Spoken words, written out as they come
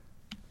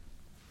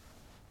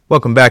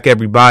Welcome back,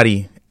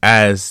 everybody.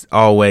 As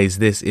always,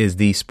 this is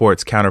the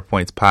Sports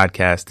Counterpoints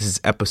podcast. This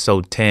is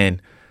episode 10.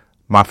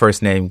 My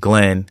first name,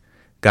 Glenn.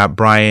 Got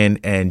Brian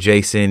and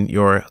Jason,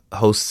 your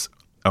hosts,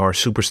 or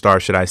superstars,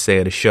 should I say,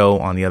 of the show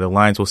on the other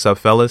lines. What's up,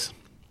 fellas?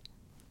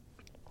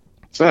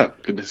 What's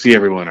up? Good to see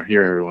everyone or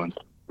hear everyone.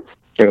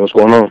 Hey, what's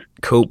going on?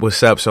 Coop,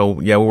 what's up?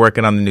 So yeah, we're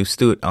working on the new new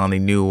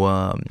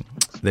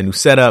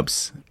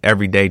setups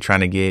every day,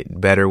 trying to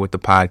get better with the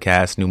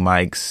podcast, new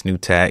mics, new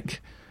tech.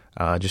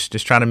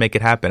 Just trying to make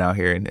it happen out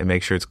here and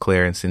make sure it's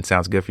clear and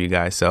sounds good for you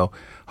guys. So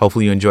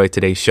hopefully you enjoyed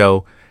today's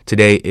show.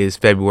 Today is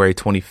February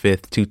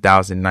 25th,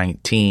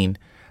 2019.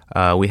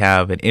 We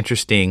have an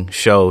interesting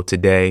show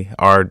today.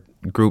 Our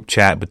group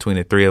chat between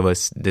the three of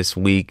us this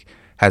week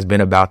has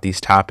been about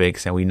these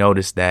topics, and we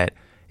noticed that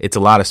it's a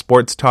lot of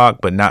sports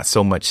talk, but not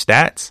so much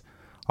stats.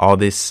 All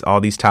these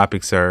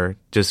topics are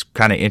just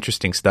kind of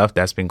interesting stuff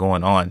that's been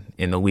going on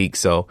in the week.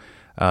 So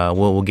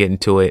we'll get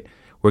into it.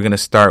 We're going to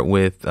start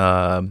with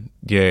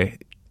your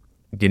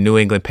New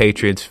England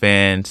Patriots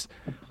fans,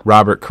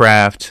 Robert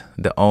Kraft,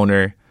 the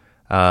owner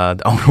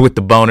with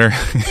the boner.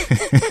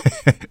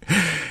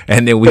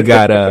 And then we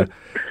got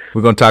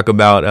we're going to talk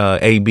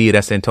about AB,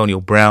 that's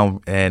Antonio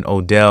Brown, and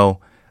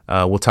Odell.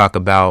 We'll talk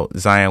about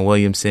Zion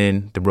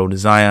Williamson, the road to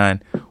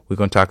Zion. We're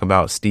going to talk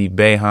about Steve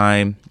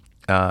Boheim.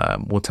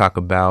 We'll talk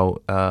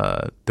about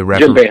the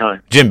referee.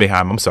 Jim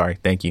Boheim. I'm sorry.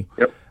 Thank you.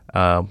 Yep.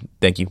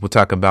 Thank you. We'll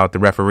talk about the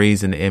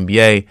referees in the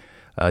NBA.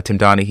 Tim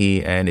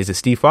Donahy, and is it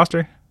Steve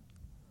Foster?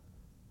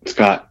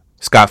 Scott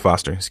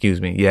Foster,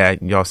 excuse me. Yeah,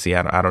 y'all see,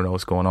 I don't know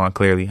what's going on,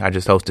 clearly. I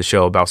just host a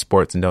show about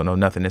sports and don't know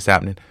nothing that's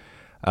happening.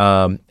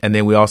 And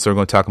then we also are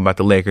going to talk about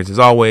the Lakers, as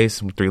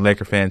always. Three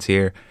Laker fans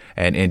here,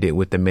 and end it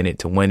with the minute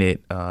to win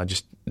it.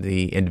 Just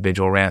the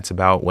individual rants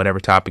about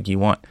whatever topic you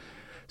want.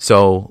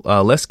 So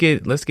let's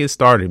get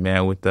started,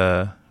 man, with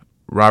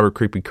Robert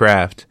Creepy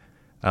Kraft,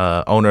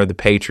 owner of the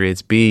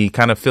Patriots.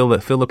 Kind of fill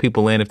the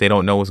people in if they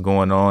don't know what's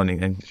going on,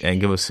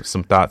 and give us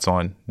some thoughts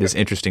on this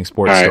interesting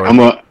sports story. I'm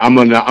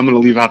gonna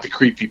leave out the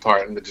creepy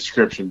part in the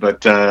description.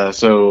 But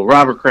so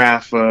Robert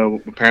Kraft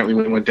apparently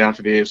went down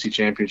for the AFC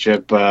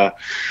Championship,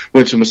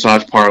 went to a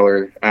massage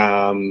parlor,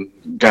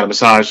 got a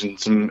massage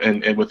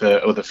and with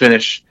a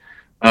finish.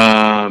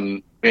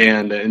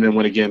 And then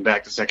went again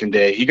back the second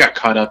day. He got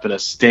caught up in a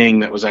sting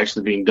that was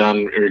actually being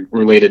done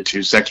related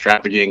to sex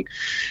trafficking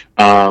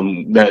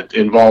that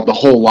involved a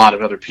whole lot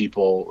of other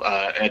people.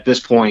 At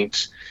this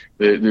point,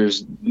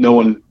 there's no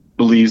one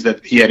believes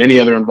that he had any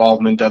other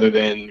involvement other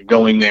than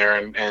going there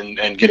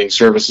and getting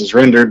services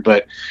rendered.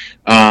 But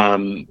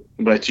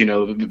you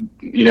know,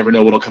 you never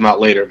know what'll come out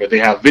later. But they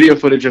have video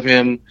footage of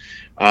him.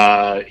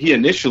 He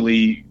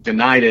initially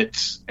denied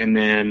it, and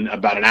then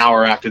about an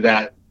hour after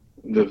that,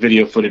 the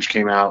video footage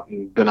came out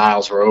and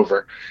denials were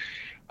over.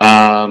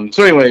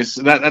 So anyways,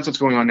 that's what's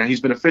going on now.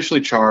 He's been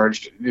officially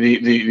charged.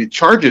 The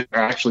charges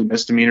are actually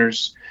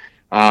misdemeanors.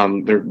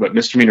 But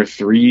misdemeanor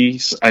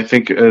 3, I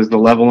think, is the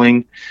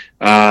leveling.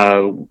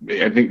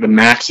 I think the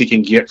max he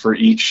can get for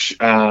each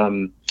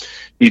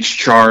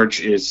charge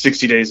is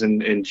 60 days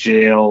in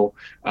jail.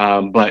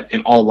 But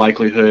in all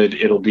likelihood,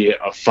 it'll be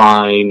a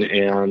fine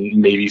and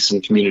maybe some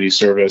community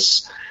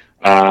service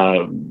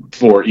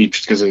for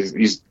each, because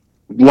he's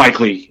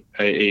likely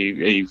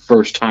a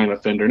first-time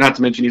offender. Not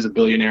to mention he's a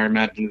billionaire. I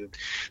imagine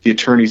the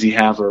attorneys he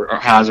has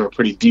are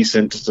pretty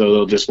decent, so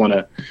they'll just want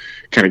to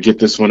kind of get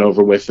this one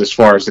over with as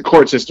far as the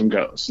court system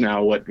goes.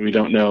 Now, what we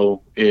don't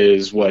know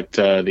is what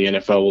the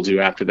NFL will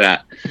do after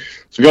that.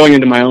 So going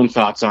into my own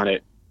thoughts on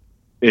it,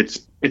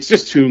 it's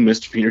just 2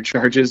 misdemeanor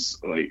charges.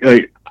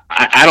 Like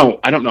I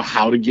don't know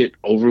how to get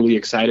overly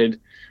excited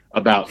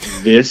about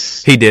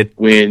this. He did.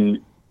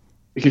 When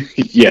you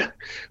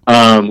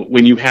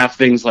have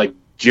things like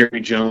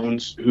Jerry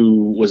Jones,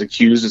 who was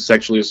accused of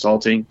sexually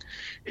assaulting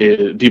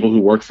people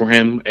who worked for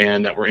him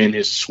and that were in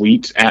his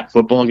suite at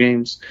football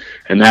games,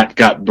 and that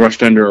got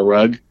brushed under a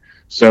rug.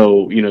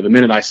 So, you know, the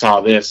minute I saw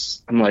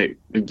this, I'm like,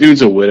 the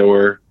dude's a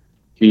widower.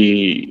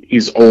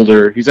 He's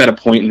older. He's at a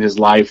point in his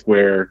life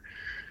where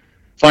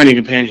finding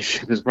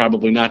companionship is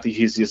probably not the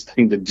easiest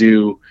thing to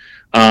do.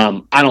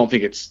 I don't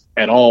think it's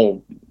at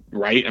all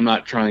right. I'm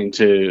not trying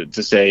to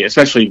say,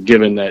 especially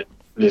given that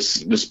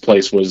this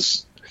place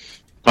was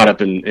caught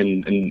up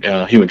in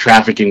human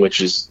trafficking,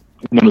 which is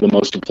one of the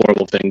most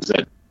deplorable things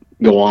that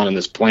go on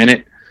this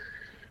planet.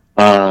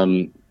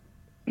 But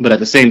at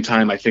the same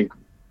time, I think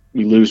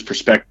we lose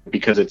perspective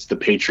because it's the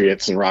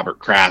Patriots and Robert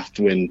Kraft,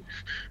 when,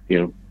 you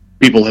know,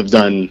 people have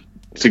done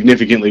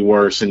significantly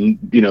worse, and,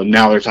 you know,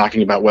 now they're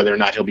talking about whether or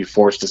not he'll be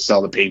forced to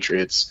sell the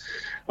Patriots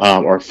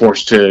or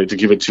forced to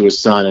give it to his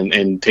son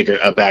and take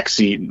a back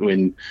seat,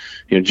 when,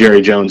 you know, Jerry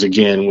Jones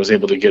again was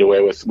able to get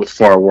away with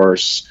far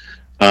worse.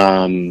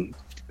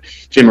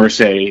 Jim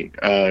Irsay,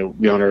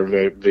 the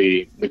owner of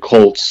the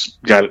Colts,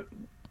 got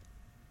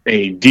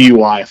a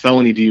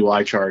felony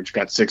DUI charge,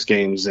 got 6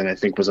 games, and I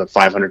think was a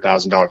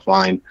 $500,000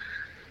 fine.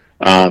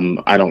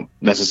 I don't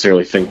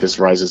necessarily think this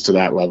rises to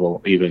that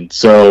level even.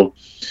 So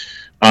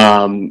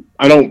I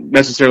don't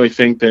necessarily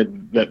think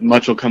that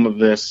much will come of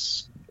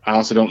this. I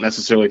also don't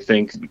necessarily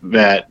think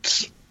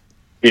that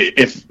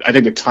if I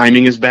think the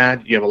timing is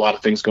bad. You have a lot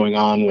of things going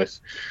on with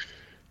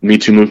Me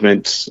Too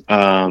movement,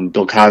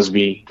 Bill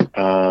Cosby,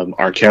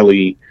 R.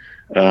 Kelly.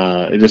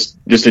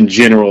 Just in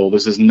general,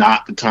 this is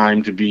not the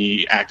time to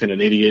be acting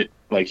an idiot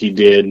like he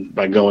did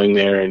by going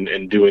there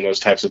and doing those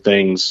types of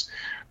things.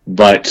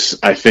 But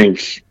I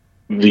think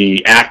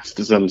the acts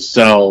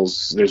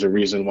themselves, there's a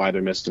reason why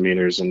they're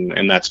misdemeanors,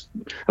 and that's,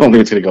 I don't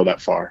think it's going to go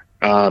that far.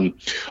 A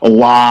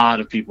lot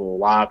of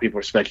people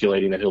are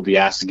speculating that he'll be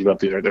asked to give up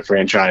the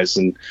franchise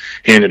and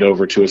hand it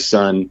over to his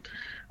son.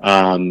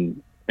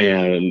 And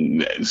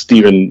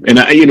Stephen,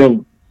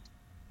 and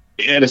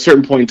at a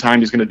certain point in time,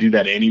 he's going to do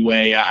that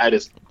anyway. I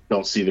just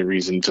don't see the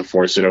reason to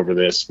force it over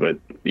this, but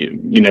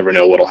you never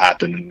know what'll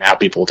happen and how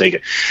people will take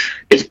it.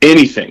 If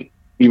anything,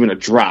 even a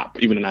drop,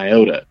 even an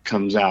iota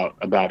comes out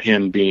about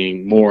him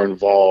being more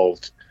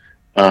involved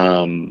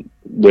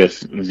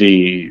with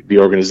the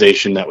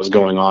organization that was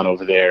going on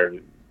over there,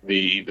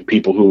 the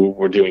people who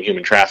were doing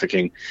human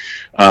trafficking,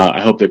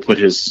 I hope they put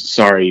his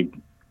sorry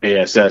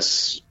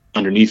ASS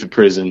underneath a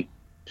prison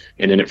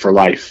and in it for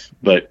life.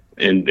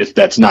 And if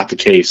that's not the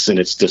case, and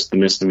it's just the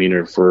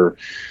misdemeanor for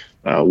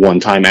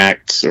one-time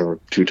acts or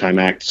two-time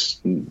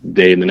acts,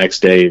 day and the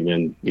next day,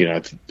 then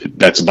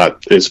that's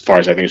about as far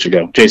as I think it should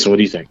go. Jason, what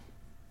do you think?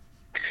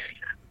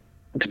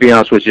 To be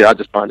honest with you, I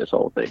just find this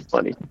whole thing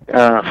funny.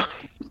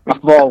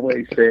 I've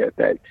always said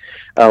that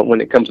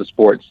when it comes to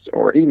sports,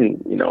 or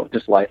even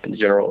just life in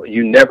general,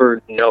 you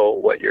never know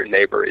what your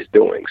neighbor is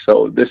doing.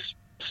 So this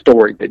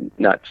story did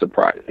not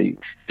surprise me.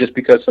 Just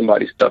because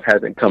somebody's stuff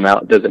hasn't come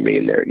out doesn't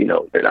mean they're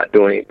not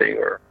doing anything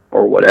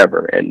or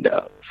whatever. And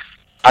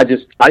I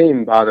didn't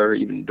even bother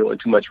even doing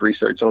too much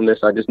research on this.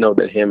 I just know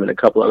that him and a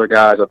couple other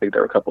guys, I think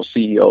there were a couple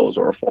CEOs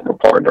or a former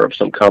partner of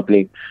some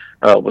company,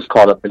 was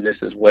caught up in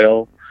this as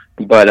well.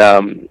 But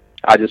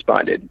I just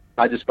find it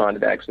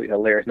actually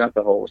hilarious. Not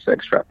the whole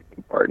sex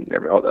trafficking part and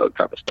all the other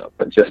type of stuff,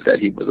 but just that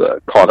he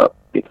was caught up,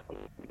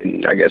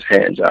 in, I guess,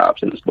 hand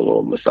jobs in this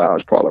little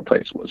massage parlor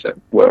place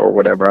or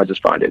whatever. I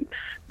just find it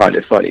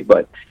funny.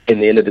 But in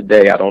the end of the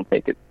day, I don't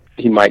think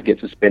he might get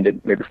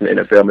suspended maybe from the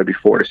NFL, maybe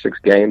 4 to 6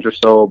 games or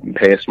so,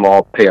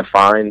 pay a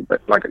fine.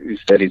 But like you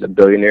said, he's a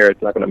billionaire.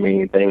 It's not going to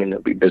mean anything, and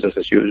it'll be business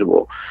as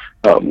usual.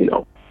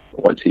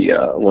 Once the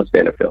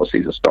NFL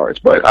season starts.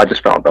 But I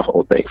just found the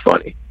whole thing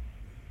funny.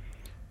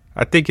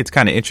 I think it's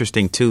kind of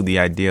interesting too, the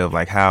idea of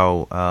like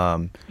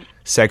how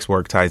sex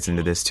work ties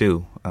into this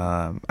too.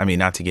 I mean,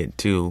 not to get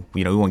too,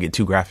 we won't get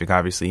too graphic,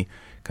 obviously,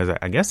 because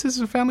I guess this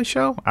is a family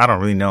show. I don't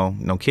really know,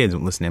 no kids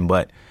listening,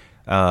 but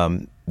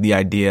the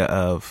idea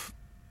of,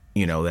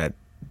 that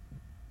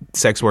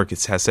sex work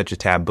has such a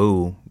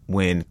taboo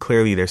when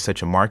clearly there's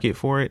such a market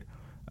for it.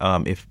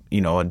 If,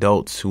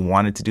 adults who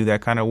wanted to do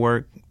that kind of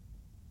work,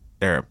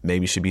 there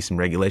maybe should be some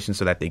regulations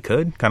so that they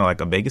could, kind of like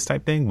a Vegas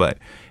type thing, but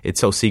it's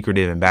so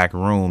secretive and back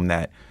room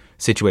that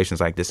situations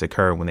like this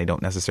occur when they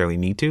don't necessarily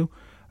need to.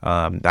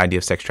 The idea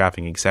of sex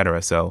trafficking, et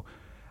cetera. So,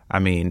 I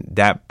mean,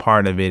 that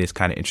part of it is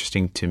kind of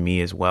interesting to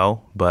me as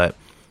well, but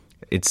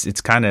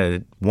it's kind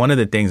of one of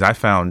the things I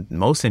found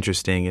most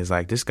interesting is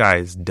like, this guy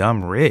is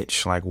dumb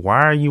rich. Like,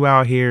 why are you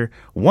out here?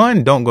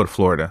 One, don't go to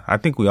Florida. I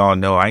think we all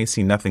know I ain't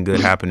seen nothing good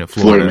happen in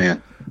Florida.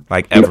 Man.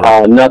 Like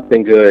ever.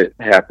 Nothing good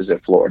happens in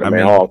Florida. I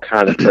mean, all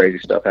kind of crazy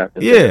stuff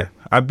happens. Yeah, there.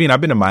 I've been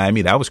to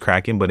Miami. That was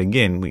cracking, but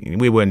again,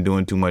 we wasn't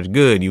doing too much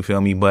good. You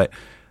feel me? But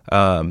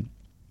I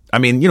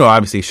mean,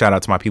 obviously, shout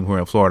out to my people who are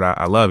in Florida.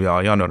 I love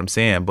y'all. Y'all know what I'm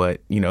saying.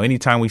 But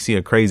anytime we see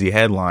a crazy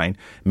headline,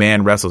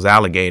 man wrestles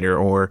alligator,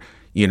 or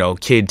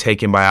kid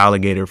taken by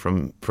alligator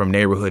from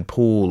neighborhood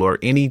pool, or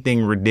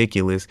anything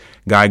ridiculous,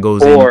 guy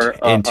goes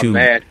into a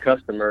mad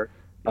customer.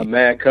 A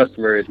mad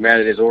customer is mad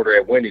at his order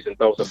at Wendy's and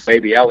throws a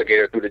baby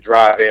alligator through the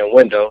drive-in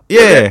window.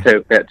 Yeah.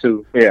 So that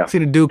too. Yeah. See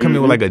the dude come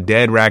in with like a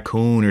dead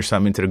raccoon or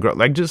something into the garage.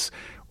 Like just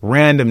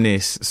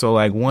randomness. So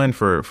like one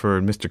for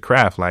Mr.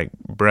 Kraft, like,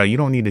 bro, you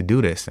don't need to do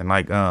this. And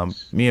like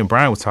me and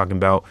Brian was talking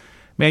about,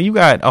 man, you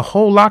got a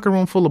whole locker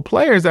room full of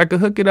players that could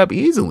hook it up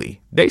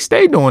easily. They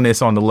stay doing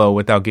this on the low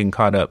without getting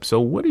caught up.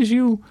 So what is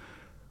you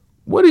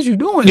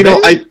doing?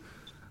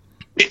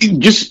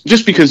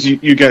 Just because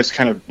you guys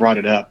kind of brought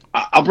it up,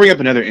 I'll bring up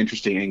another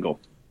interesting angle.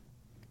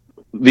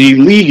 The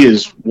league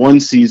is one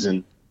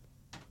season,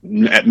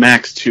 at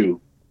max 2,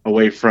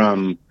 away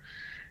from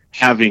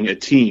having a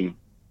team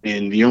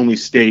in the only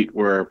state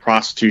where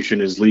prostitution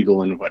is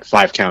legal in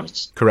 5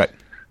 counties. Correct.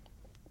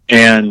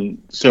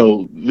 And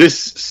so this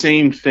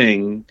same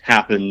thing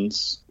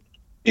happens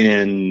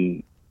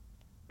in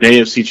the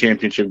AFC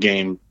Championship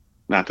game.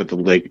 Not that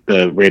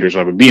the Raiders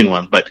will ever be in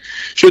one, but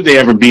should they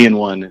ever be in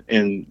one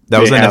and that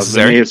was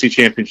unnecessary. An AFC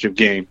Championship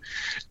game,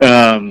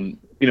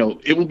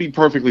 it will be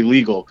perfectly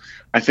legal.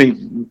 I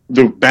think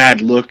the bad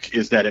look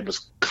is that it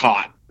was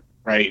caught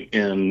right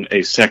in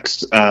a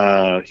sex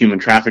human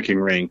trafficking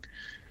ring.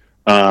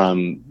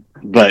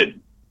 But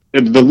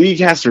the league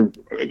has to.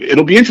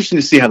 It'll be interesting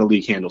to see how the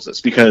league handles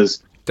this,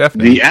 because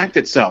definitely the act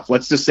itself.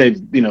 Let's just say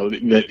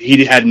that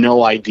he had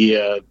no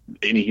idea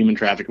any human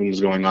trafficking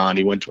was going on.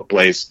 He went to a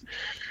place.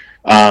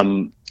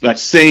 that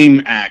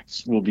same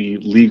act will be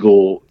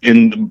legal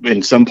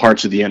in some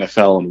parts of the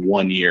NFL in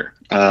 1 year.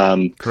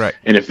 Correct.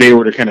 And if they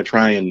were to kind of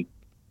try and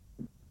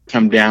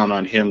come down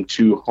on him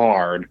too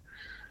hard,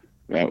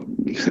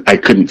 I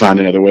couldn't find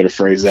another way to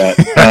phrase that.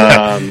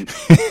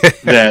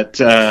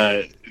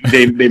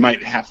 They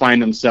might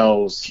find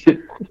themselves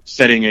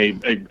setting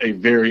a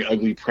very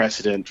ugly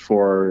precedent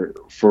for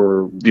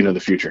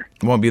the future.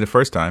 It won't be the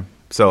first time.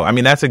 So, I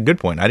mean, that's a good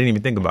point. I didn't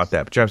even think about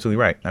that, but you're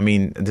absolutely right. I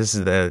mean, this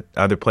is the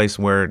other place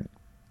where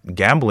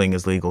gambling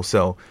is legal.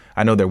 So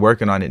I know they're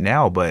working on it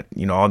now, but,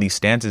 all these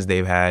stances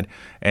they've had.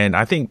 And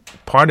I think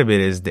part of it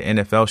is the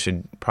NFL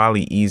should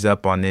probably ease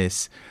up on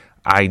this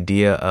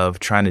idea of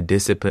trying to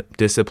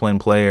discipline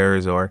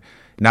players, or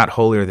not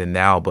holier than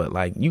thou, but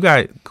like, you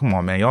guys, come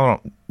on, man, y'all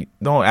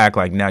don't act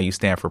like now you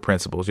stand for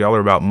principles. Y'all are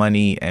about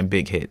money and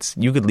big hits.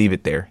 You could leave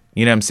it there.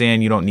 You know what I'm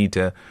saying? You don't need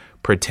to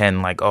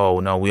pretend like, oh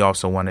no, we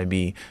also want to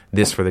be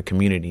this for the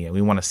community and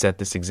we want to set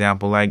this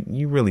example. Like,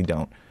 you really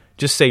don't.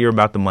 Just say you're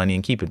about the money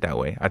and keep it that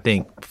way. I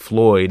think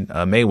Floyd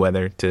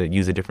Mayweather, to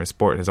use a different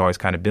sport, has always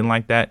kind of been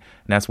like that.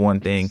 And that's one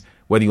thing,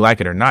 whether you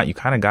like it or not, you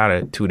kind of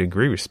got to a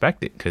degree,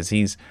 respect it, because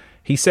he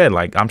said,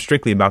 like, I'm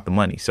strictly about the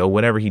money. So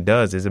whatever he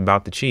does is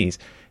about the cheese.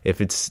 If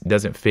it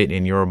doesn't fit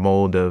in your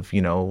mold of,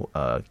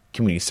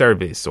 community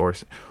service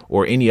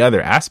or any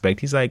other aspect,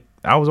 he's like,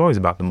 I was always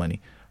about the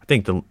money. I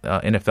think the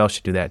NFL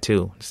should do that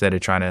too, instead of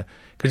trying to,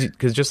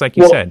 because just like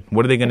you said,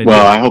 what are they going to do?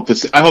 Well, I hope the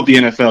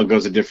NFL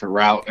goes a different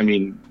route. I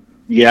mean,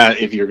 yeah,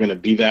 if you're going to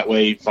be that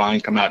way,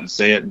 fine, come out and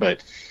say it.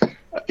 But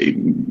they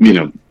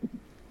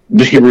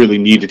really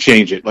need to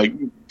change it. Like,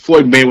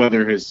 Floyd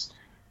Mayweather has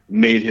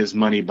made his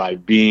money by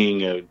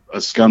being a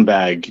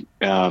scumbag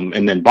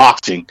and then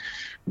boxing,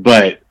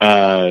 but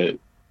the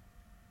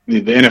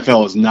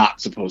NFL is not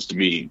supposed to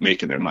be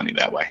making their money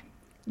that way.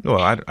 Well,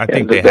 I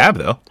think they have,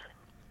 though.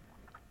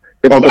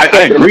 Well,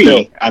 I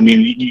agree. I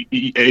mean,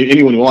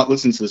 anyone who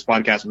listens to this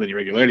podcast with any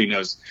regularity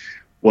knows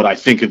what I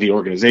think of the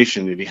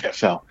organization of the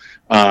NFL.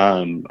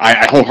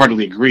 I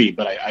wholeheartedly agree,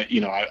 but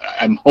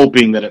I'm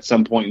hoping that at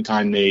some point in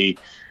time they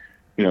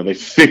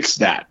fix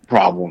that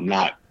problem,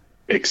 not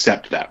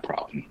accept that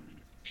problem.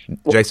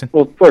 Jason?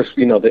 Well, first,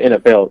 the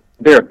NFL,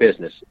 they're a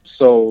business.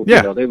 So,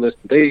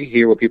 they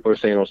hear what people are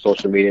saying on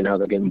social media and how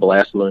they're getting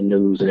blasted on the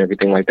news and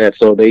everything like that.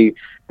 So they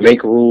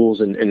make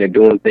rules and they're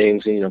doing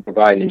things,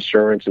 providing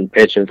insurance and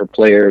pension for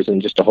players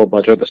and just a whole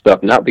bunch of other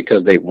stuff, not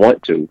because they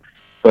want to,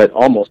 but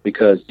almost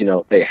because,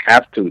 they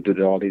have to, due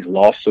to all these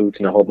lawsuits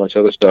and a whole bunch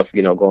of other stuff,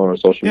 going on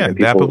social media.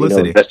 Bad people,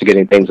 publicity.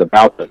 Investigating things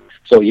about them.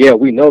 So, yeah,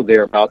 we know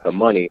they're about the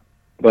money.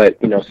 But,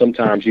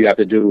 sometimes you have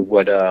to do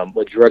what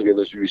drug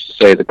dealers used to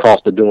say, the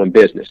cost of doing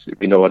business,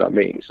 if you know what I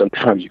mean.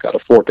 Sometimes you got to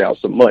fork out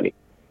some money,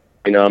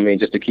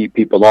 just to keep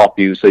people off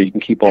you so you can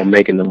keep on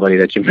making the money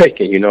that you're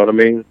making, you know what I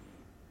mean?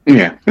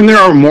 Yeah, and there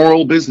are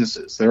moral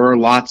businesses. There are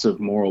lots of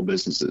moral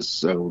businesses.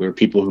 So there are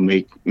people who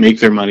make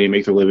their money,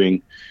 make their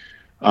living,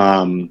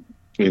 and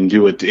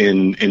do it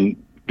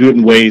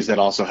in ways that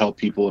also help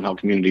people and help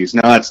communities.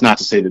 Now, that's not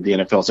to say that the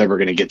NFL is ever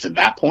going to get to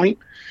that point.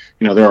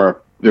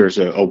 There's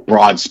a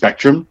broad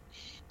spectrum.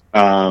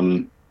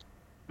 And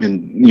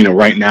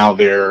right now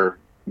they're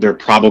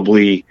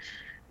probably,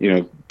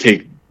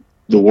 take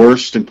the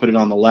worst and put it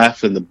on the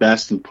left and the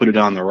best and put it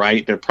on the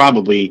right. They're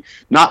probably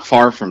not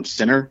far from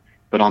center,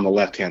 but on the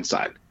left-hand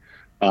side.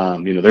 They're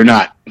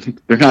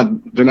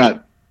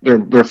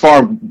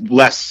far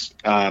less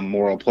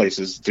moral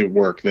places to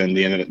work than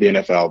the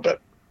NFL,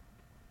 but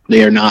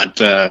they are not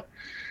going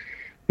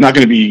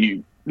to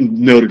be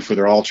noted for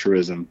their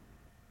altruism.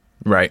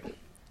 Right.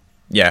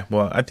 Yeah,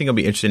 well, I think it'll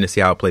be interesting to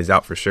see how it plays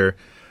out for sure.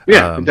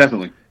 Yeah,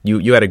 definitely.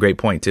 You had a great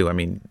point, too. I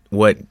mean,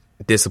 what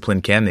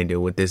discipline can they do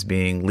with this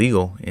being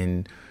legal?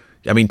 And,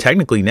 I mean,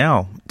 technically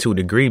now, to a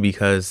degree,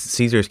 because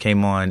Caesars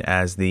came on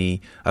as the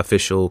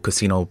official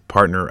casino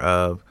partner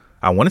of,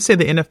 I want to say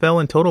the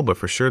NFL in total, but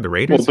for sure the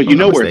Raiders. Well,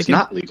 but where it's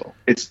not legal?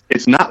 It's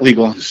not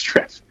legal on the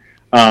Strip.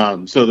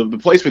 So the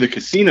place where the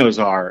casinos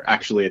are,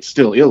 actually, it's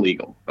still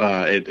illegal.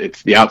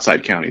 It's the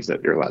outside counties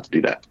that you're allowed to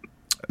do that.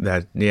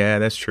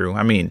 That's true.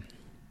 I mean...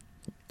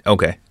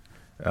 Okay.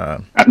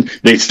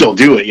 They still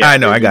do it. Yeah, I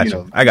know. I got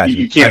you.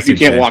 You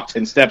can't walk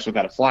 10 steps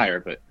without a flyer,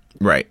 but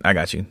right. I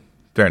got you.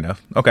 Fair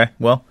enough. Okay.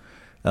 Well,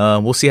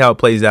 we'll see how it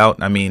plays out.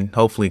 I mean,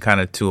 hopefully,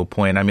 kind of to a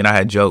point. I mean, I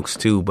had jokes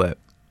too, but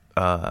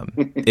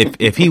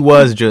if he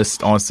was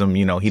just on some,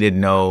 he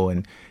didn't know,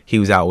 and he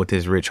was out with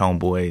his rich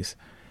homeboys,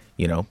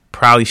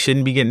 probably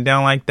shouldn't be getting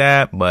down like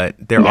that. But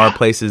there are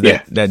places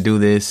that do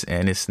this,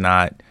 and it's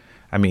not.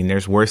 I mean,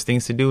 there's worse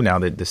things to do. Now,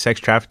 the sex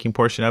trafficking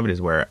portion of it is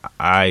where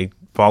I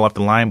fall off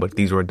the line, but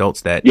these were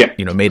adults that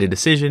made a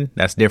decision.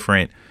 That's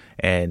different,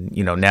 and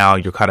now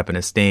you're caught up in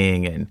a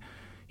sting, and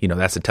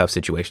that's a tough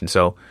situation.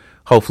 So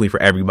hopefully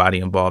for everybody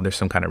involved, there's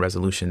some kind of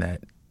resolution that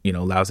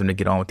allows them to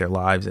get on with their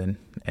lives and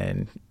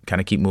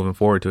kind of keep moving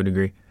forward to a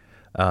degree.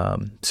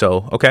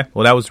 So okay,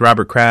 well, that was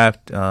Robert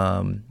Kraft.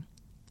 I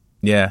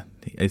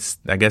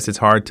guess it's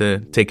hard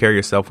to take care of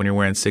yourself when you're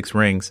wearing 6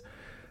 rings.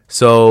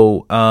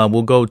 So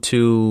we'll go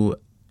to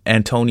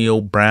Antonio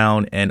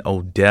Brown and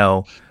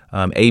Odell.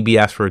 AB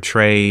asked for a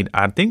trade.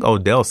 I think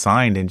Odell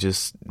signed and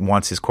just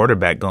wants his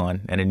quarterback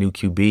gone and a new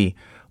QB.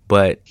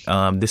 But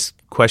this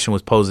question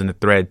was posed in the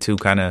thread too.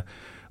 Kind of,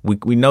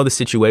 we know the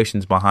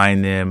situations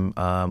behind them.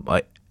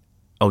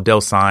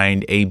 Odell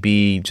signed,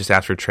 AB just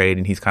asked for a trade,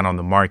 and he's kind of on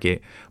the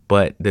market.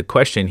 But the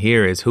question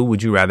here is, who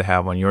would you rather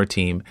have on your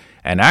team?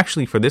 And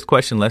actually, for this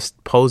question, let's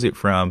pose it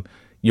from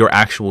your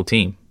actual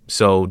team.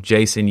 So,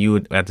 Jason,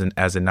 you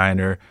as a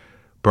Niner,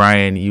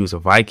 Brian, you as a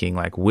Viking,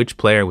 like which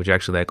player would you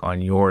actually like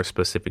on your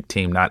specific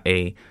team, not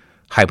a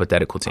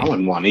hypothetical team? I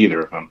wouldn't want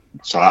either of them.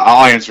 So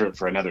I'll answer it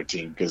for another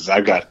team because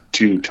I've got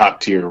 2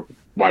 top-tier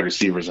wide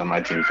receivers on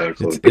my team,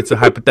 thankfully. It's a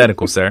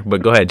hypothetical, sir,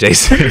 but go ahead,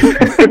 Jason.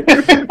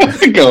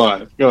 Go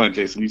on,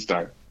 Jason. You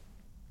start.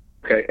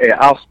 Okay, hey,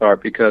 I'll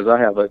start because I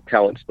have a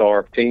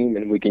talent-starved team,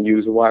 and we can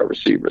use a wide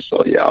receiver.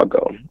 So, yeah, I'll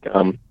go.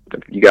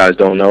 If you guys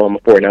don't know, I'm a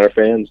 49er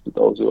fan, to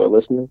those who are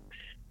listening.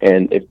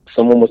 And if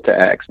someone was to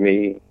ask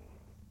me,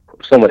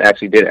 someone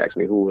actually did ask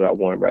me who would I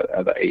want rather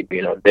other AB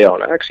and Odell,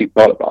 and I actually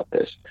thought about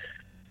this.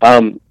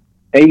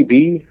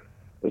 AB is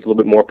a little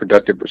bit more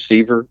productive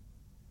receiver,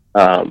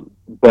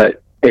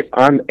 but if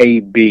I'm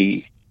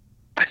AB,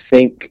 I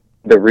think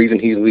the reason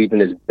he's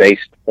leaving is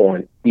based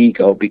on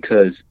ego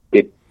because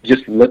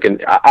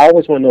I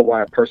always want to know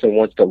why a person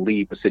wants to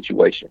leave a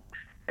situation.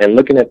 And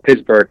looking at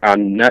Pittsburgh,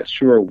 I'm not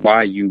sure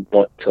why you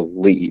want to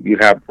leave. You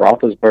have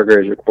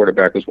Roethlisberger as your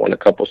quarterback who's won a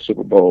couple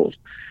Super Bowls.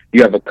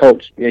 You have a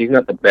coach. He's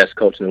not the best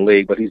coach in the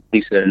league, but he's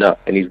decent enough,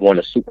 and he's won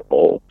a Super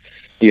Bowl.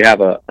 You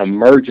have a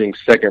emerging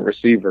second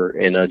receiver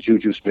in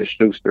Juju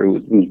Smith-Schuster,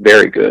 who's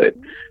very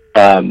good.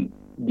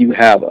 You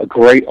have a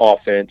great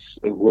offense.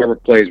 Whoever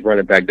plays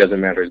running back doesn't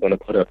matter. Is going to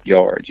put up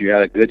yards. You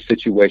had a good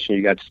situation.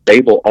 You got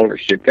stable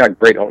ownership. You got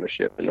great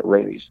ownership in the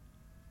Roonies.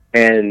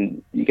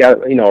 And you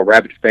got, a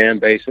rabid fan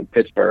base in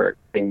Pittsburgh,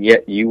 and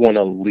yet you want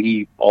to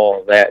leave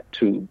all that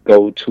to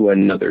go to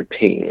another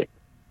team.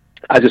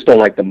 I just don't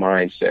like the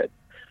mindset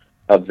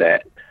of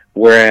that.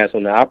 Whereas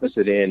on the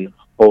opposite end,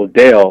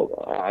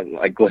 Odell,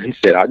 like Glenn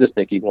said, I just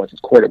think he wants his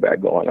quarterback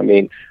gone. I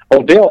mean,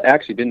 Odell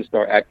actually didn't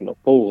start acting a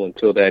fool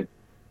until that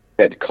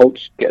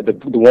coach, the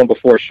one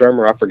before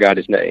Shermer, I forgot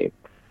his name.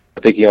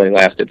 I think he only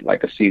lasted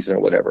like a season or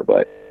whatever,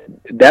 but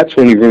that's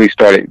when he really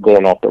started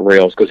going off the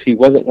rails because he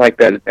wasn't like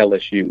that at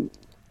LSU,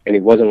 and he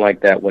wasn't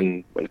like that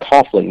when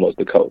Coughlin was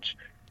the coach.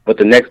 But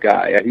the next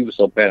guy, he was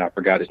so bad I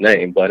forgot his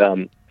name. But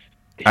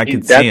I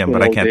can see him,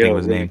 but I can't think of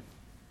his name.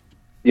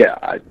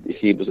 Yeah,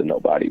 he was a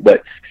nobody.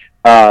 But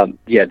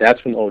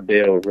that's when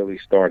Odell really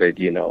started,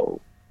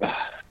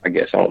 I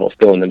guess, I don't know,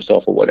 feeling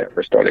himself or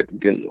whatever, started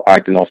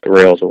acting off the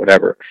rails or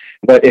whatever.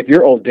 But if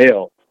you're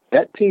Odell,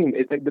 that team,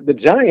 the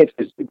Giants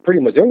is pretty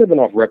much, they're living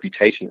off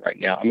reputation right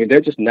now. I mean, they're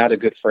just not a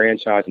good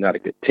franchise, not a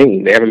good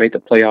team. They haven't made the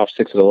playoffs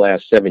 6 of the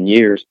last 7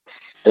 years.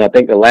 And I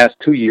think the last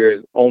 2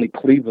 years,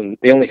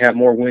 they only have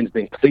more wins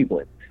than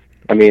Cleveland.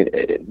 I mean,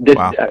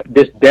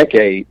 this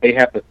decade, they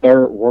have the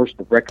 3rd worst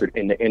record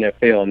in the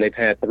NFL, and they've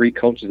had 3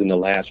 coaches in the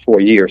last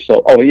 4 years.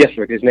 So,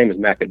 his name is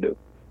McAdoo.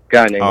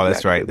 Guy named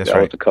that's McAdoo. right. That's that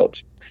right. was the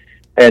coach.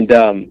 And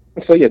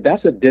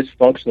that's a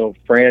dysfunctional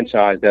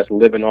franchise that's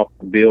living off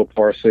the Bill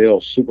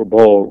Parcells Super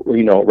Bowl,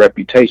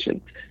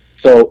 reputation.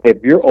 So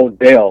if you're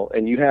Odell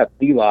and you have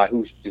Eli,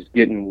 who's just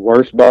getting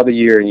worse by the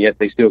year, and yet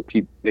they still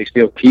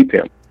keep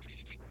him.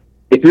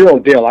 If you're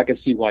Odell, I can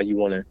see why you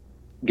want to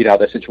get out of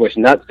that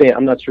situation.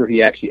 I'm not sure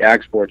he actually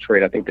asked for a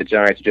trade. I think the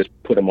Giants just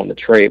put him on the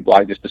trade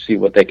block just to see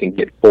what they can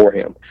get for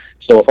him.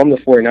 So if I'm the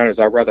 49ers,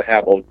 I'd rather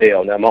have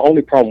Odell. Now, my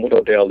only problem with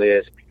Odell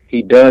is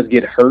he does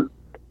get hurt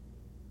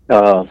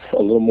a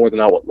little more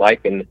than I would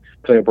like, and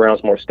Antonio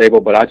Brown's more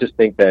stable. But I just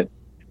think that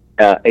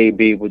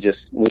AB would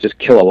just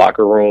kill a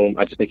locker room.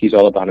 I just think he's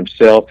all about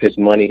himself, his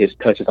money, his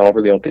touches. I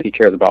don't think he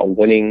cares about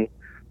winning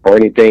or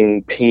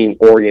anything team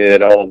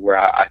oriented at all.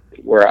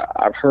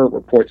 Where I've heard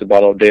reports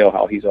about Odell,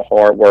 how he's a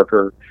hard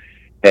worker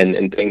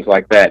and things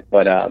like that.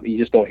 But you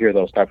just don't hear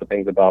those type of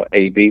things about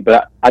AB.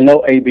 But I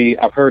know AB.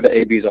 I've heard that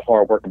AB is a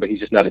hard worker, but he's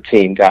just not a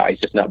team guy.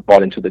 He's just not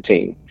bought into the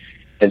team.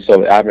 And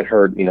so I haven't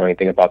heard,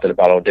 anything about that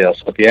about Odell.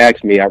 So if you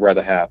ask me, I'd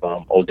rather have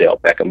Odell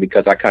Beckham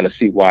because I kind of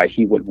see why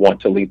he would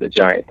want to leave the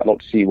Giants. I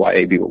don't see why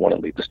AB would want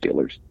to leave the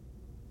Steelers.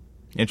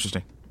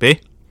 Interesting.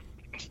 B?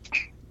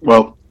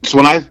 Well, so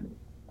when I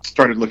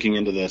started looking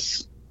into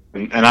this,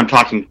 and I'm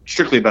talking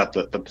strictly about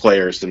the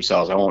players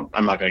themselves.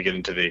 I'm not going to get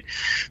into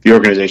the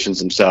organizations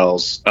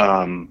themselves.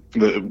 I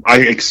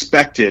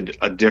expected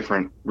a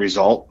different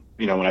result.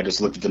 When I just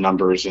looked at the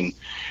numbers and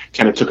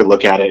kind of took a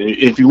look at it.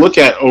 If you look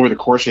at over the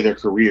course of their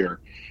career,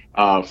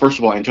 first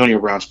of all, Antonio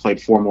Brown's played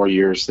 4 more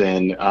years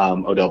than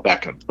Odell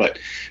Beckham. But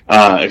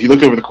if you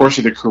look over the course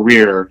of their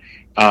career,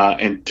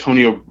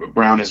 Antonio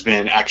Brown has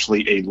been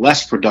actually a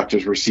less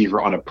productive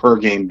receiver on a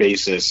per-game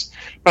basis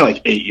by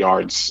like 8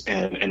 yards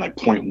and like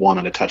 0.1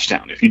 on a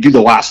touchdown. If you do the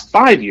last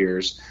 5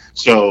 years,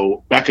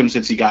 so Beckham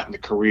since he got in the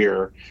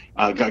career,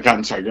 got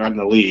in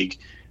the league,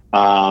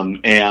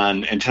 and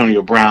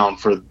Antonio Brown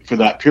for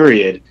that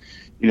period,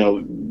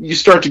 you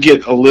start to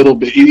get a little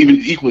bit, even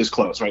equally as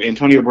close, right?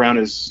 Antonio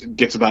Brown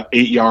gets about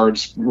 8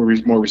 yards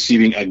more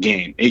receiving a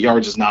game. 8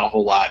 yards is not a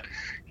whole lot.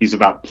 He's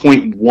about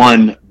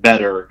 0.1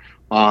 better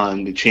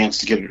on the chance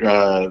to get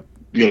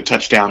a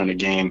touchdown in a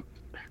game.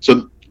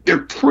 So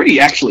they're pretty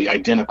actually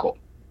identical.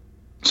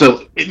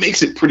 So it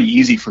makes it pretty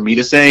easy for me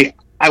to say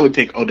I would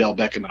take Odell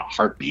Beckham in a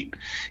heartbeat.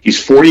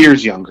 He's 4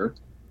 years younger.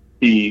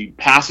 He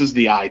passes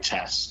the eye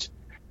test.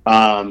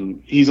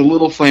 He's a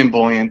little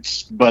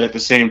flamboyant, but at the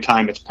same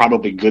time, it's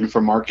probably good for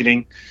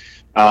marketing.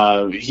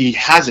 He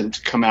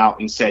hasn't come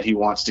out and said he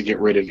wants to get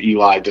rid of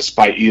Eli,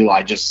 despite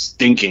Eli just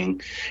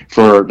stinking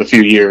for the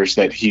few years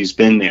that he's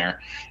been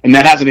there. And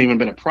that hasn't even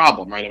been a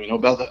problem, right? I mean,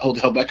 Odell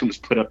Beckham has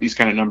put up these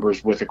kind of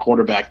numbers with a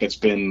quarterback that's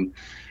been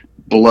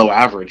below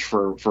average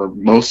for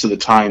most of the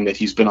time that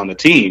he's been on the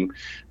team.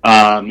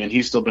 And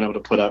he's still been able to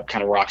put up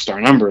kind of rock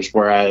star numbers,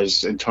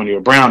 whereas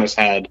Antonio Brown has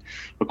had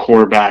a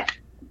quarterback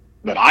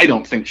that I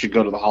don't think should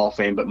go to the Hall of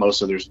Fame, but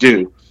most others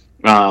do.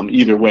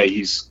 Either way,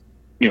 he's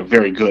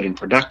very good and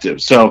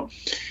productive. So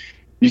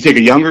you take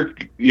a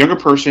younger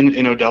person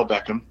in Odell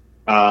Beckham.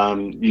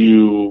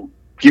 You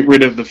get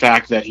rid of the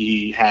fact that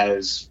he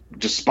has,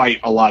 despite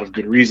a lot of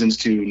good reasons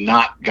to,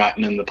 not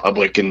gotten in the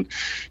public, and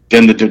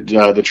then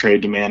the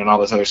trade demand and all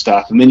this other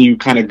stuff. And then you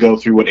kind of go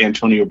through what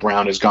Antonio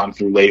Brown has gone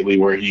through lately,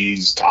 where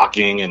he's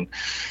talking and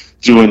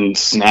doing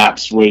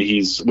snaps where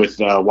he's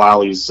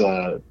while he's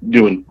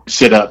doing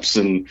sit-ups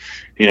and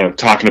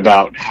talking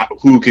about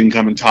who can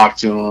come and talk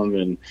to him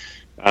and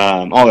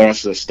all the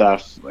rest of the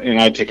stuff. And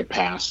I'd take a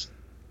pass.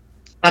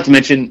 Not to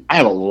mention, I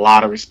have a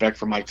lot of respect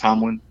for Mike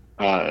Tomlin.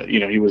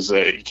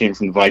 He came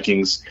from the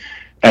Vikings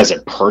as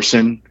a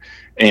person.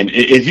 And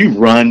if you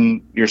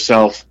run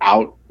yourself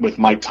out with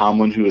Mike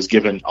Tomlin, who has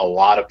given a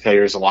lot of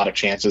players a lot of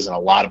chances and a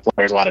lot of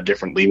players a lot of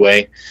different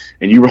leeway,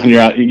 and you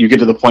get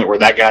to the point where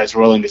that guy's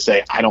willing to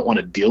say, I don't want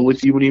to deal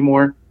with you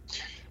anymore,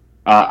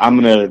 I'm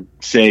going to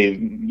say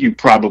you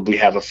probably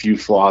have a few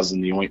flaws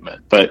in the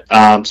ointment. But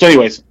so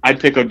anyways, I'd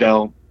pick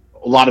Odell.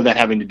 A lot of that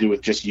having to do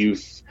with just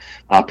youth,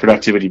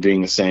 productivity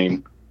being the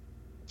same.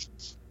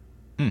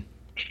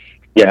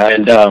 Yeah,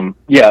 and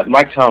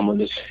Mike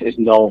Tomlin is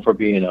known for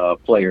being a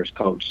player's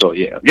coach. So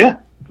yeah.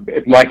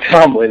 If Mike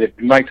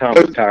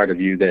Tomlin's tired of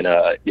you, then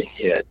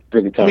it's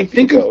really time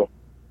to go.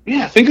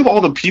 Think of all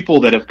the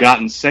people that have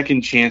gotten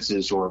second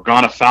chances or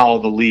gone afoul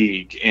of the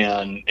league,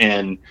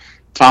 and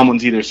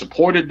Tomlin's either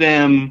supported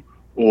them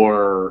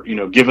or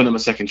given them a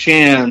second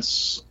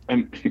chance.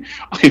 And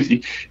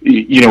we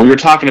were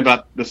talking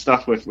about the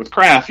stuff with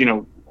Kraft.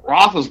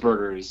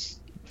 Roethlisberger is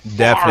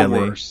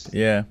definitely worse.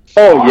 Yeah.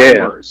 Oh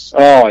yeah. Worse.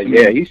 Oh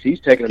yeah. He's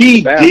taking.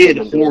 He did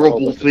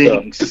horrible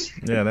things.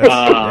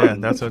 Yeah,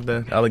 that's what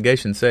the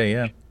allegations say.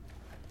 Yeah.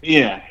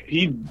 Yeah,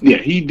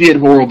 he did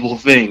horrible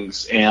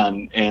things,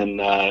 and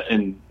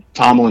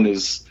Tomlin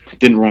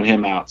didn't run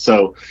him out.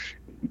 So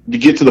you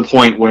get to the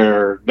point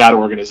where that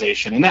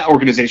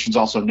organization's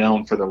also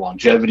known for their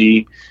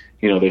longevity.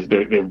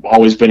 They've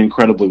always been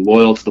incredibly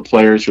loyal to the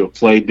players who have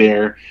played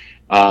there.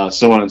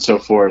 So on and so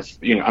forth.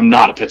 I'm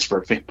not a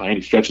Pittsburgh fan by any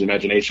stretch of the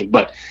imagination,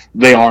 but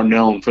they are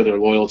known for their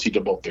loyalty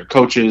to both their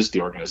coaches, the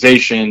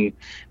organization,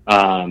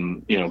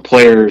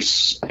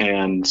 players.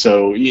 And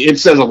so it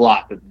says a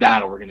lot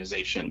that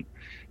organization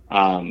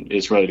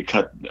is ready to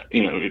cut.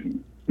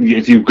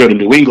 If you go to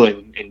New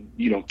England and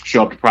you don't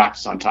show up to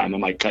practice on time, they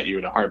might cut you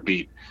in a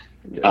heartbeat.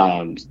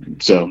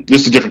 So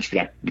just a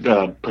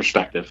different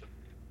perspective.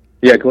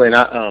 Yeah, Glenn,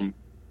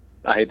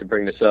 I hate to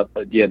bring this up,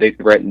 but yeah, they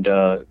threatened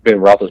Ben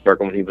Roethlisberger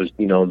when he was,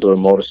 doing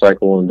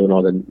motorcycle and doing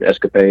all the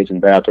escapades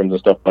and bathrooms and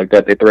stuff like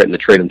that. They threatened to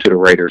trade him to the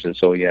Raiders, and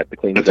so he had to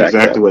clean his act up. That's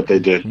exactly what they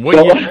did.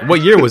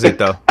 What year was it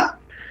though?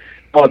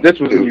 Oh, this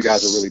was when you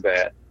guys were really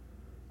bad.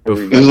 This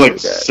was like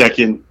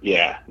second.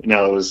 Yeah,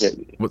 no, it was.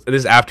 Was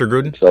this after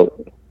Gruden?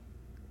 So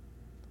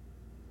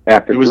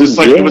after it was just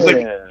like it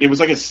was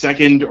like a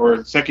second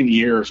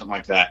year or something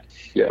like that.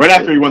 Yeah, right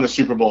after he won the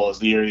Super Bowl is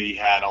the year he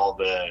had all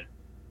the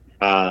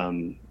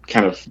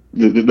kind of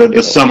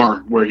the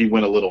summer where he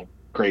went a little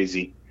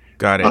crazy.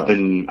 Got it. I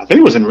think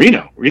it was in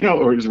Reno,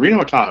 or it was Reno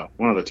or Tahoe,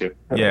 one of the two.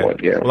 Yeah.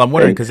 Well, I'm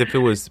wondering because if it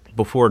was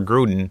before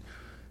Gruden,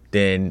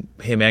 then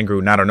him and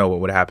Gruden, I don't know what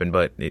would happen,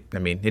 but it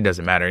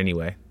doesn't matter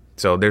anyway.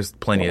 So there's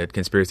plenty of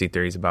conspiracy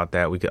theories about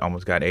that. We could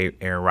almost got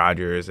Aaron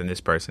Rodgers and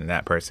this person and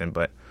that person,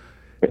 but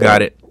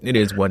got it. It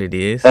is what it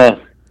is.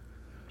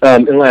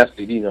 And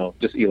lastly,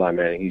 just Eli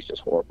Manning, he's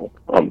just horrible.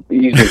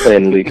 He's been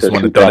playing in the league since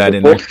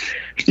 2004.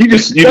 You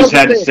just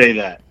had to say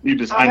that.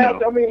 I know.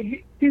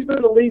 He's been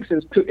in the league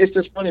since. It's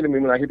just funny to me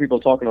when I hear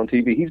people talking on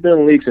TV. He's been in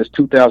the league since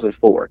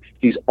 2004.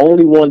 He's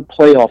only won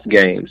playoff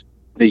games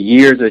the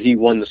years that he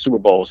won the Super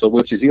Bowl. So,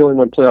 which is he only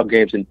won playoff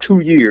games in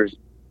 2 years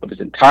of his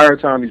entire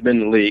time he's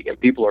been in the league, and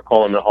people are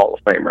calling him a Hall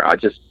of Famer. I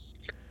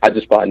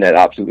just find that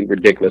absolutely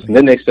ridiculous. And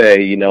then they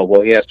say, he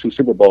has 2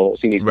 Super Bowls.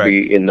 He needs to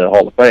be in the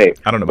Hall of Fame.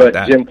 I don't know about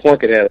that. But Jim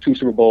Plunkett had 2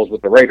 Super Bowls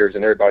with the Raiders,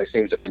 and everybody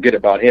seems to forget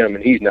about him,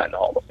 and he's not in the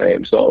Hall of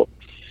Fame. So,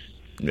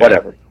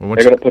 whatever. They're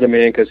going to put him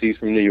in because he's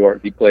from New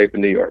York. He played for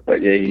New York.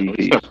 But yeah,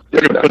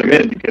 they're going to put him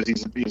in because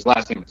his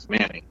last name is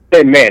Manning.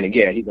 And Manning,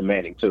 yeah, he's a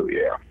Manning too.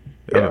 Yeah,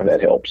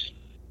 that helps.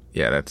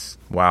 Yeah, that's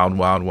wild.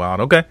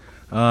 Okay,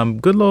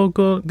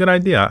 good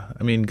idea.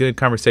 Good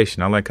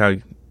conversation. I like how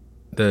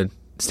the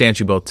stance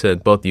you both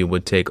took, both of you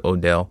would take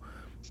Odell.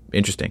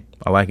 Interesting.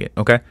 I like it.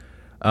 Okay.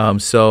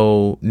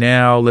 So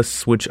now let's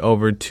switch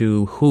over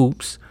to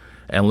hoops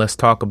and let's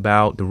talk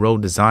about the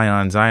road to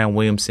Zion. Zion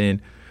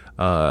Williamson,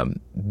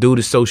 dude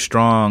is so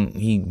strong.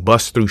 He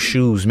busts through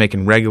shoes,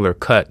 making regular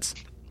cuts.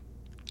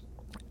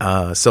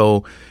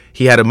 So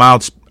he had a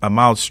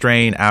mild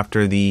strain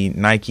after the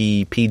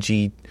Nike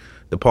PG,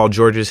 the Paul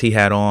Georges he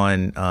had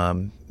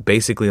on.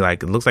 Basically,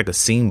 like, it looks like a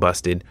seam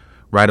busted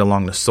right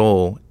along the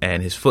sole,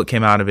 and his foot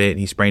came out of it.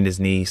 He sprained his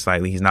knee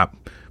slightly. He's not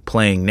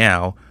playing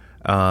now.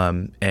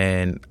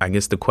 And I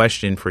guess the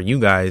question for you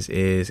guys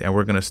is, and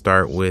we're going to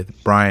start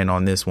with Brian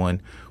on this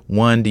one.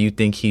 One, do you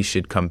think he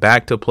should come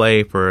back to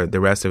play for the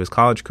rest of his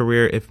college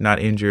career if not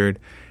injured?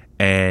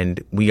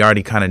 And we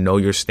already kind of know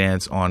your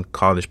stance on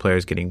college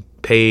players getting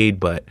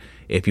paid, but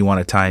if you want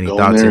to tie any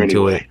thoughts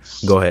into it,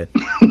 go ahead.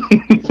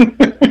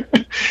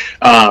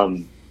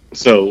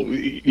 So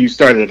you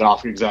started it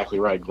off exactly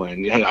right,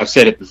 Glenn. I've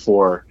said it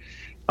before.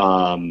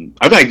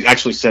 I've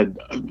actually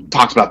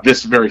talked about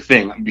this very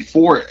thing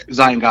before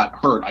Zion got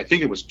hurt. I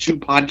think it was 2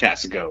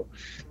 podcasts ago.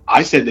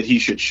 I said that he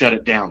should shut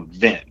it down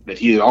then, that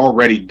he had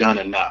already done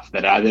enough,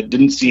 that I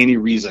didn't see any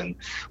reason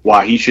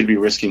why he should be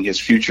risking his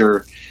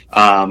future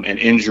and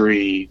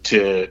injury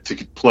to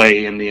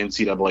play in the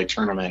NCAA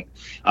tournament.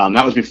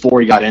 That was before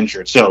he got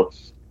injured. So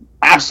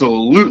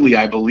absolutely,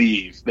 I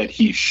believe that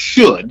he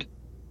should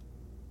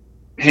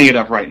hang it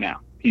up right now.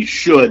 He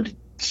should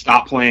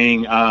stop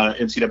playing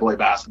NCAA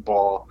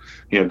basketball,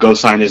 go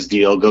sign his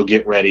deal, go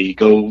get ready,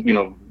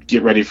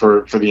 get ready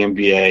for the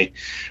NBA,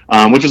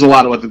 which is a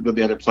lot of what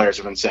the other players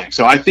have been saying.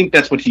 So I think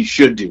that's what he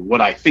should do. What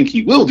I think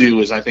he will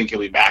do is I think he'll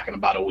be back in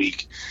about a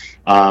week,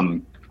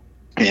 and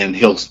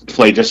he'll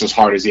play just as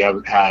hard as he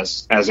ever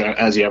has,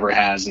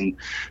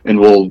 and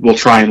we'll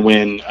try and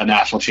win a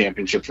national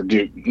championship for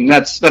Duke. And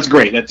that's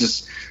great. That's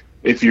just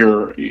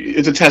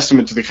it's a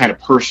testament to the kind of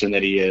person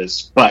that he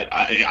is. But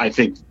I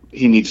think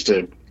he needs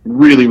to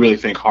really, really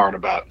think hard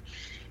about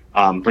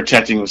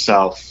protecting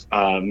himself,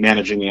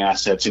 managing the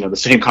assets. The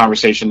same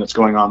conversation that's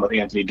going on with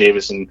Anthony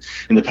Davis and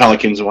the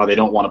Pelicans and why they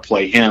don't want to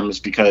play him is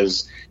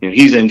because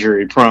he's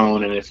injury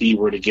prone, and if he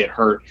were to get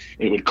hurt,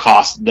 it would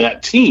cost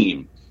that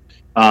team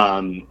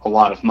a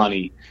lot of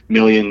money,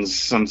 millions,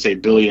 some say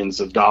billions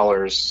of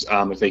dollars,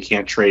 if they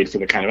can't trade for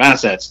the kind of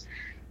assets.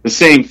 The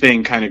same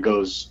thing kind of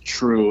goes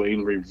true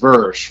in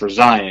reverse for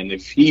Zion.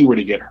 If he were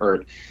to get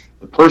hurt,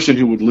 the person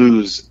who would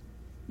lose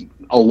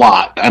a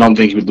lot, I don't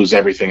think he would lose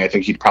everything. I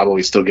think he'd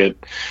probably still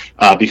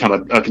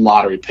become a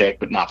lottery pick,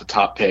 but not the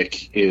top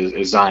pick,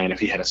 is Zion if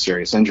he had a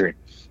serious injury.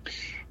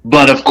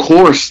 But of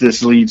course,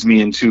 this leads me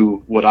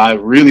into what I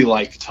really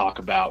like to talk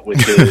about,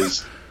 which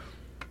is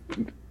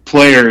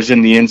players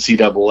in the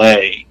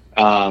NCAA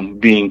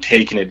being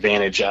taken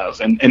advantage of.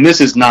 And this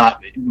is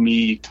not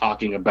me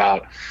talking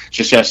about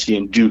Krzyzewski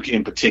and Duke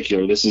in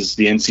particular. This is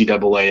the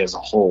NCAA as a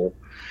whole.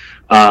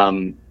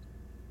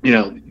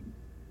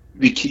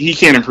 He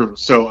can't improve.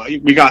 So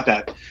we got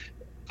that.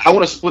 I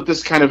want to split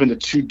this kind of into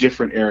 2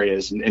 different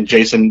areas. And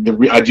Jason,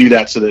 I do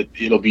that so that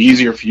it'll be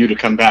easier for you to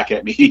come back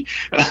at me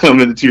in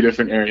the 2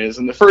 different areas.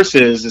 And the first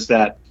is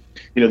that,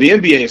 the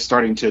NBA is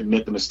starting to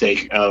admit the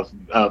mistake of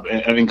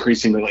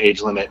increasing the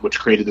age limit, which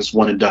created this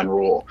one and done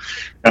rule.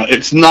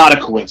 It's not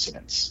a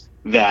coincidence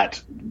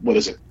that,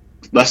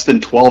 less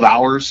than 12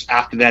 hours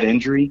after that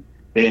injury,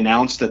 they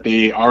announced that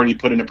they already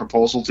put in a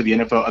proposal to the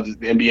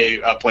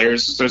NBA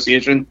Players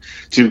Association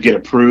to get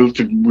approved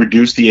to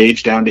reduce the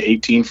age down to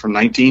 18 from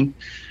 19,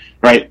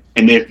 right?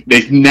 And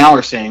they now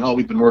are saying,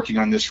 we've been working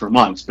on this for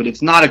months. But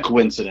it's not a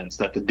coincidence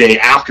that the day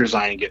after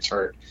Zion gets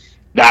hurt,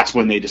 that's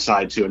when they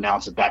decide to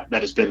announce that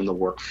has been in the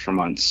works for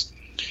months.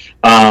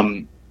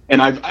 And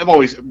I've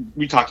always,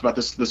 we talked about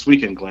this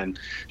weekend, Glenn.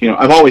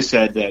 I've always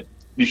said that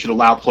you should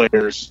allow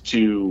players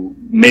to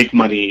make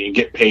money and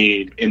get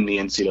paid in the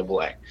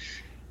NCAA.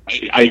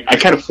 I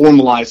kind of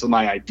formalized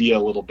my idea a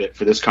little bit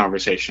for this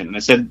conversation. And I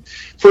said,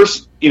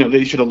 first,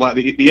 they should allow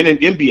the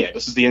NBA,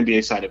 this is the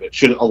NBA side of it,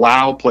 should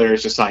allow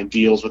players to sign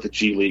deals with the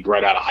G League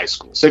right out of high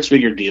school.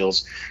 6-figure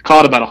deals, call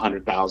it about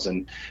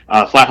 $100,000,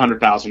 flat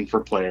 $100,000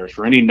 for players,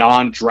 for any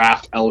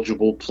non-draft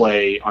eligible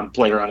player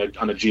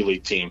on a G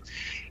League team.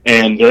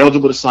 And they're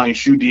eligible to sign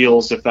shoe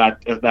deals if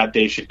that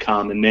day should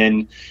come. And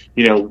then,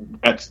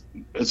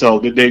 so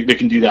they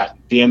can do that.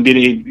 The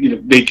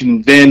NBA, they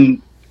can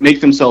then make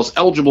themselves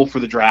eligible for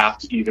the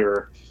draft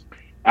either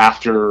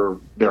after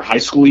their high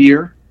school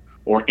year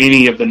or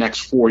any of the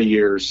next 4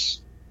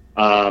 years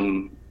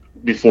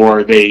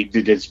before they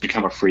just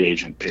become a free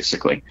agent,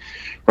 basically,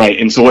 right?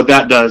 And so what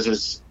that does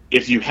is,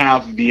 if you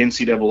have the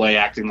NCAA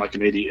acting like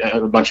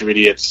a bunch of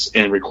idiots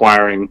and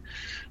requiring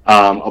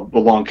a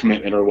long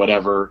commitment or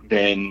whatever,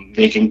 then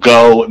they can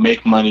go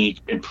make money,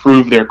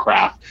 improve their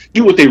craft,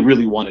 do what they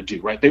really want to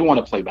do, right? They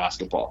want to play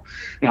basketball.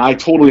 Now, I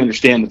totally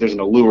understand that there's an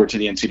allure to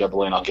the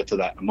NCAA, and I'll get to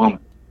that in a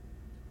moment.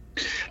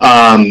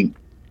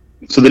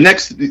 So the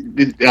next,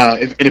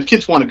 if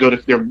kids want to go,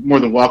 they're more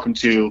than welcome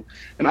to,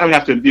 and I would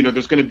have to,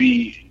 there's going to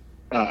be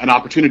an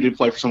opportunity to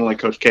play for someone like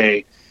Coach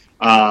K,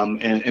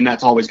 and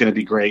that's always going to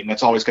be great, and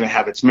that's always going to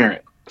have its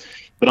merit.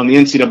 But on the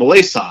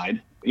NCAA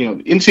side,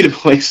 NCAA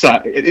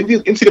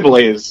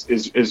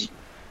is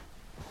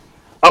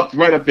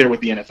right up there with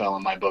the NFL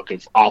in my book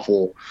of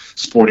awful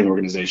sporting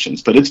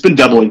organizations. But it's been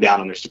doubling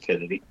down on their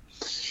stupidity.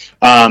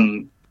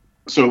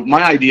 So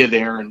my idea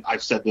there, and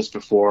I've said this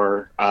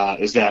before,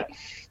 is that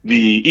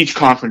each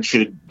conference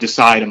should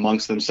decide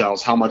amongst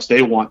themselves how much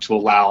they want to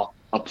allow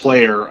a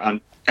player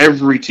on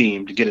every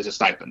team to get as a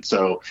stipend.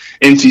 So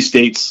NC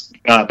State's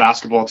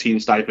basketball team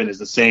stipend is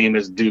the same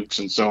as Duke's,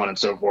 and so on and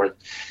so forth.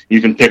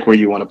 You can pick where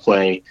you want to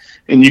play,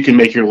 and you can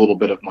make your little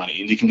bit of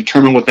money. And you can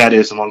determine what that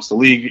is amongst the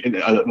league,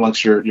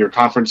 amongst your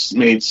conference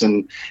mates,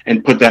 and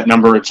put that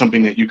number at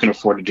something that you can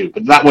afford to do.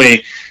 But that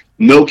way,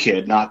 no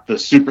kid, not the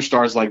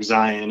superstars like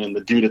Zion and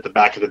the dude at the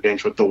back of the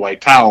bench with the white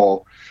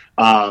towel,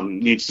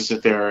 needs to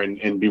sit there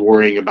and be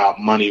worrying about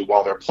money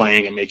while they're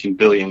playing and making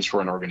billions for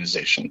an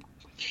organization.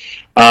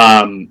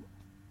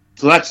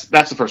 So that's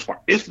the first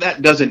part. If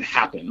that doesn't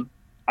happen,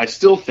 I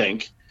still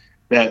think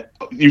that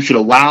you should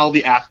allow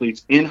the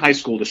athletes in high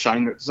school to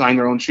sign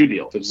their own shoe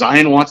deal. If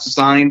Zion wants to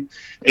sign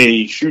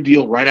a shoe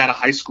deal right out of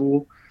high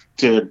school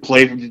to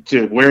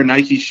wear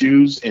Nike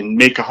shoes and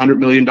make $100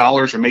 million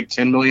or make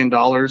 $10 million,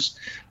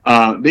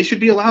 they should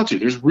be allowed to.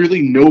 There's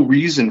really no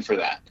reason for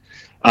that.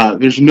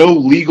 There's no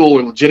legal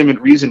or legitimate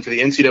reason for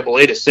the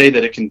NCAA to say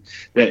that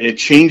it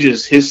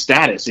changes his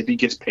status if he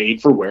gets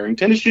paid for wearing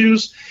tennis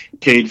shoes,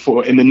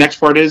 and the next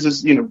part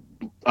is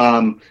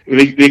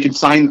they can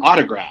sign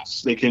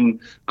autographs. They can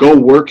go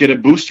work at a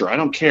booster. I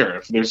don't care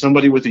if there's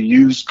somebody with a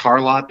used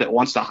car lot that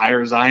wants to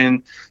hire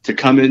Zion to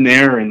come in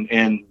there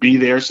and be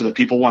there so that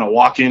people want to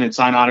walk in and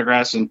sign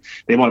autographs, and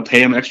they want to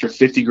pay him an extra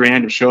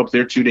 $50,000 to show up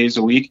there 2 days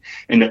a week,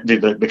 and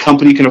the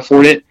company can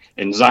afford it,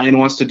 and Zion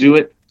wants to do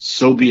it.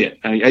 So be it.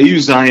 I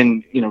use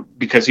Zion,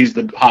 because he's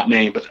the hot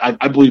name, but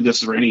I believe this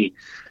is for any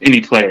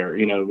player.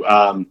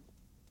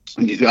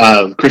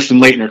 Christian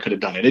Laettner could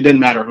have done it. It didn't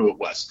matter who it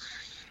was.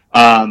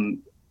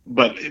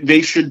 But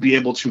they should be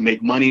able to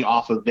make money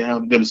off of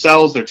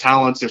themselves, their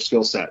talents, their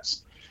skill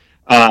sets.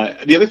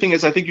 The other thing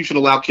is, I think you should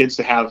allow kids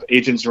to have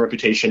agents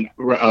and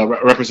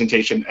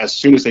representation as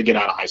soon as they get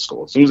out of high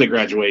school. As soon as they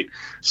graduate,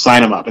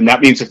 sign them up. And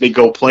that means if they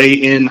go play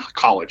in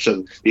college,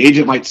 so the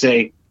agent might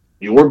say,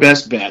 your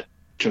best bet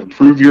to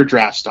improve your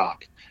draft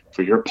stock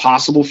for your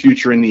possible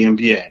future in the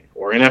NBA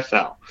or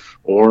NFL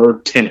or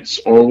tennis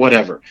or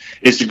whatever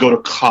is to go to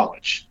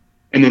college.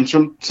 And then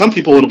some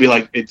people, it'll be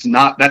like, that's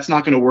not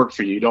going to work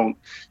for you.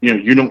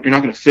 You're not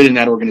going to fit in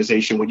that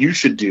organization. What you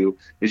should do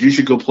is you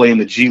should go play in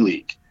the G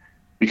League,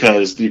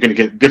 because you're going to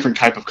get a different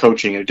type of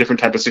coaching and a different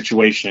type of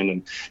situation.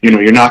 And,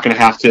 you're not going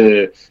to have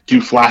to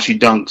do flashy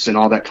dunks and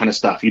all that kind of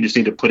stuff. You just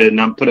need to put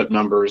up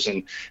numbers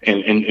and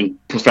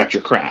perfect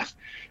your craft.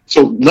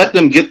 So let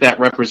them get that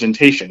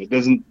representation. It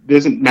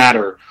doesn't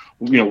matter,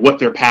 what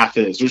their path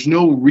is. There's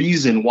no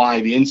reason why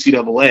the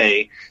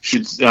NCAA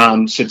should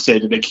say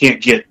that they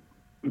can't get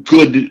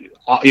good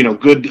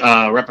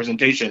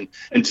representation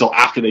until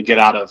after they get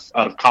out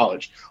of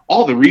college.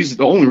 The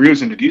only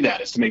reason to do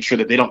that is to make sure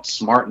that they don't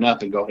smarten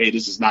up and go, hey,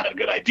 this is not a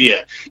good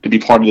idea to be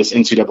part of this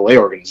NCAA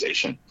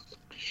organization.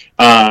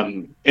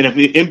 And if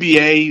the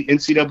NBA,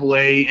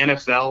 NCAA,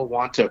 NFL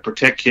want to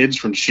protect kids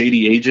from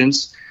shady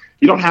agents,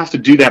 you don't have to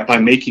do that by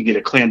making it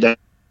a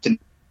clandestine,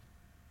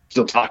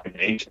 still talking to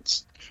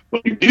agents.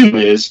 What you do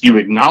is you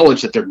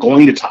acknowledge that they're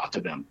going to talk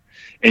to them,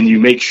 and you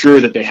make sure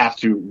that they have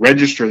to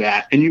register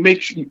that, and you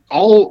make sure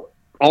all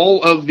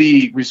of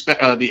the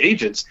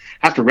agents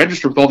have to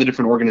register with all the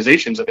different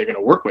organizations that they're going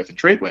to work with and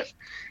trade with.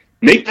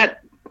 Make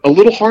that a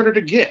little harder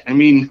to get. I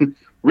mean,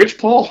 Rich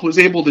Paul was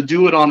able to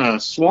do it on a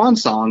swan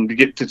song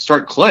to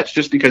start Clutch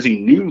just because he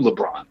knew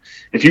LeBron.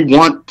 If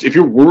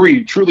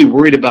you're truly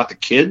worried about the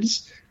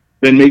kids,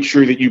 then make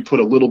sure that you put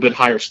a little bit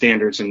higher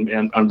standards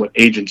on what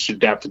agents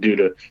should have to do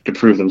to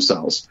prove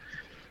themselves.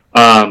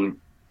 So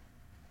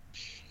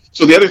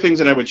the other things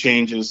that I would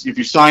change is if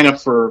you sign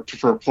up for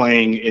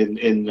playing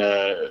in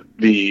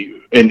the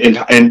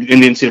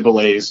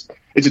NCAAs,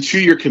 it's a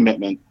 2-year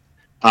commitment.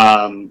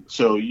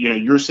 So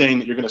you're saying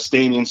that you're going to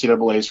stay in the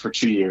NCAAs for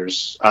 2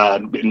 years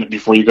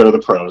before you go to the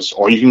pros,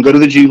 or you can go to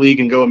the G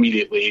League and go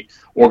immediately.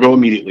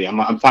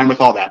 I'm fine with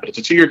all that, but it's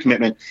a 2-year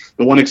commitment.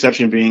 The one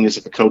exception being is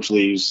if the coach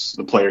leaves,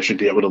 the player should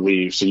be able to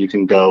leave, so you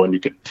can go and you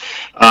can.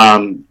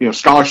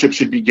 Scholarship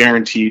should be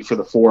guaranteed for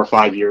the 4 or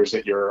 5 years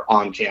that you're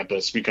on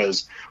campus,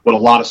 because what a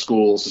lot of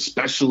schools,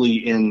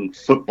 especially in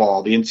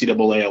football, the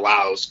NCAA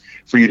allows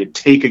for you to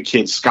take a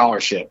kid's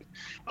scholarship.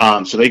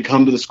 So they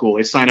come to the school,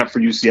 they sign up for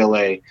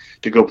UCLA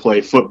to go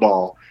play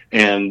football,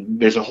 and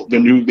they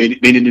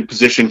need a new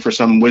position for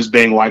some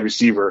whiz-bang wide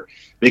receiver.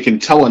 They can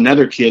tell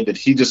another kid that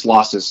he just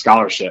lost his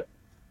scholarship,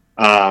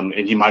 and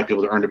he might be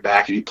able to earn it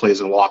back if he plays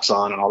and walks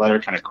on and all that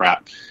other kind of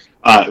crap,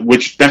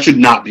 which that should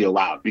not be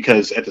allowed,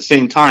 because at the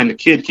same time, the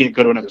kid can't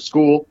go to another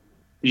school.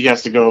 He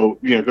has to go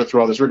through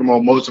all this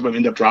rigmarole. Most of them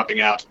end up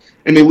dropping out,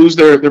 and they lose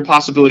their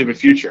possibility of a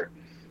future.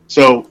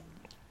 So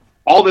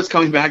all this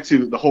coming back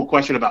to the whole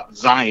question about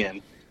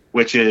Zion,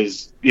 which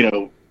is,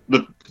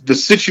 the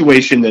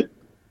situation that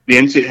the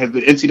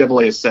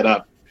NCAA is set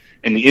up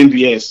and the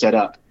NBA is set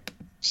up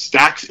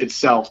stacks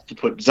itself to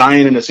put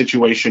Zion in a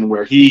situation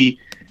where he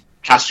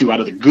has to, out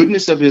of the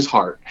goodness of his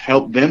heart,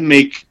 help them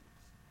make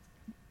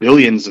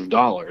billions of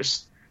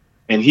dollars,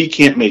 and he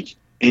can't make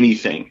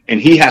anything,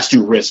 and he has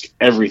to risk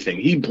everything.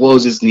 He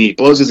blows his knee,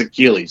 blows his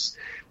Achilles.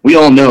 We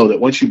all know that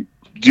once you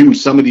do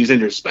some of these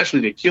injuries, especially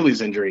the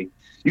Achilles injury,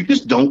 you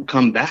just don't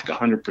come back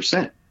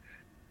 100%.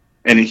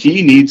 And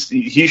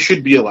he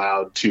should be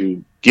allowed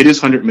to get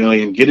his $100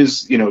 million,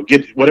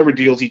 get whatever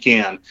deals he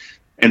can,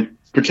 and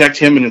protect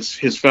him and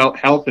his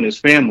health and his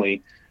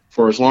family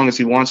for as long as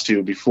he wants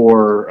to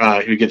before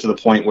he gets to the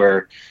point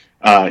where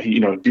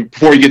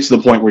before he gets to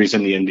the point where he's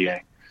in the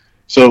NBA.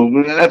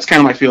 So that's kind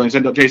of my feelings.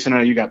 Jason, I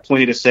know you got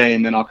plenty to say,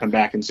 and then I'll come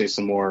back and say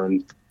some more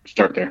and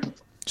start there.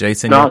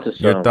 Jason,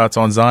 your thoughts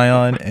on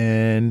Zion,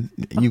 and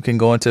you can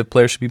go into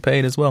players should be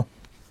paid as well,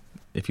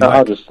 if you like.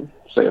 I'll just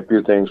say a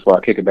few things before I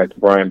kick it back to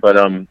Brian. But,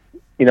 I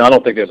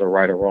don't think there's a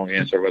right or wrong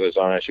answer whether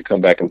Zion should come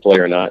back and play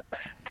or not.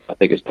 I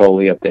think it's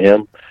totally up to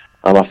him.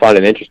 I find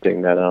it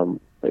interesting that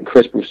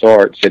Chris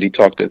Broussard said he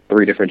talked to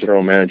 3 different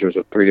general managers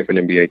of 3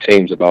 different NBA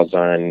teams about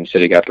Zion, and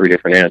said he got 3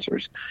 different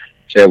answers.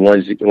 Said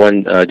one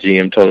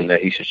GM told him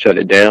that he should shut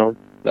it down.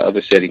 The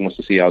other said he wants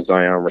to see how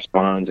Zion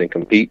responds and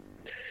compete,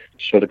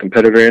 show the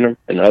competitor in him.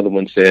 And the other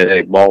one said,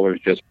 hey,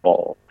 ballers just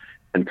ball.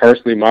 And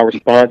personally, my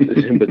response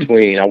is in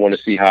between. I want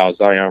to see how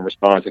Zion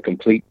responds and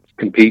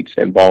competes,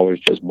 and ballers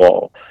just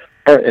ball.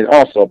 And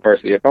also,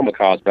 personally, if I'm a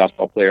college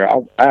basketball player,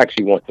 I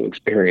actually want to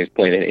experience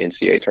playing in an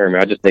NCAA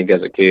tournament. I just think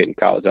as a kid in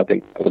college, I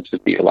think it would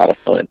just be a lot of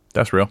fun.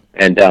 That's real.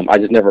 And I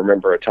just never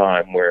remember a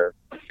time where,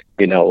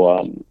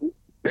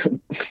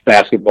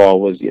 basketball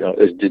was,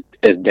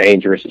 as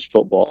dangerous as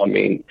football. I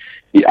mean,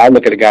 I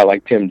look at a guy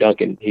like Tim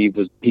Duncan. He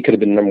could have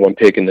been the number 1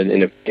 pick in the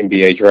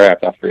NBA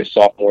draft after his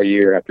sophomore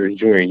year, after his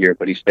junior year,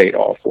 but he stayed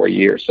all 4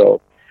 years.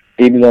 So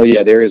even though,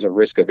 there is a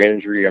risk of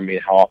injury, I mean,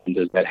 how often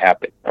does that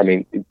happen? I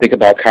mean, think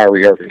about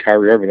Kyrie Irving.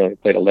 Kyrie Irving only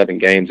played 11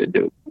 games at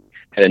Duke,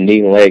 had a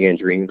knee and leg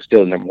injury, and he was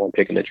still the number 1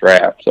 pick in the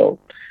draft. So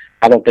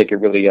I don't think it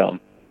really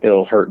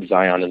it'll hurt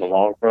Zion in the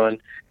long run.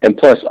 And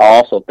plus, I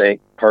also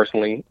think,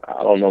 personally,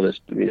 I don't know this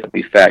to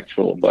be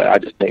factual, but I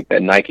just think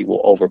that Nike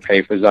will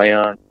overpay for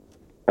Zion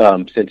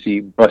since he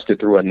busted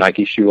through a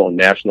Nike shoe on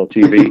national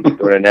TV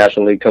during a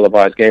National League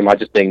televised game. I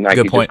just think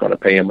Nike's just going to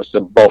pay him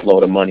a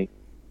boatload of money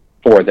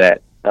for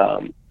that,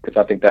 because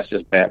I think that's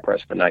just bad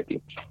press for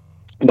Nike.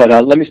 But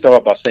let me start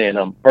off by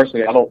saying,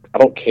 personally, I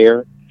don't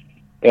care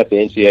if the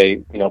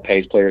NCAA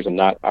pays players or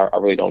not. I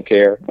really don't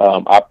care.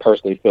 I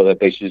personally feel that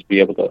they should just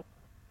be able to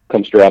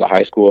come straight out of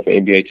high school if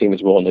an NBA team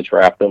is willing to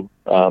draft them.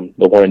 The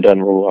one and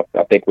done rule,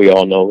 I think we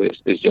all know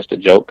is just a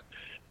joke.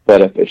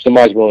 But if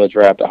somebody's willing to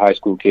draft a high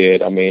school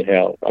kid,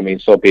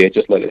 so be it.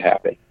 Just let it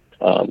happen.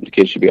 The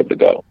kid should be able to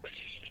go.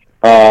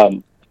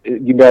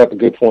 You brought up a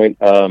good point,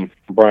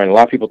 Brian. A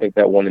lot of people think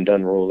that one and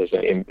done rule is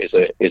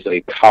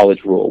a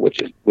college rule,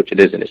 which it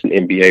isn't. It's an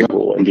NBA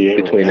rule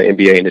between the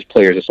NBA and its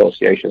Players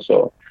Association.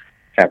 So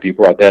happy you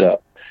brought that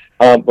up.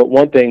 But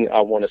one thing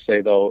I want to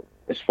say though,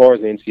 as far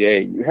as the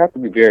NCAA, you have to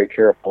be very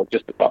careful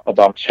just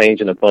about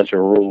changing a bunch of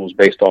rules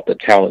based off the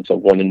talents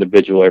of one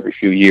individual every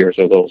few years,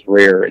 or those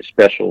rare and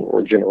special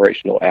or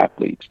generational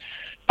athletes.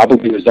 I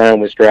believe if Zion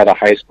went straight out of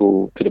high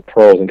school to the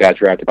pros and got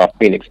drafted by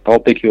Phoenix, I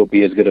don't think he'll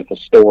be as good of a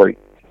story.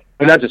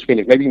 And not just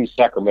Phoenix, maybe even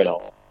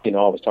Sacramento. I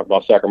always talk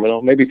about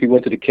Sacramento. Maybe if he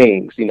went to the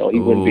Kings, he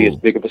wouldn't be as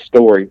big of a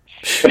story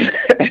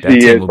as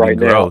he is right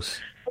now.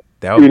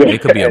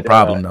 It could be a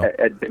problem,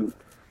 though.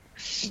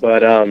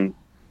 But,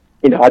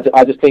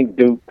 I just think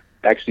Duke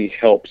actually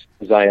helps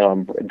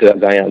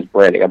Zion's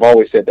branding. I've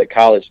always said that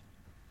college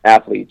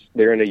athletes,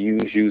 they're in a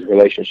use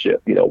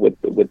relationship,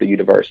 with the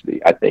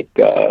university. I think,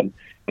 a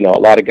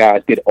lot of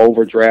guys get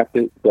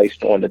overdrafted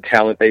based on the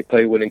talent they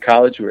play with in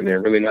college, where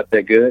they're really not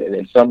that good. And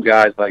then some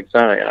guys like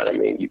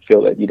Zion, you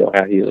feel that he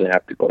doesn't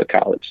have to go to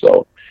college.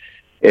 So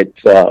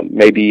it's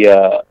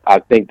I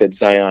think that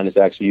Zion is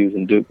actually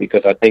using Duke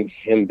because I think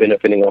him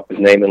benefiting off his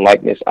name and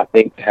likeness, I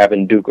think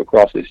having Duke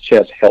across his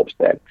chest helps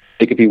that. I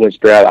think if he went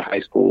straight out of high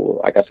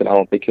school, like I said, I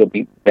don't think he'll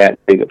be that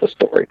big of a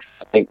story.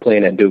 I think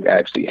playing at Duke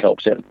actually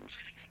helps him.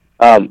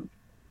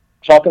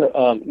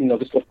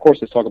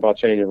 Let's talk about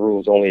changing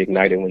rules only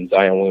ignited when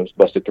Zion Williams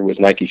busted through his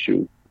Nike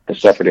shoe and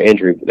suffered an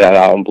injury that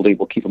I don't believe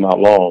will keep him out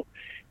long.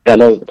 And I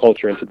know that the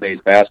culture in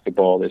today's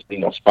basketball is,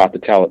 spot the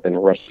talent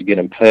and rush to get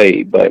him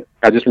paid. But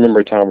I just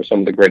remember a time where some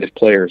of the greatest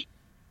players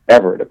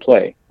ever to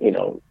play,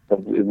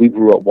 we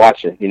grew up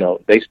watching,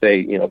 they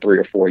stayed, 3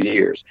 or 4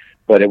 years.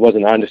 But it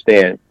wasn't, I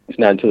understand, it's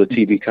not until the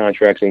TV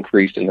contracts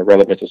increased and the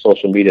relevance of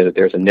social media that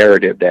there's a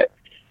narrative that,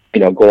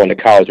 going to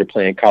college or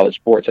playing college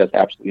sports has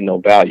absolutely no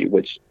value,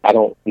 which I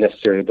don't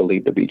necessarily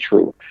believe to be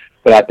true.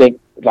 But I think,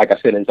 like I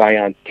said, in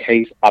Zion's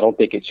case, I don't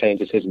think it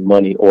changes his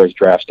money or his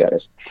draft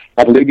status.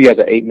 I believe he has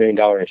an $8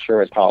 million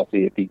insurance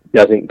policy if he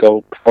doesn't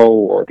go pro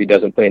or if he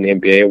doesn't play in the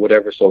NBA or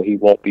whatever, so he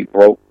won't be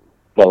broke.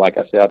 But like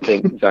I said, I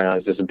think Zion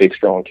is just a big,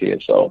 strong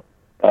kid, so,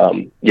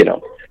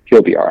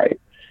 he'll be all right.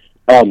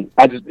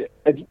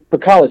 For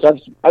college, I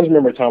just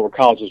remember a time where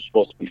college was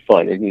supposed to be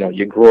fun. And,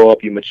 you grow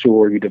up, you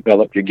mature, you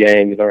develop your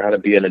game, you learn how to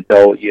be an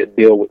adult, you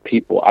deal with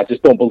people. I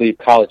just don't believe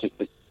college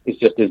is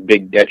just this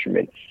big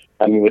detriment.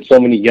 I mean, with so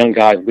many young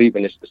guys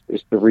leaving,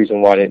 it's the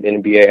reason why the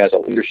NBA has a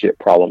leadership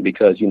problem,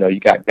 because, you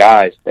got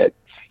guys that,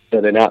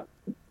 they're not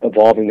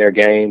evolving their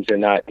games, they're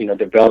not,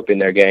 developing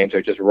their games,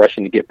 they're just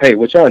rushing to get paid,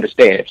 which I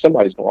understand. If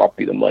somebody's going to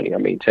offer you the money, I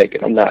mean, take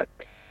it. I'm not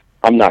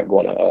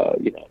going to,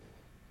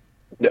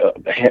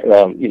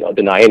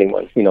 deny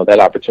anyone, that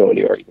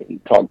opportunity, or even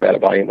talk bad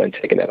about anyone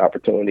taking that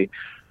opportunity.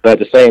 But at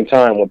the same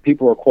time, when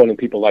people are quoting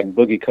people like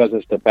Boogie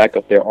Cousins to back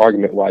up their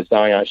argument why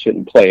Zion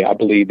shouldn't play, I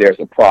believe there's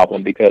a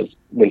problem, because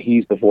when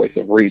he's the voice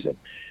of reason.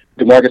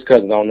 DeMarcus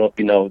Cousins, I don't know if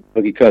you know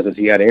Boogie Cousins,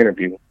 he had an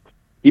interview.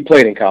 He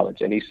played in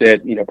college, and he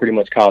said, pretty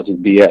much college is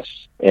BS,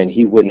 and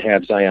he wouldn't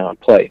have Zion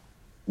play.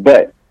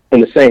 But in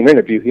the same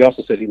interview, he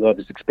also said he loved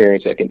his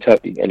experience at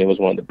Kentucky, and it was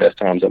one of the best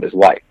times of his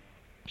life.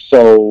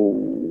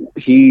 So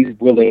he's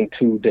willing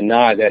to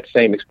deny that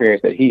same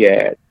experience that he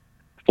had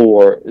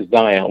for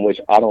Zion,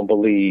 which I don't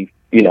believe,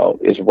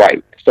 is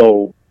right.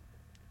 So,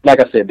 like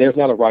I said, there's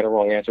not a right or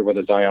wrong answer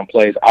whether Zion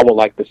plays. I would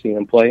like to see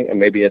him play, and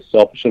maybe it's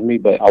selfish of me,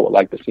 but I would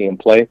like to see him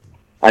play.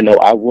 I know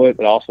I would,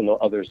 but I also know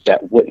others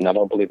that wouldn't. I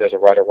don't believe there's a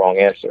right or wrong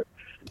answer.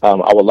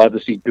 I would love to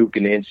see Duke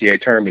in the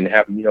NCAA tournament and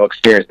have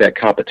experience that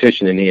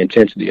competition and the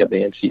intensity of the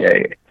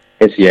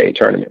NCAA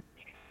tournament.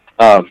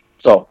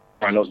 So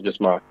those are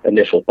just my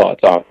initial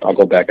thoughts. I'll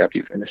go back after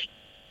you finish.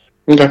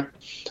 Okay.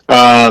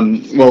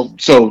 Well,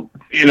 so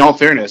in all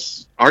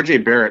fairness, R.J.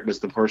 Barrett was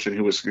the person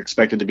who was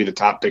expected to be the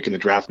top pick in the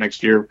draft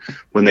next year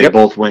when they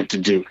both went to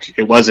Duke.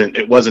 It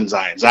wasn't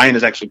Zion. Zion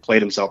has actually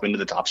played himself into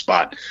the top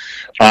spot.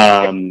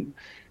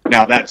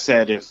 Now that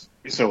said,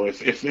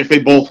 if they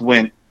both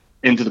went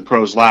into the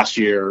pros last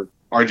year,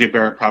 R.J.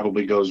 Barrett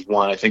probably goes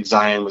 1. I think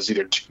Zion was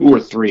either 2 or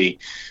 3.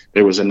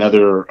 There was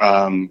another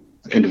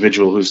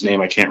individual whose name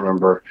I can't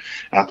remember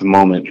at the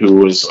moment, who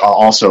was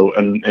also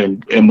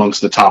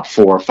amongst the top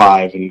 4 or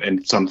 5,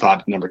 and some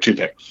thought number 2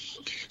 pick.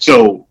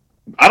 So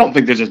I don't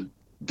think there's a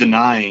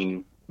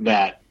denying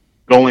that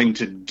going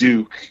to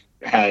Duke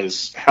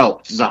has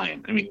helped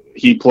Zion. I mean,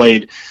 he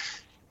played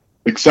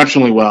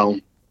exceptionally well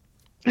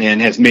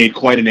and has made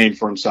quite a name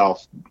for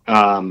himself.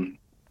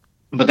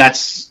 But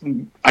that's,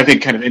 I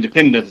think, kind of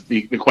independent of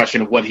the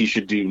question of what he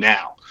should do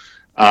now.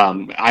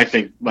 I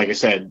think, like I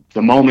said,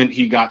 the moment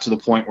he got to the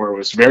point where it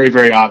was very,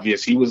 very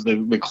obvious he was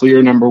the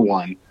clear number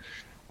 1,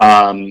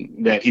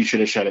 that he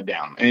should have shut it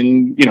down.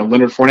 And,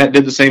 Leonard Fournette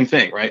did the same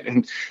thing, right?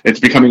 And it's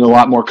becoming a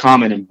lot more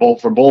common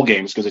for bowl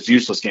games because it's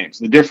useless games.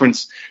 The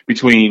difference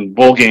between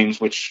bowl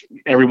games, which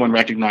everyone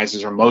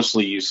recognizes are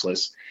mostly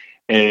useless,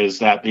 is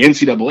that the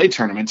NCAA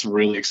tournament's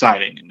really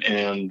exciting,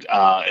 and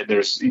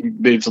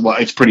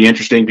it's pretty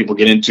interesting. People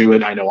get into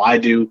it. I know I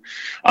do,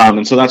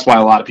 and so that's why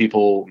a lot of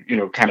people,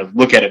 kind of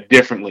look at it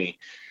differently.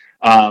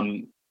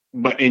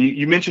 But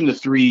you mentioned the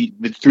three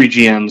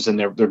GMs and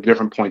their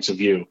different points of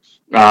view.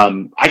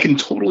 I can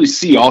totally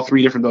see all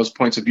 3 different those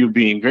points of view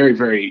being very,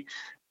 very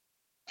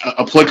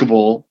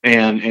applicable,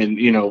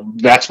 and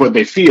that's what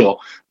they feel.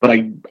 But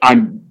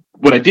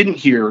what I didn't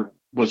hear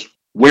was,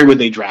 where would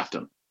they draft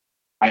him?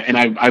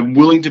 I'm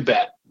willing to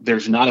bet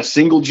there's not a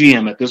single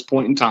GM at this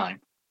point in time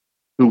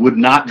who would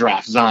not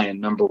draft Zion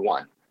number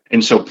 1.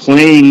 And so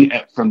playing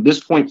from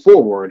this point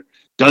forward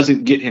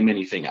doesn't get him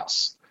anything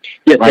else.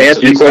 Yeah, right? To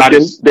answer your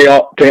question,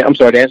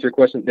 to answer your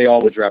question, they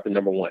all would draft him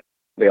number 1.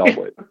 They all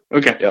would.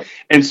 Okay. Yep.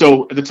 And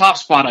so the top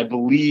spot, I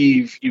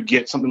believe you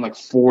get something like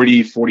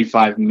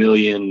 45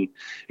 million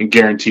in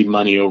guaranteed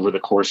money over the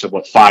course of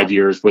 5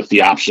 years with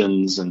the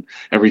options and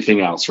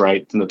everything else,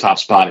 right? In the top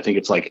spot, I think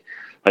it's like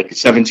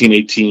 17,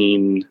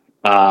 18, it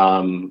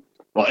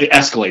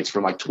escalates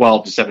from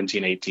 12 to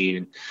 17,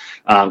 18,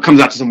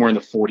 comes out to somewhere in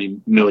the $40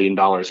 million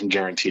in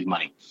guaranteed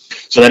money.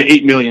 So that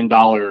 $8 million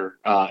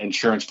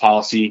insurance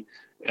policy,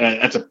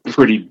 that's a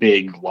pretty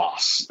big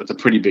loss. That's a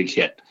pretty big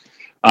hit.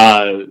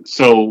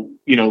 So,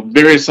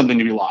 there is something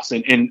to be lost.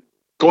 And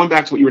going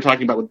back to what you were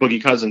talking about with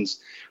Boogie Cousins,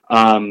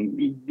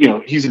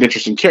 he's an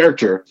interesting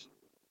character,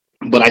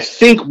 but I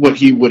think what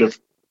he was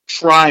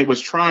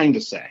trying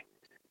to say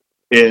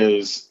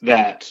is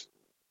that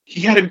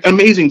he had an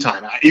amazing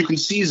time. You can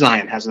see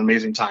Zion has an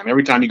amazing time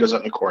every time he goes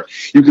out in the court.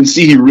 You can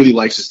see he really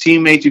likes his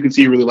teammates. You can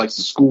see he really likes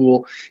the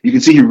school. You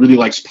can see he really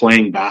likes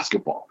playing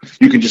basketball.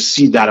 You can just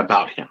see that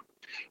about him,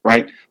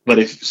 right? But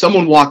if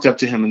someone walked up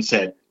to him and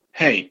said,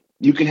 hey,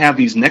 you can have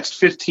these next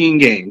 15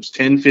 games,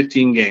 10,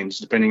 15 games,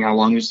 depending how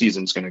long your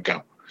season's going to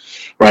go,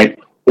 right?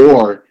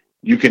 Or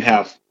you could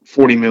have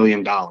 $40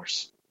 million.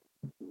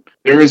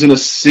 There isn't a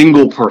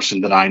single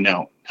person that I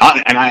know,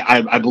 and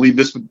I believe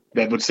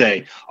that would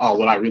say, oh,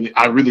 well, I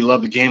really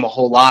love the game a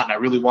whole lot, and I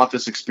really want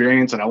this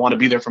experience, and I want to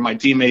be there for my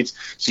teammates,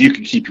 so you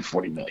can keep your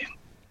 $40 million.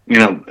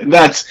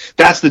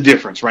 That's the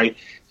difference, right?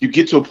 You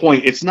get to a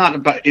point. It's not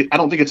about. I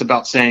don't think it's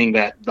about saying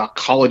that the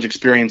college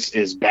experience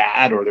is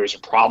bad or there's a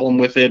problem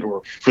with it,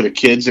 or for the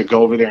kids that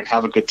go over there and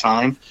have a good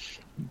time.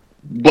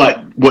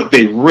 But what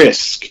they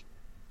risk,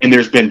 and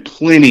there's been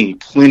plenty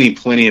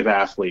of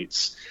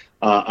athletes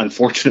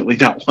Unfortunately,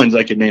 not ones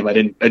I could name. I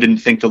didn't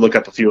think to look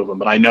up a few of them,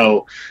 but I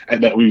know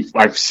that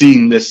I've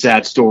seen this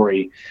sad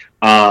story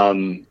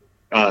play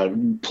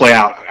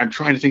out. I'm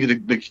trying to think of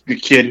the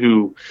kid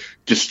who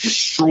just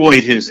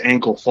destroyed his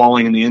ankle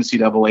falling in the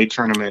NCAA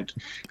tournament,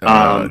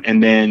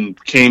 and then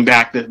came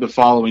back the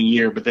following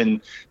year. But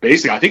then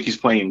basically, I think he's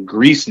playing in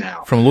Greece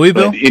now. From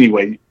Louisville? But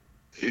anyway,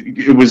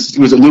 was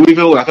it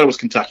Louisville? I thought it was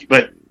Kentucky,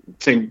 but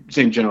same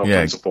general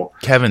principle.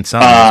 Kevin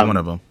Sumner was one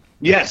of them.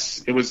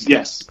 Yes, it was.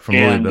 Yes, from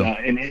Louisville,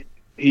 and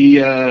he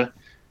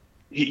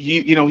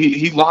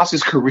lost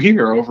his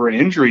career over an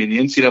injury in the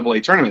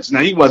NCAA tournaments.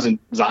 Now he wasn't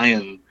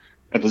Zion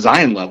at the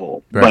Zion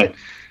level, right, but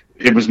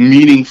it was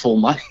meaningful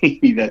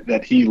money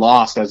that he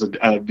lost due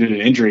to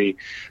an injury,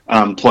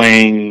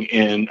 playing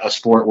in a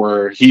sport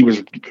where he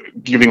was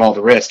giving all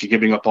the risk,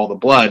 giving up all the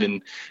blood,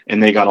 and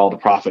they got all the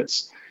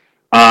profits.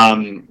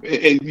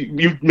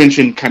 You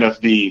mentioned kind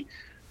of the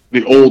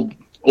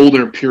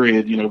older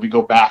period. We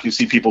go back, you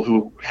see people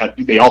who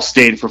they all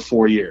stayed for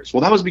 4 years.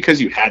 Well, that was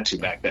because you had to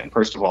back then.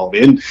 First of all,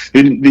 the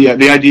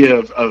idea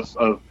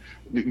of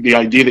the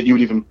idea that you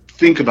would even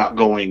think about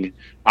going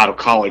out of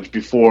college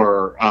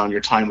before your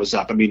time was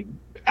up. I mean,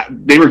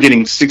 they were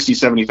getting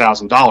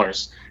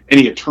 $60,000-$70,000.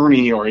 Any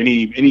attorney or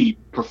any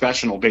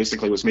professional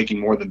basically was making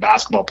more than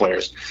basketball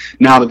players.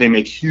 Now that they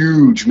make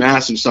huge,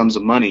 massive sums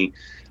of money,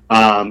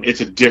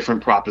 it's a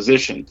different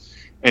proposition.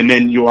 And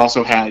then you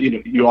also had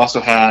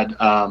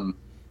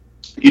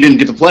you didn't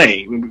get to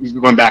play.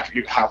 Going back,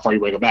 how far you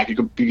want to go back? You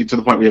could get to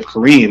the point where you have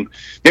Kareem.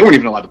 They weren't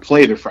even allowed to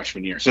play their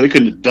freshman year, so they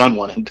couldn't have done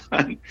one and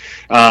done.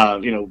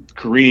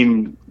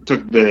 Kareem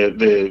took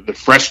the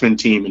freshman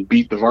team and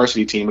beat the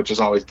varsity team, which is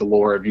always the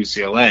lore of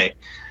UCLA,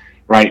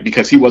 right?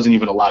 Because he wasn't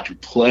even allowed to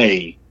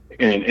play,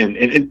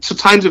 and so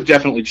times have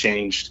definitely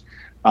changed.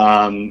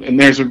 And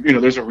there's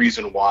a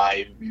reason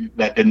why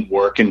that didn't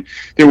work. And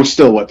there was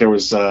still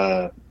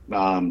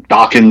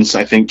Dawkins,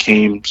 I think,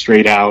 came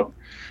straight out.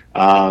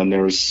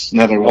 There was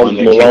another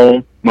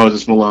one.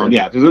 Moses Malone.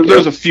 Yeah,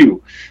 there's a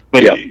few.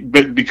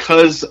 But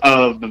because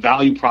of the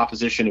value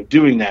proposition of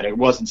doing that, it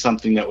wasn't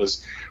something that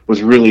was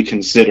really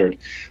considered.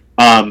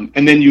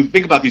 And then you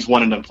think about these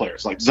one-and-done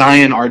players like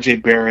Zion, R.J.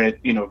 Barrett.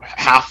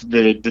 Half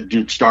the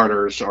Duke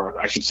starters, or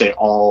I should say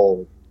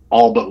all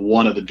but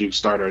one of the Duke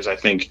starters, I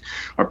think,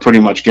 are pretty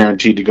much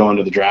guaranteed to go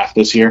into the draft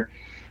this year.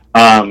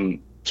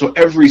 So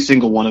every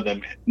single one of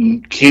them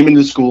came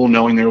into school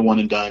knowing they were one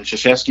and done.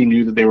 Krzyzewski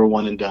knew that they were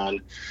one and done.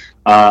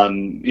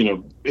 And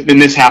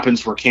this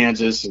happens for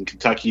Kansas and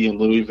Kentucky and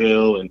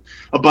Louisville and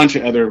a bunch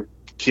of other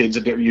kids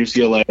at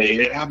UCLA.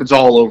 It happens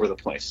all over the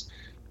place.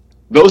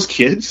 Those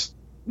kids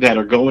that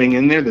are going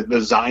in there, the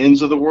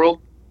Zions of the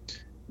world,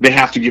 they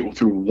have to get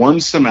through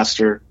one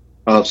semester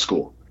of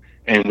school.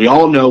 And we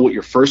all know what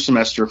your first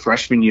semester,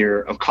 freshman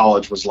year of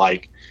college was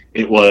like.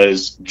 It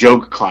was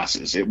joke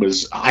classes. It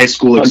was high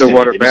school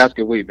underwater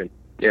basket weaving.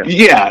 Yeah.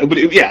 Yeah, but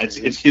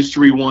it's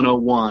history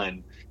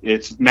 101.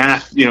 It's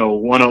math,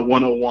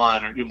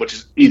 101, which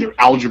is either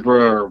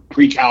algebra or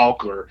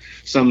pre-calc or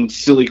some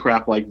silly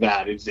crap like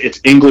that.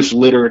 It's English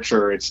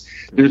literature.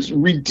 There's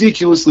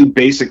ridiculously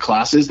basic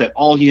classes that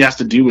all he has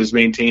to do is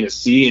maintain a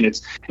C, and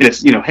it's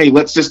hey,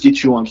 let's just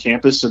get you on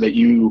campus so that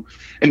you,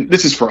 and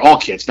this is for all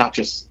kids, not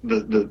just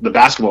the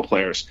basketball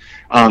players.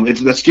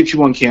 Let's get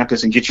you on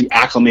campus and get you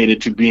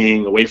acclimated to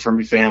being away from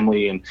your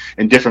family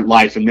and different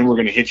life, and then we're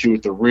going to hit you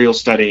with the real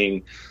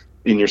studying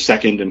in your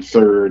second and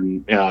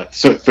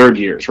third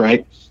years,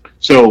 right?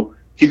 So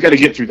he's got to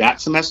get through that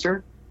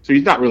semester. So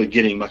he's not really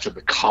getting much of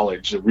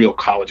the real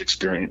college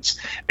experience.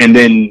 And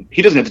then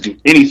he doesn't have to do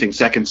anything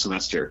second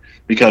semester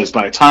because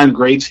by the time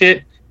grades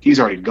hit, he's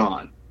already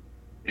gone.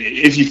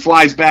 If he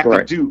flies back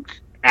to Duke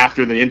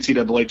after the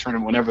NCAA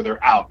tournament, whenever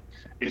they're out,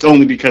 it's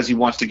only because he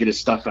wants to get his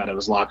stuff out of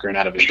his locker and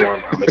out of his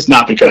dorm room. It's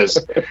not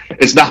because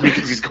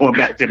he's going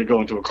back there to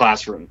go into a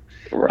classroom.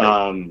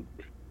 Right.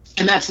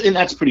 And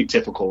that's pretty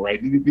typical,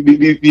 right?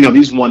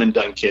 These one and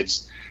done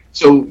kids.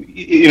 So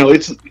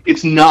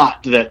it's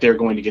not that they're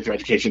going to get their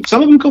education.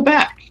 Some of them go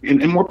back,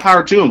 and more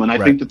power to them. And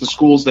I think that the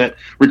schools that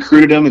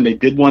recruited them and they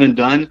did one and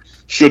done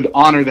should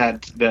honor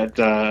that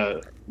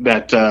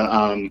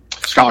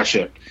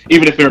scholarship,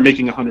 even if they're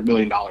making $100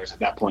 million at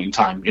that point in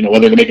time.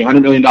 Whether they're making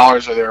 $100 million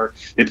or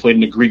they played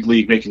in the Greek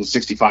league making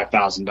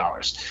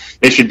 $65,000,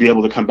 they should be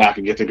able to come back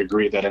and get their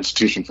degree at that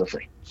institution for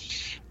free.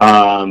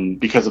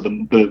 Because of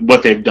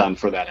what they've done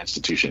for that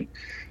institution.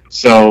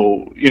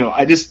 So,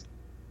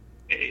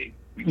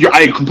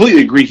 I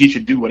completely agree he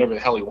should do whatever the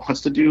hell he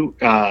wants to do.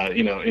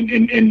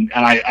 And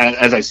I,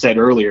 as I said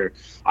earlier,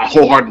 I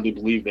wholeheartedly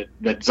believe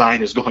that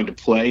Zion is going to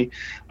play.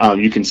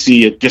 You can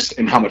see it just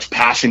in how much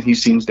passion he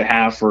seems to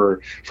have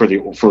for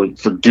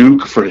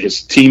Duke, for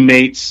his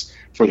teammates,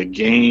 for the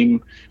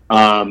game.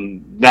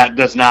 That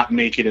does not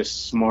make it a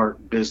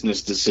smart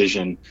business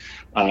decision.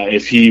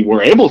 If he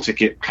were able to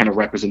get kind of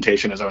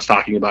representation, as I was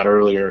talking about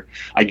earlier,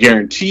 I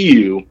guarantee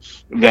you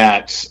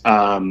that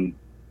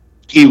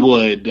he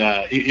would.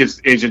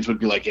 His agents would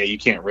be like, "Yeah, you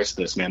can't risk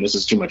this, man. This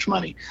is too much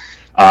money."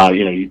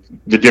 The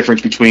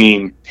difference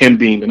between him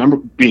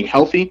being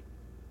healthy,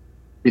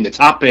 being the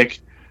top pick,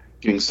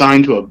 getting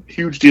signed to a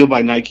huge deal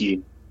by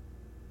Nike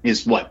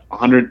is what,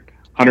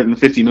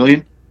 150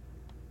 million?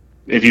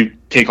 If you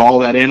take all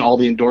that in, all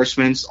the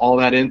endorsements, all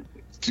that in,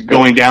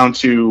 going down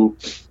to,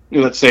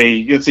 let's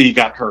say he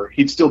got hurt,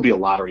 he'd still be a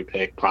lottery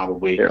pick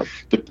probably. Yeah.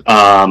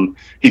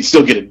 He'd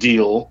still get a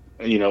deal,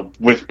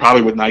 with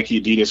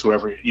Nike, Adidas,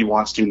 whoever he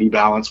wants to, New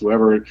Balance,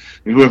 whoever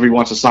he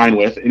wants to sign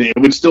with, and it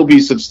would still be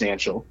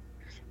substantial.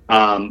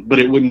 But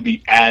it wouldn't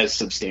be as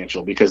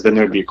substantial because then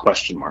there'd be a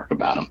question mark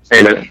about him.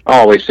 And I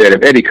always said,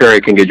 if Eddie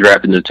Curry can get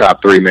drafted in the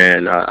top 3,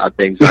 man, I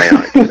think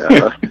Zion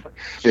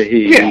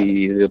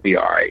he'll be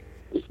all right.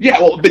 Yeah,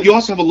 well, but you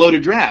also have a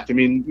loaded draft. I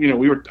mean,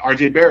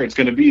 RJ Barrett's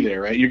going to be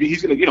there, right?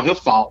 He's going to, he'll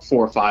fall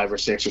 4 or 5 or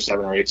 6 or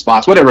 7 or 8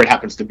 spots, whatever it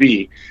happens to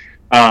be.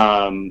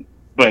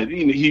 But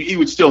he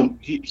would still,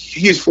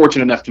 he's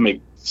fortunate enough to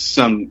make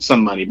some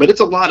money, but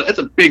it's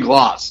a big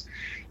loss.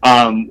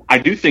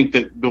 I do think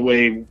that the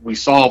way we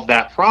solve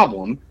that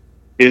problem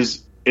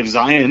is if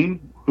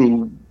Zion,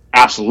 who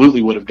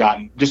absolutely would have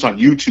gotten, just on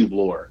YouTube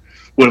lore,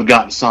 would have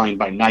gotten signed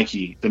by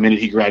Nike the minute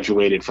he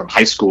graduated from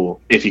high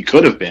school, if he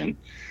could have been.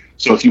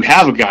 So if you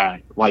have a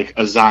guy like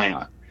a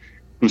Zion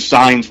who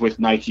signs with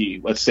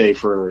Nike, let's say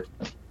for,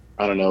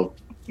 I don't know,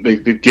 they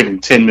give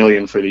him $10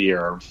 million for the year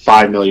or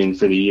 $5 million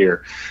for the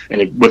year,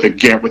 and with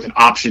an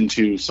option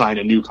to sign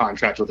a new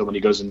contract with him when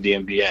he goes into the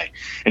NBA,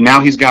 and now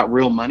he's got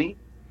real money.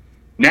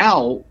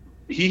 Now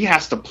he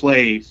has to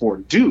play for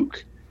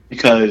Duke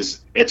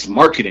because it's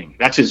marketing.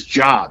 That's his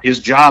job. His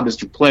job is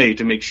to play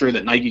to make sure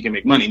that Nike can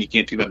make money, and he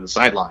can't do that on the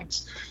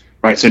sidelines,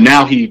 right? So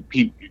now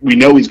we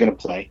know he's going to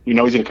play. We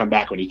know he's going to come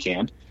back when he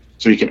can,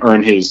 so he can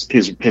earn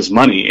his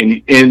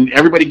money, and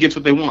everybody gets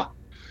what they want.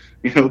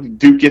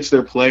 Duke gets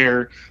their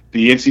player.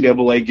 The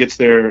NCAA gets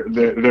their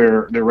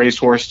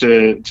racehorse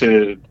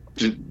to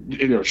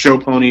show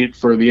pony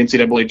for the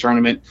NCAA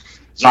tournament.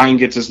 Zion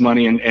gets his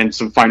money and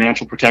some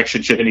financial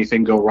protection should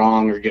anything go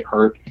wrong or get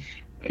hurt.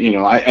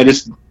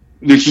 There's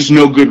just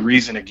no good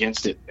reason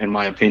against it, in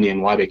my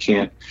opinion, why they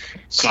can't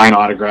sign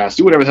autographs,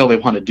 do whatever the hell they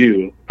want to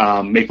do,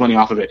 make money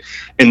off of it.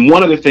 And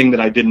one other thing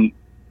that I didn't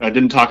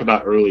talk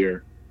about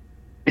earlier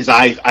is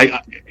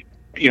I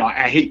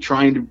hate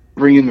trying to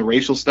bring in the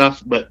racial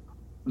stuff, but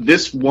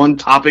this one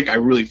topic I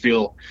really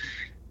feel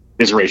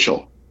is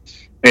racial.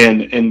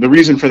 And the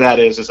reason for that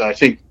is I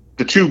think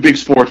the two big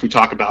sports we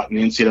talk about in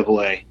the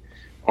NCAA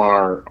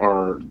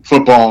are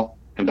football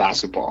and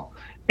basketball.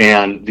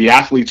 And the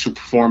athletes who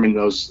perform in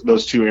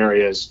those two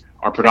areas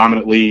are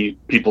predominantly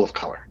people of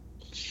color.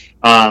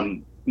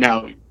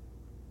 Now,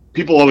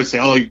 people always say,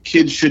 oh,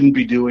 kids shouldn't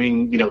be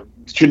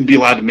shouldn't be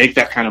allowed to make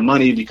that kind of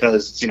money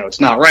because, it's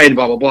not right,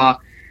 blah, blah, blah.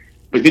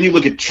 But then you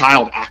look at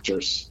child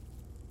actors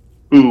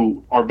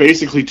who are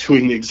basically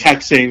doing the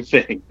exact same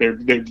thing.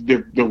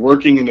 They're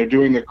working and they're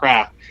doing their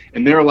craft,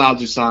 and they're allowed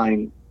to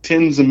sign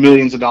tens of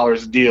millions of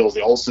dollars of deals.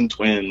 The Olsen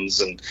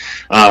twins and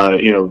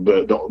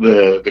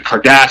the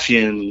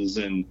Kardashians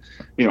and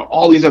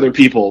all these other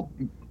people.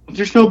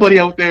 There's nobody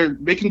out there.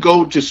 They can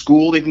go to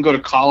school. They can go to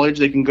college.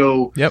 They can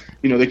go. Yep.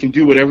 They can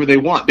do whatever they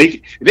want. They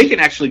can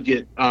actually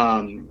get.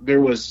 There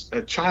was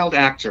a child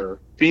actor,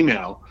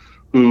 female,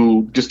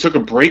 who just took a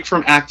break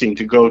from acting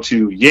to go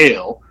to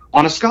Yale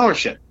on a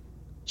scholarship.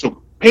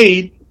 So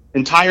paid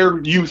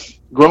entire youth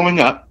growing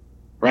up,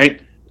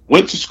 right?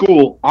 Went to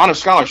school on a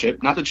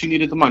scholarship. Not that she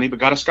needed the money, but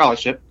got a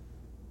scholarship.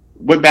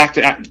 Went back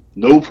to acting.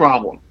 No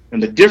problem.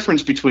 And the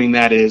difference between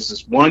that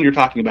is one, you're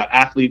talking about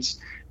athletes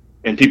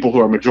and people who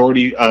are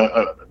majority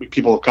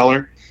people of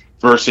color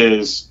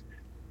versus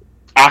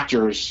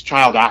actors,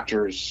 child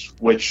actors,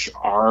 which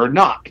are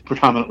not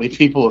predominantly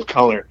people of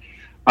color.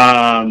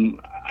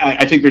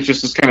 I think there's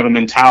just this kind of a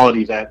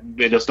mentality that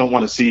they just don't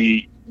want to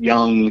see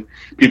young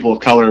people of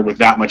color with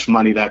that much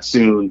money that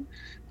soon,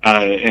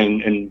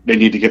 and they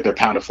need to get their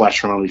pound of flesh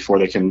from them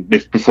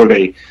before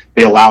they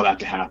allow that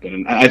to happen.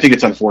 And I think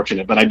it's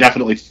unfortunate, but I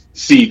definitely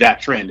see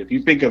that trend. If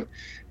you think of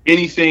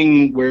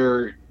anything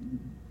where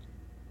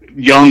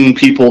young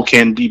people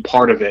can be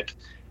part of it,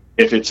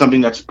 if it's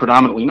something that's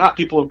predominantly not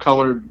people of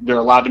color, they're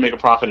allowed to make a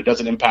profit. It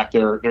doesn't impact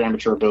their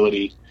amateur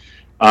ability.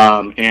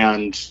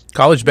 And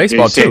college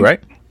baseball too,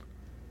 right?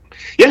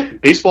 Yeah,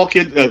 baseball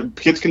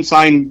kids can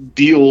sign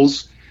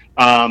deals.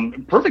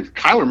 Perfect.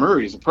 Kyler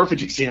Murray is a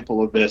perfect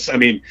example of this. I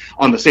mean,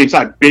 on the same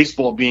side,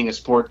 baseball being a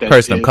sport that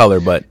person of color,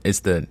 but it's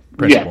the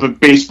principle. Yeah, but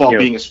baseball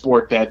being a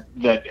sport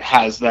that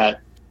has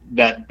that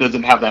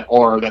doesn't have that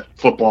aura that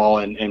football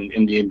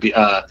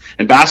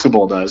and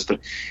basketball does. But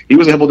he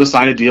was able to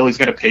sign a deal. He's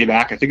got to pay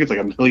back. I think it's like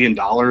 $1 million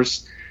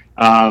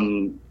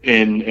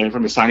and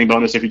from a signing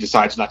bonus if he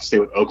decides not to stay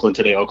with Oakland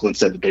today. Oakland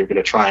said that they were going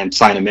to try and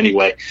sign him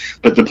anyway.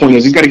 But the point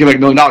is he's got to give like $1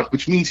 million,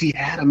 which means he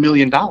had $1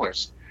 million.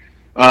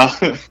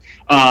 The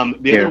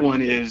other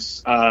one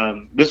is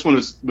this one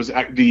was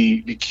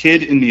the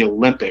kid in the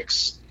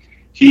Olympics.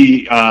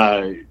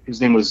 His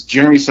name was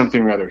Jeremy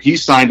something or other. He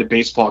signed a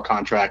baseball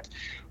contract,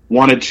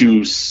 wanted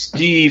to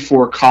ski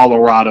for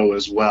Colorado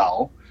as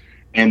well,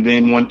 and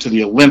then went to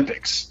the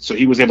Olympics. So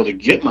he was able to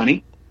get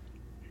money.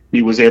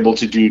 He was able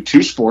to do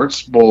two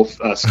sports, both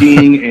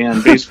skiing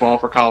and baseball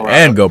for Colorado.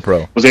 And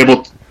GoPro.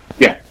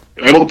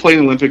 able to play in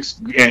the Olympics,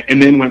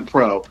 and then went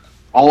pro.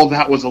 All of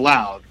that was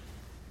allowed.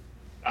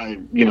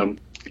 The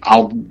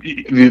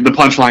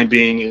punchline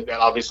being that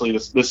obviously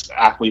this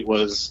athlete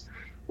was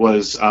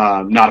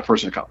not a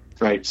person of color,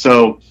 right?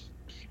 So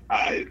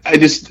I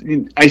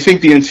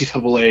think the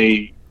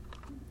NCAA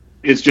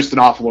is just an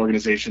awful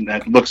organization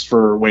that looks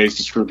for ways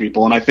to screw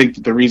people, and I think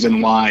that the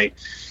reason why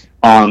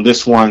on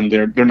this one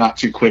they're not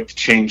too quick to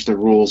change their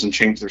rules and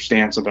change their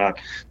stance about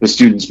the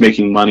students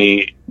making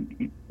money.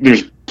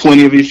 There's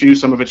plenty of issues.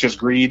 Some of it's just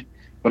greed,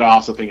 but I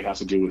also think it has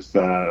to do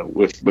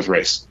with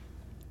race.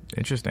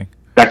 Interesting.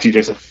 Back to you,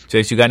 Jason.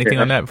 Jace, you got anything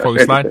on that before we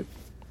slide?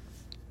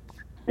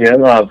 Yeah,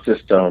 no, I'll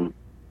just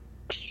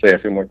say a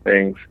few more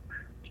things.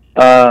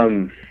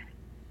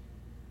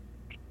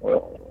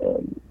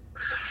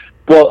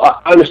 Well,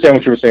 I understand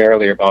what you were saying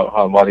earlier about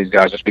how all these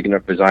guys are speaking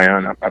up for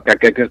Zion. I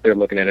guess they're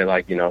looking at it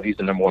like, he's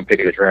the number one pick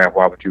of the draft.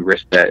 Why would you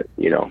risk that,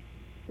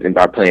 and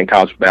by playing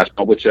college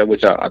basketball, which I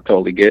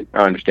totally get.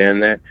 I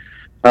understand that.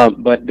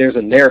 But there's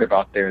a narrative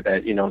out there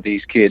that,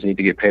 these kids need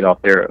to get paid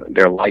off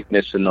their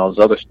likeness and all this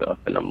other stuff.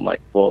 And I'm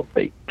like, well,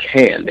 they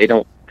can. They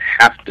don't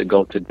have to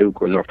go to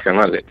Duke or North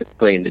Carolina. They could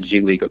play in the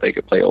G League or they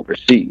could play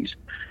overseas.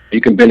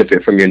 You can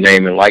benefit from your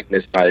name and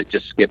likeness by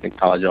just skipping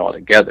college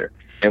altogether.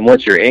 And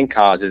once you're in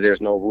college, there's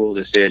no rule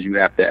that says you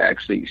have to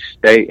actually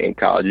stay in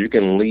college. You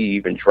can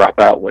leave and drop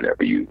out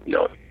whenever you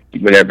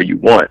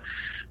want.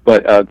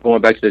 But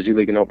going back to the G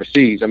League and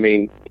overseas, I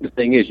mean, the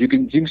thing is, you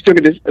can still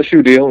get a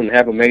shoe deal and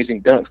have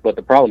amazing dunks, but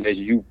the problem is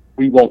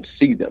we won't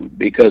see them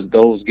because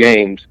those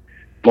games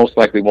most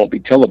likely won't be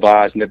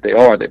televised, and if they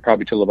are, they're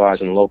probably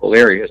televised in the local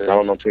areas. And I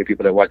don't know too many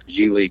people that watch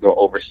G League or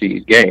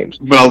overseas games.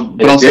 Well,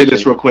 but I'll say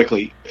this real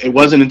quickly: it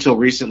wasn't until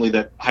recently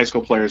that high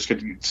school players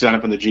could sign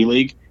up in the G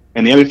League.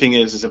 And the other thing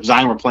is if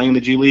Zion were playing in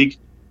the G League,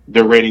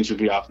 their ratings would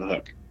be off the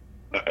hook.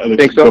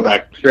 Think so? Go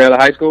back straight out of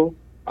high school?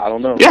 I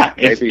don't know. Yeah,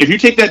 if you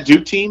take that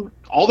Duke team,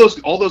 all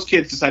those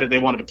kids decided they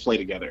wanted to play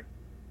together,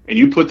 and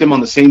you put them on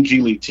the same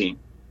G League team.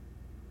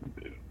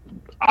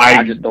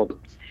 I just don't.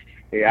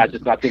 Yeah,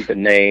 I think the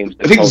names.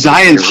 I think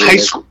Zion's high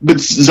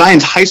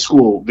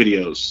school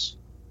videos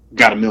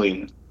got 1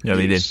 million. Yeah,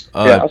 they did.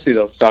 Yeah, I see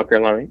those South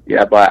Carolina.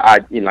 Yeah,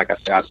 but like I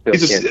said, I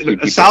still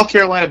can't. A South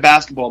Carolina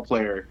basketball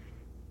player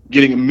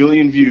getting 1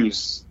 million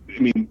views. I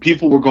mean,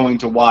 people were going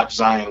to watch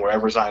Zion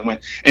wherever Zion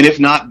went, and if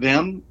not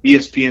them,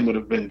 ESPN would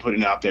have been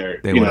putting out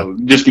there.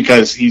 Just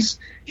because he's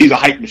a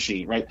hype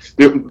machine, right?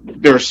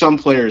 There are some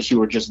players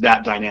who are just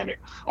that dynamic.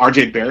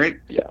 RJ Barrett,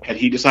 had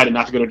he decided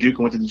not to go to Duke and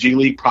went to the G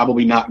League,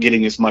 probably not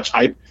getting as much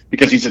hype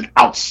because he's an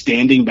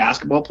outstanding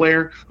basketball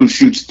player who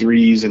shoots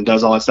threes and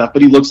does all that stuff,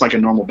 but he looks like a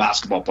normal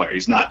basketball player.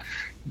 He's not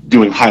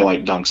doing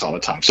highlight dunks all the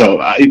time. So,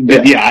 I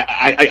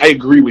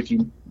agree with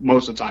you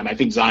most of the time. I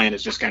think Zion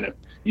is just kind of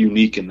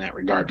unique in that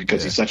regard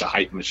because he's such a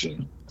hype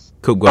machine.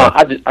 Cool.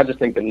 I just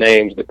think the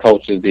names, the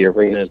coaches, the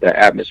arenas, the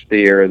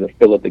atmosphere, the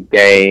feel of the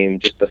game,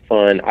 just the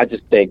fun. I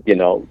just think,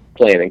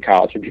 playing in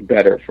college would be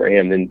better for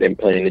him than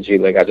playing in the G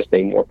League. I just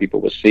think more people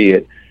would see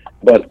it.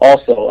 But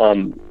also,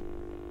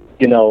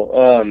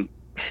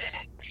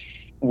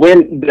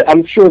 when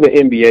I'm sure the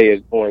NBA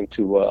is going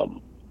to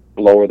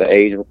lower the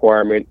age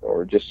requirement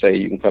or just say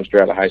you can come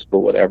straight out of high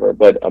school, whatever.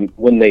 But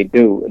when they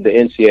do, the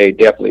NCAA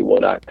definitely will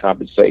not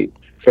compensate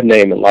for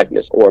name and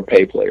likeness or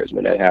pay players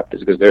when that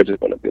happens because they're just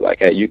going to be like,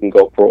 hey, you can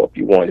go pro if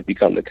you want. If you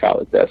come to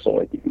college, that's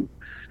on you.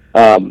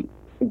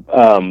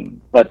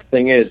 But the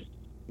thing is,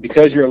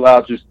 because you're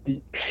allowed to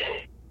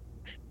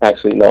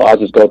actually, no, I'll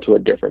just go to a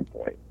different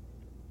point.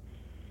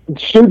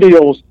 Shoe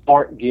deals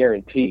aren't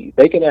guaranteed.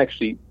 They can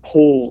actually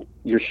pull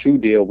your shoe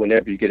deal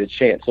whenever you get a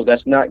chance. So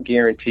that's not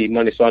guaranteed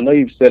money. So I know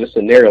you've said a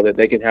scenario that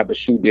they can have a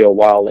shoe deal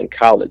while in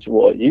college.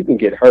 Well, you can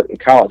get hurt in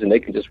college and they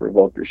can just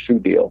revoke your shoe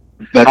deal.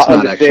 That's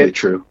not actually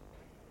true.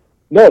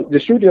 No, the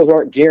shoe deals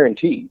aren't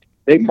guaranteed.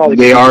 They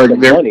probably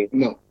money.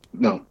 No.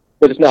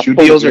 But it's not. Shoe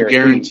deals are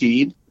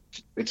guaranteed.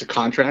 It's a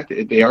contract.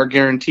 They are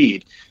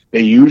guaranteed.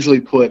 They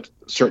usually put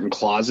certain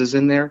clauses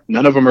in there.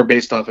 None of them are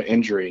based off of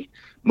injury.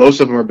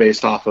 Most of them are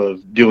based off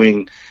of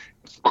doing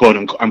quote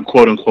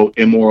unquote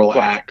immoral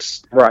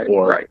acts.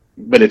 Right.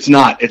 But it's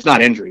not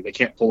injury. They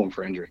can't pull them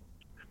for injury.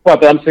 Well,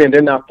 but I'm saying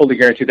they're not fully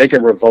guaranteed. They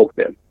can revoke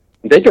them.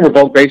 They can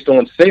revoke based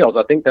on sales.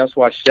 I think that's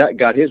why Shaq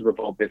got his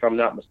revoked, if I'm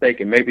not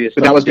mistaken. Maybe it's.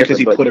 But that was because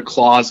he put a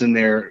clause in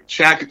there.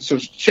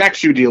 Shaq's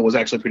shoe deal was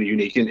actually pretty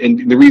unique,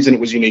 and the reason it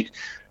was unique,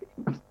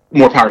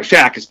 more power to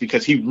Shaq, is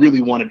because he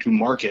really wanted to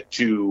market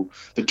to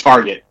the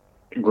target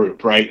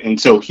group, right?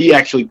 And so he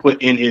actually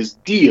put in his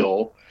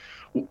deal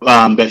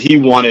that he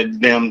wanted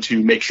them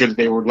to make sure that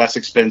they were less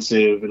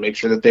expensive and make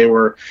sure that they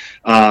were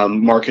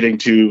marketing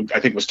to, I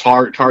think it was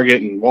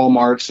Target and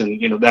Walmart's,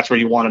 and that's where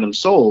he wanted them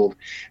sold.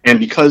 And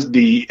because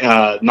the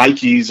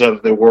Nikes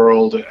of the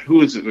world,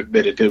 who is it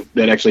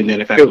that actually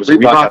manufactured? Was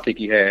Reebok? I think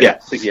he had. Yeah,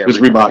 it was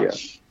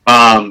Reebok.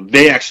 Yeah.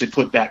 They actually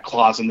put that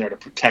clause in there to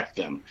protect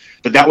them,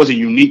 but that was a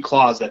unique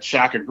clause that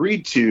Shaq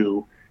agreed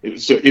to.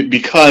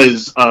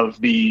 Because of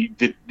the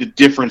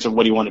difference of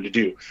what he wanted to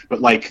do. But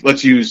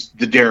let's use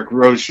the Derrick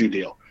Rose shoe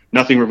deal.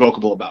 Nothing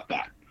revocable about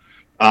that.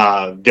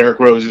 Derrick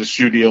Rose's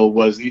shoe deal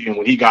was,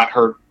 when he got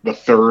hurt the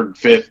 3rd,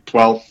 5th,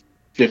 12th,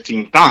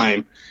 15th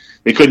time,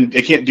 they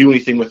can't do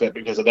anything with it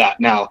because of that.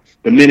 Now,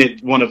 the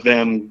minute one of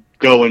them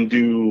go and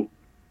do,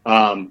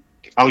 I'll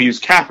use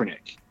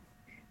Kaepernick.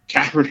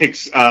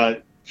 Kaepernick's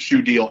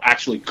shoe deal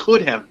actually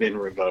could have been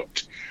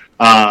revoked.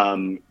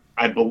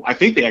 I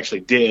think they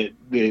actually did.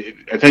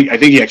 I think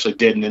he actually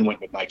did, and then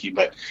went with Nike,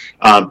 but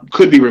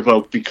could be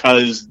revoked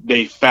because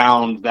they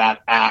found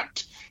that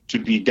act to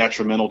be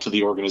detrimental to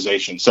the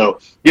organization. So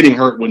getting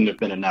hurt wouldn't have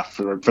been enough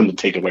for them to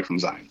take away from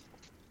Zion.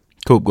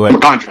 Cool, go ahead.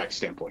 From a contract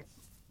standpoint.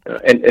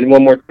 And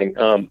one more thing.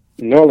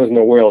 Nerlens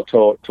Noel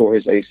tore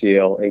his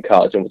ACL in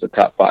college and was a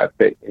top 5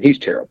 pick. And he's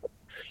terrible.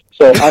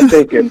 So I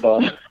think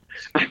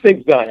I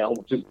think Zion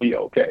will just be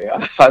okay.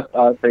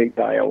 I think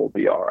Zion will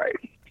be all right.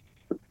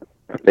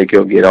 I think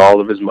he'll get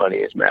all of his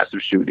money, his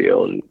massive shoe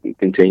deal, and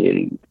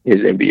continue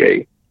his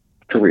NBA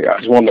career. I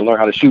just want him to learn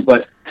how to shoot,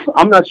 but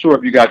I'm not sure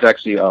if you guys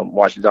actually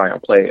watched Zion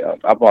play.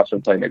 I've watched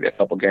him play maybe a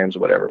couple games or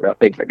whatever, but I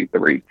think maybe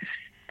 3.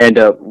 And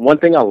one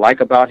thing I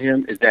like about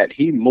him is that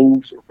he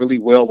moves really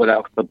well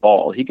without the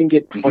ball. He can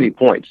get 20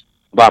 points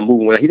by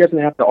moving well. He doesn't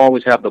have to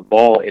always have the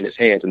ball in his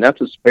hands, and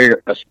that's a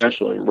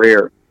special and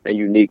rare and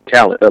unique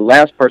talent. The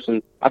last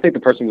person, I think the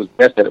person who was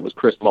best at it was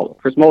Chris Mullin.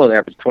 Chris Mullin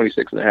averaged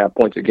 26.5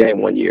 points a game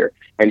one year,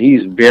 and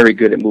he's very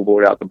good at moving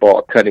without the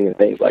ball, cutting and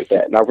things like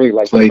that. And I really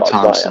like Klay that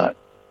about Thompson. Zion.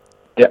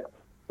 Yeah.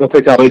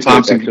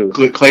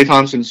 Klay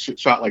Thompson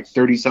shot like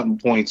 30-something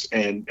points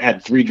and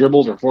had 3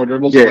 dribbles or 4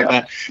 dribbles, something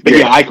like that. But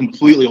I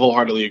completely,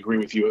 wholeheartedly agree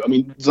with you. I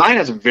mean, Zion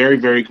has a very,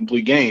 very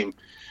complete game.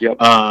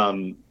 Yep.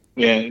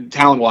 And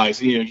talent-wise,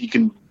 he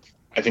can,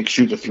 I think,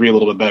 shoot the 3 a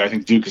little bit better. I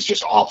think Duke is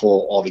just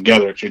awful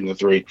altogether at shooting the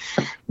 3.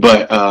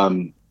 But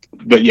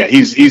yeah,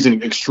 he's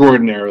an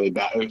extraordinary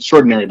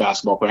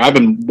basketball player. I've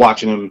been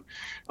watching him.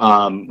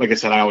 Like I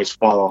said, I always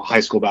follow high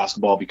school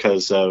basketball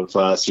because of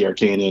C.R.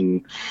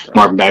 Cannon,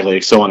 Marvin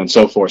Bagley, so on and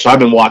so forth. So I've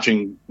been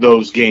watching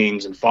those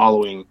games and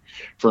following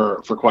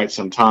for quite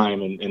some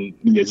time.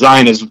 And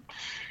Zion is,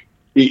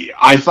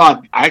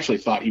 I actually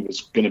thought he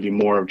was going to be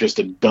more of just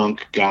a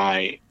dunk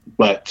guy,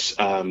 but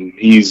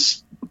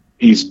he's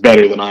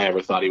better than I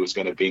ever thought he was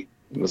going to be.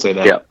 We'll say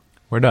that. Yeah.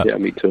 We're done. Yeah,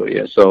 me too.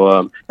 Yeah. So,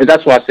 and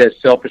that's why I said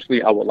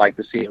selfishly, I would like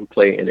to see him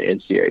play in the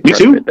NCAA me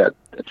tournament. Too.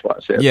 That's why I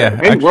said. Yeah.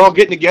 That. Hey, we're all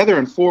getting together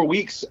in 4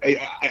 weeks.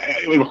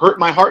 It would hurt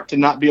my heart to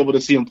not be able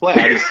to see him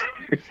play.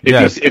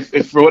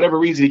 If for whatever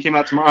reason he came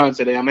out tomorrow and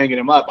said, "Hey, I'm hanging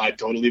him up," I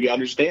totally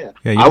understand.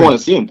 Yeah, I want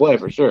to see him play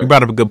for sure. You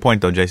brought up a good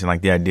point though, Jason.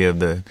 Like the idea of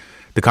the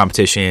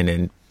competition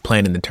and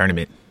playing in the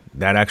tournament.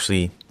 That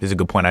actually is a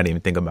good point I didn't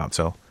even think about.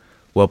 So,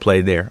 well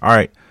played there. All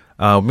right,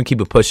 we're gonna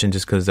keep it pushing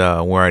just because we're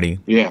already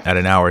at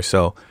an hour.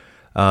 So.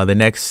 The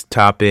next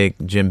topic,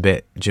 Jim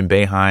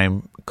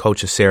Boeheim,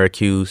 coach of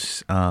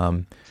Syracuse,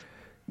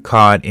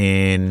 caught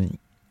in,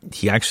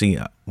 he actually,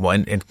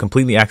 and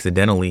completely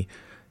accidentally,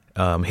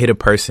 hit a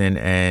person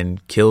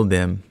and killed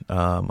them.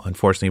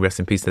 Unfortunately,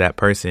 rest in peace to that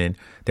person.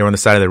 They were on the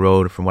side of the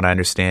road, from what I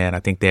understand. I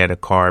think they had a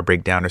car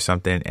breakdown or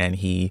something, and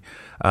he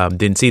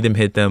didn't see them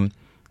hit them.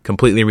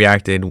 Completely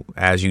reacted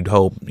as you'd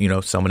hope,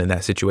 someone in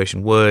that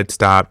situation would.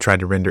 Stop,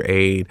 tried to render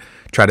aid,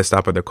 try to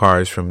stop other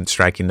cars from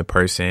striking the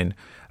person.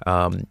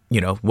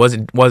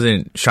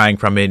 Wasn't shying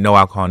from it. No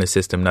alcohol in his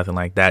system, nothing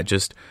like that.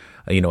 Just,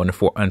 an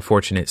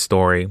unfortunate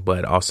story,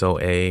 but also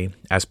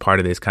as part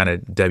of this kind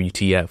of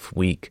WTF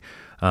week,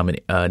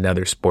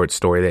 another sports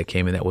story that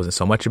came in that wasn't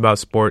so much about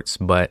sports,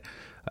 but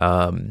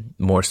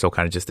more so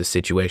kind of just the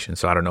situation.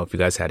 So I don't know if you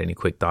guys had any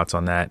quick thoughts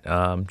on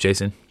that.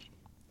 Jason?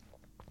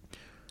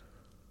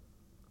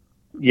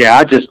 Yeah,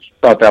 I just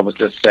thought that was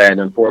just sad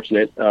and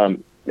unfortunate. I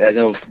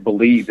don't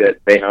believe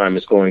that Boeheim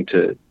is going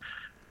to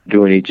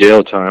do any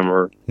jail time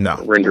or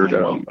rendered,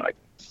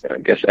 I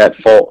guess, at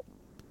fault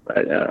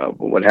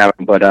what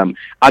happened. But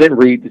I didn't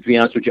read, to be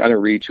honest with you, I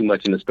didn't read too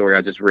much in the story.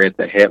 I just read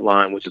the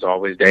headline, which is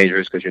always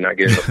dangerous because you're not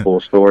getting the full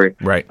story.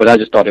 Right. But I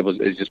just thought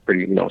it's just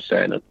pretty,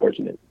 sad and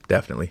unfortunate.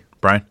 Definitely.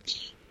 Brian?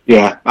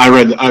 Yeah,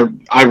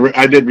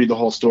 I did read the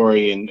whole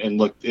story and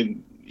looked,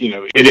 and,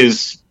 it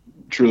is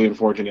truly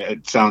unfortunate.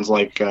 It sounds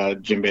like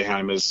Jim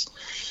Boeheim has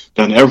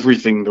done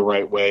everything the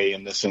right way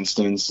in this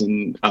instance,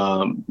 and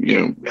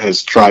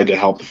has tried to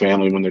help the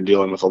family when they're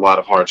dealing with a lot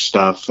of hard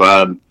stuff.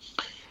 A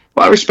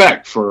lot of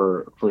respect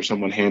for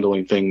someone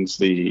handling things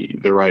the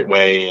right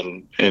way,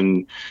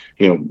 and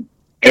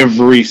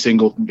every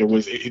single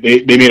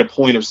they made a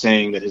point of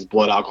saying that his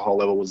blood alcohol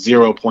level was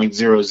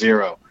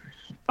 0.00.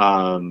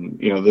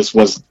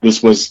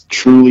 This was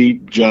truly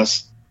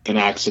just an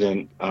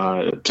accident.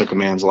 It took a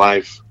man's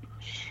life.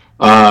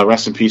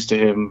 Rest in peace to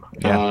him.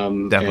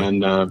 And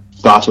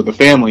thoughts with the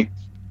family.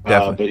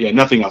 But yeah,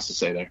 nothing else to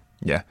say there.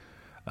 Yeah.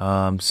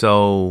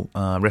 So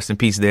rest in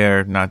peace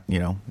there. Not,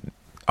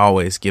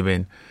 always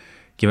giving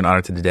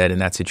honor to the dead in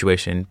that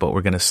situation. But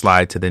we're going to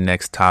slide to the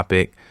next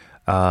topic.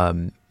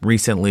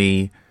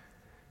 Recently,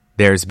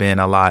 there's been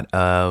a lot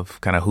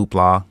of kind of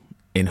hoopla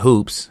in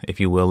hoops, if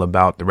you will,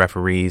 about the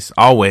referees.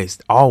 Always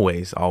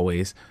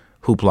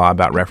hoopla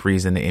about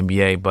referees in the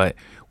NBA. But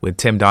with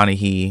Tim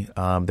Donahy,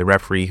 the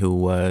referee who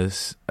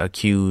was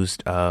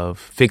accused of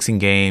fixing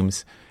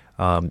games,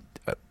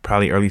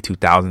 probably early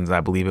 2000s, I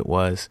believe it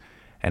was,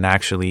 and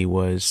actually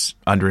was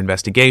under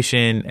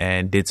investigation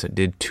and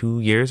did 2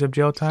 years of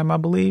jail time, I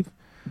believe.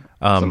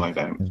 Something like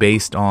that.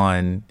 Based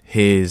on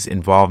his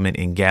involvement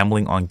in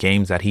gambling on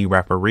games that he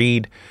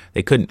refereed.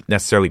 They couldn't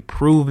necessarily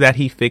prove that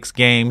he fixed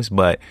games,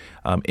 but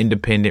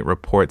independent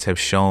reports have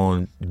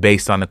shown,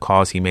 based on the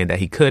calls he made, that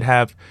he could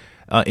have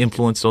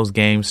influenced those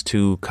games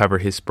to cover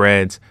his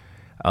spreads.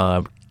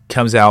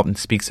 Comes out and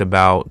speaks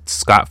about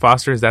Scott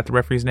Foster. Is that the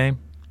referee's name?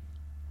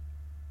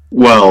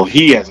 Well,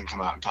 he hasn't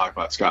come out and talked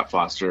about Scott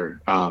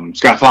Foster.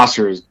 Scott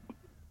Foster is.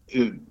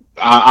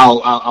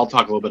 I'll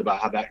talk a little bit about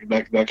how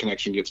that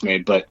connection gets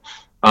made, but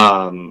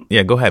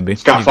yeah, go ahead, B.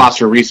 Scott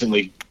Foster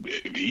recently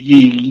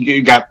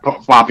he got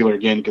popular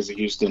again because of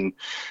Houston.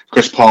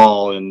 Chris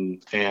Paul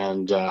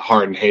and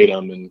Harden hate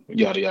him and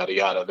yada yada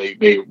yada.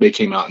 They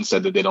came out and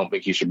said that they don't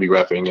think he should be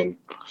reffing and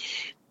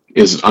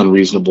is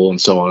unreasonable and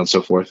so on and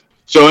so forth.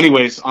 So,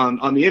 anyways, on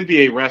the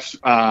NBA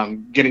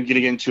refs,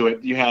 getting into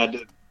it, you had.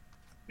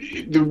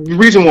 The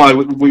reason why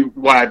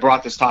I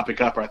brought this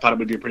topic up, or I thought it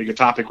would be a pretty good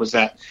topic, was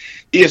that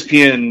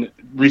ESPN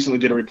recently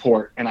did a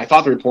report, and I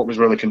thought the report was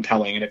really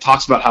compelling. And it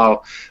talks about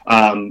how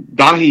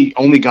Donahy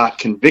only got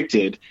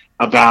convicted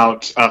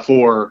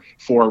for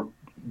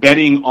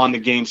betting on the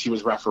games he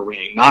was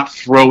refereeing, not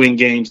throwing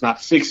games,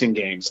 not fixing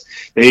games.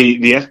 The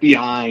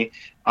FBI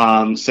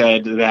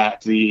said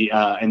that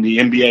and the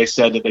NBA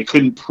said that they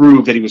couldn't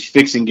prove that he was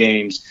fixing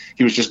games.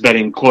 He was just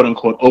betting quote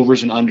unquote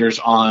overs and unders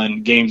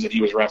on games that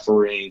he was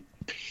refereeing.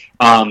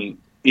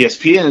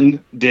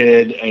 ESPN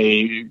did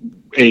a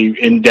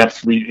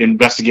in-depth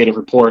investigative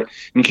report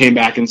and came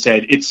back and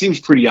said it seems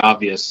pretty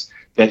obvious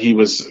that he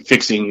was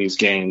fixing these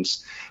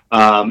games,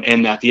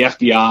 and that the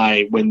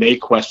FBI, when they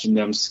questioned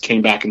them,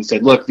 came back and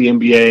said, look, the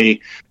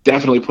NBA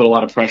definitely put a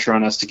lot of pressure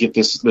on us to get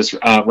this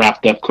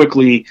wrapped up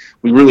quickly.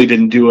 We really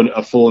didn't do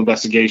a full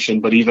investigation,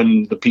 but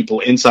even the people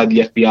inside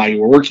the FBI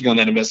who were working on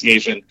that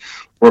investigation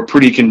were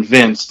pretty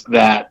convinced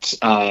that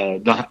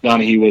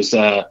Donahy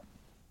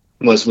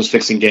was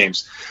fixing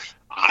games.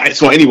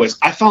 So anyways,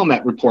 I found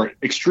that report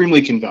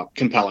extremely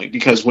compelling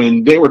because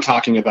when they were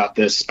talking about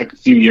this a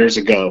few years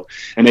ago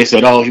and they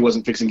said, oh, he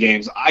wasn't fixing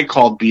games, I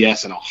called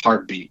BS in a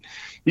heartbeat.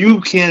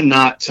 You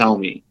cannot tell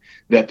me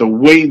that the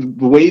way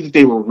that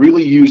they were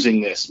really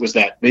using this was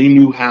that they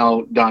knew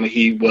how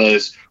Donahy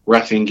was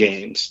reffing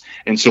games.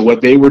 And so what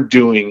they were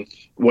doing,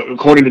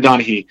 according to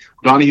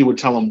Donahy would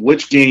tell them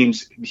which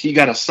games he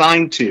got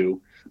assigned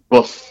to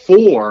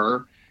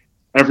before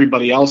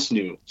everybody else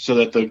knew, so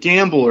that the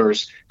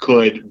gamblers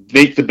could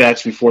make the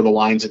bets before the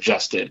lines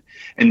adjusted,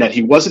 and that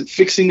he wasn't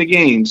fixing the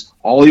games.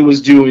 All they were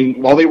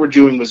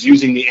doing was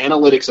using the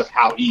analytics of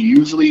how he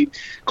usually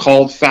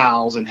called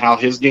fouls and how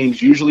his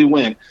games usually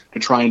went to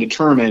try and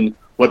determine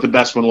what the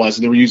best one was.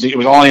 And it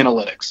was all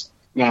analytics.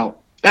 Now,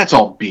 that's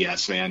all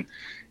BS, man.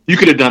 You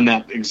could have done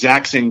that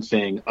exact same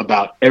thing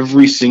about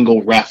every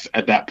single ref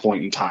at that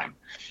point in time.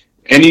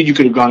 You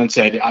could have gone and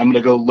said, I'm going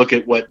to go look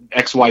at what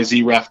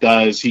XYZ ref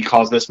does. He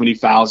calls this many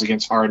fouls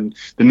against Harden.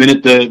 The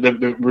minute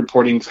the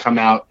reportings come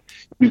out,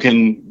 you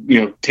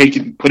can take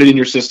it, put it in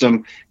your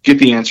system, get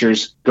the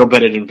answers, go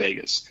bet it in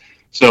Vegas.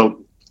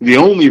 So the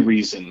only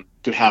reason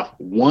to have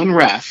one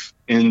ref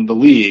in the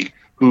league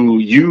who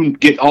you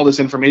get all this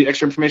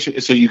extra information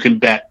is so you can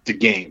bet the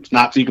games,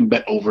 not so you can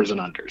bet overs and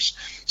unders.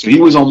 So he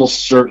was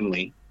almost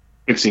certainly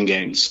fixing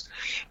games.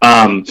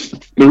 The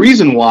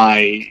reason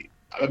why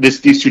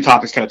these two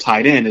topics kind of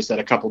tied in is that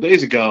a couple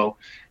days ago,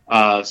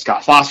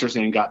 Scott Foster's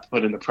name got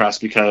put in the press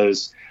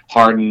because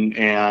Harden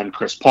and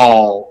Chris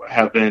Paul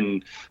have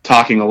been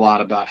talking a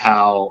lot about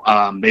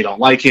how they don't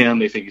like him,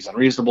 they think he's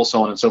unreasonable,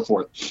 so on and so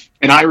forth.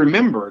 And I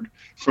remembered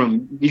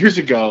from years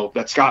ago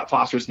that Scott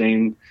Foster's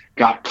name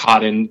got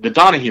caught in the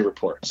Donahy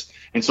reports.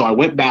 And so I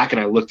went back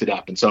and I looked it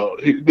up. And so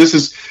this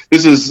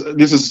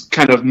is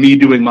kind of me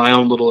doing my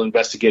own little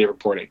investigative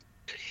reporting.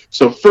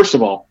 So first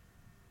of all,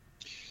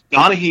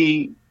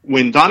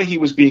 when Donahy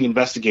was being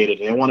investigated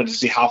and they wanted to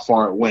see how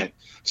far it went,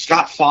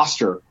 Scott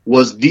Foster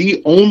was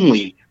the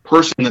only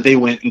person that they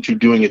went into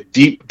doing a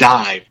deep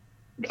dive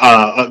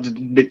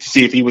to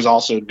see if he was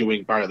also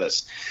doing part of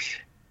this.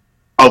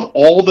 Of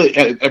all the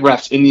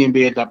refs in the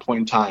NBA at that point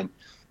in time,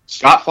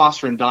 Scott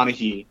Foster and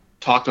Donahy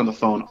talked on the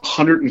phone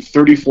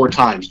 134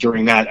 times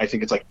during that, I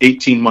think it's like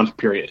 18-month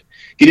period.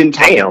 He didn't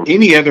talk to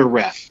any other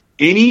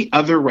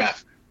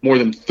ref more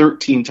than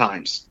 13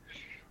 times.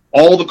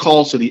 All the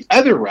calls to the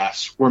other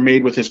refs were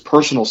made with his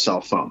personal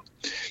cell phone.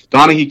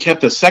 Donahy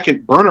kept a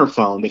second burner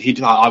phone that he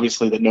thought,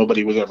 obviously, that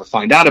nobody would ever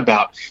find out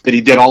about, that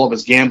he did all of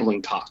his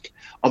gambling talk.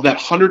 Of that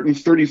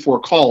 134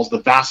 calls, the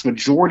vast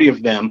majority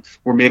of them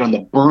were made on the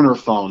burner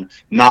phone,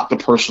 not the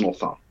personal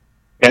phone.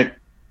 Okay?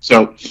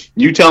 So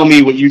you tell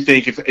me what you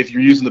think if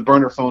you're using the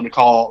burner phone to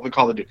call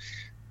the dude.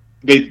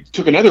 They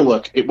took another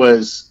look. It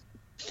was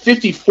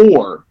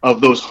 54 of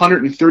those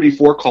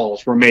 134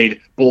 calls were made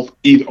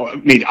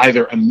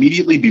either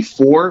immediately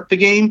before the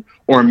game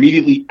or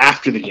immediately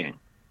after the game.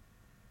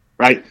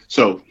 right?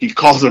 So he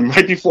calls him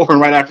right before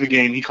and right after the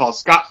game. He calls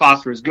Scott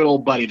Foster, his good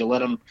old buddy, to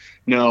let him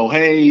know,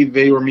 hey,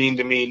 they were mean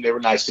to me. They were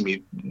nice to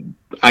me.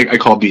 I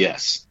call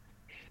BS.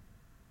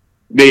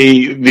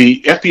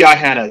 The FBI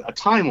had a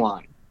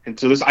timeline. And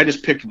so I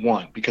just picked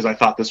one because I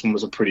thought this one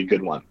was a pretty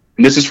good one.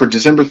 And this is for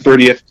December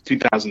 30th,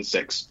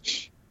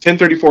 2006.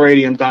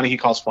 10:34 a.m., Donahy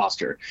calls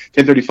Foster.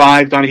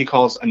 10:35, Donahy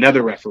calls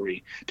another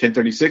referee.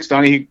 10:36,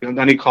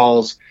 Donahy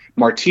calls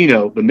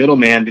Martino, the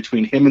middleman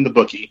between him and the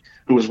bookie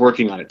who was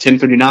working on it.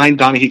 10:39,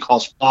 Donahy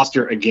calls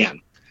Foster again.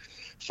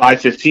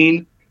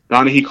 5:15,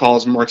 Donahy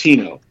calls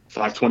Martino.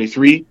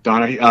 5:23,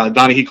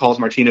 Donahy calls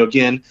Martino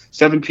again.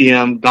 7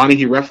 p.m.,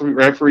 Donahy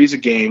referees a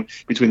game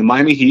between the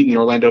Miami Heat and the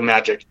Orlando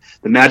Magic.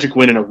 The Magic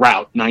win in a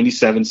rout,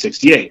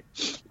 97-68.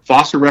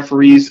 Foster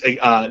referees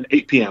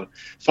 8 p.m.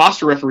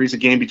 Foster referees a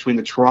game between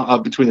the Toronto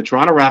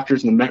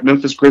Raptors and the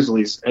Memphis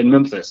Grizzlies in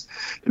Memphis.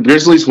 The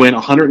Grizzlies win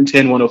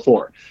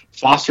 110-104.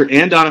 Foster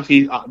and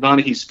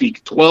Donahy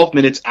speak 12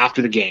 minutes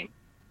after the game.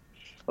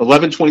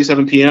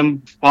 11:27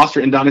 p.m. Foster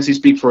and Donahy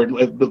speak for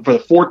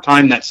the fourth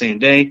time that same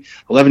day.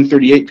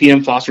 11:38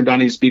 p.m. Foster and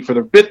Donahy speak for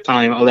the fifth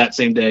time of that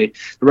same day.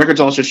 The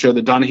records also show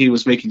that Donahy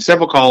was making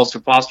several calls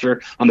to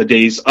Foster on the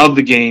days of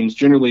the games,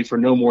 generally for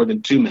no more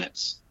than 2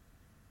 minutes.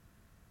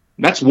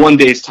 That's one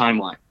day's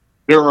timeline.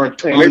 There are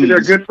tons. Maybe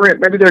they're good friends.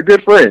 Maybe they're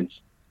good friends.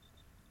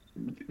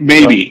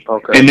 Maybe. Oh,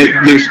 okay. And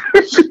there's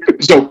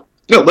so.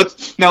 No,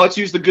 let's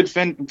use the good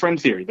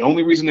friend theory. The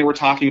only reason they were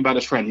talking about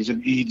his friend,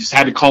 he just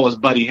had to call his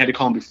buddy. He had to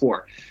call him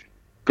before.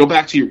 Go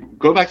back to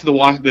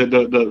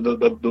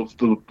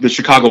the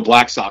Chicago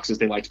Black Sox, as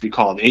they like to be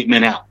called, 8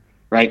 men out.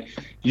 Right?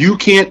 You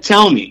can't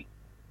tell me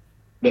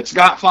that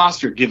Scott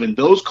Foster, given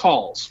those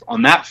calls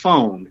on that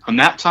phone, on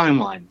that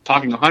timeline,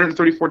 talking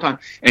 134 times,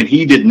 and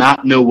he did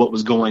not know what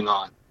was going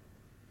on.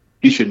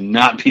 He should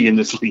not be in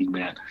this league,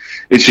 man.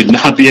 It should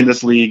not be in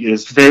this league. It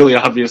is fairly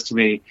obvious to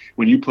me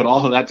when you put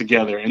all of that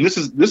together. And this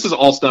is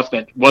all stuff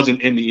that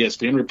wasn't in the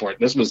ESPN report.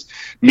 This was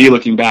me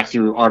looking back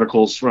through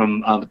articles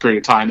from the period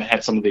of time that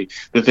had some of the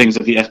things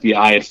that the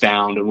FBI had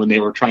found, and when they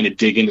were trying to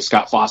dig into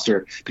Scott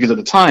Foster, because at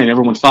the time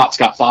everyone thought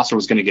Scott Foster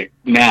was going to get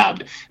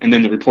nabbed, and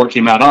then the report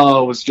came out,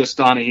 it was just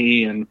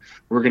Donahy, and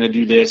we're going to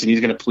do this, and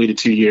he's going to plead to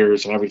 2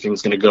 years, and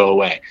everything's going to go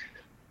away.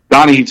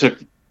 Donahy took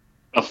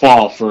a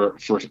fall for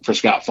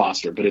Scott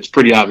Foster, but it's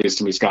pretty obvious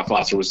to me Scott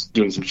Foster was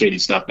doing some shady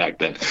stuff back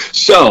then.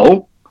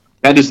 So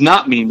that does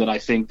not mean that I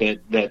think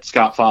that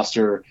Scott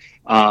Foster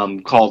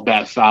called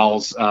bad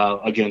fouls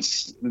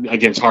against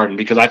Harden,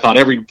 because I thought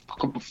every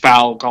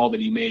foul call that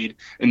he made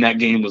in that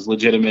game was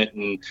legitimate,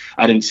 and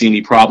I didn't see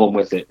any problem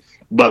with it.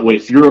 But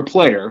if you're a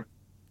player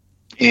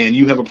and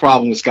you have a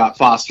problem with Scott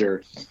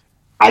Foster,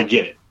 I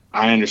get it.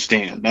 I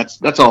understand.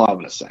 That's all I'm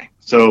going to say.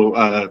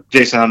 So,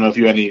 Jason, I don't know if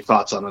you had any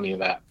thoughts on any of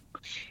that.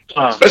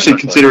 Especially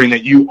considering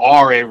that you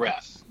are a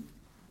ref.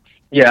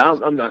 Yeah,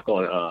 I'm not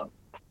going to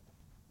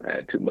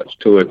add too much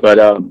to it, but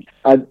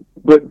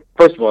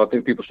first of all, I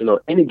think people should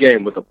know any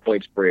game with a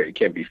point spread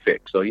can be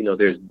fixed. So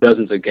there's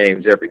dozens of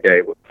games every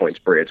day with point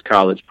spreads,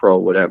 college, pro,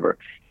 whatever.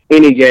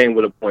 Any game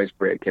with a point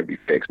spread can be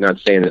fixed. Not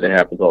saying that it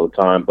happens all the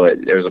time,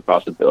 but there's a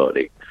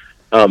possibility.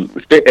 And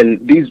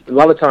a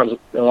lot of times,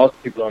 a lot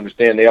of people don't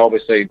understand. They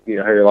always say, I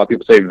hear a lot of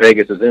people say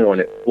Vegas is in on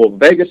it. Well,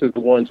 Vegas is the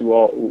ones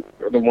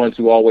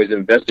who always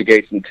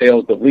investigates and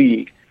tells the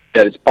league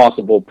that it's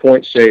possible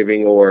point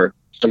shaving or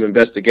some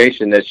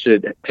investigation that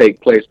should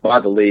take place by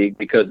the league,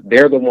 because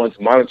they're the ones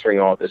monitoring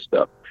all this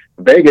stuff.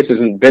 Vegas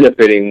isn't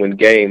benefiting when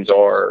games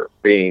are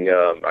being,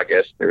 I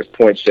guess there's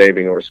point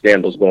shaving or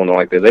scandals going on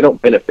like this. They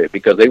don't benefit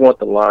because they want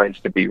the lines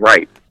to be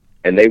right,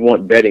 and they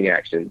want betting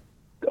action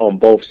on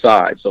both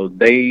sides. So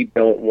they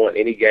don't want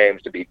any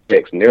games to be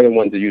fixed, and they're the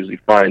ones that usually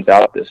finds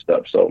out this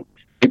stuff. So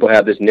people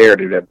have this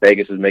narrative that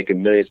Vegas is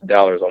making millions of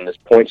dollars on this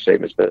point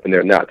shaving stuff, and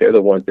they're not. They're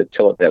the ones that's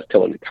telling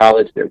the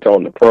college, they're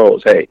telling the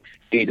pros, hey,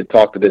 you need to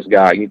talk to this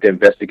guy, you need to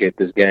investigate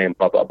this game,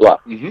 blah, blah, blah.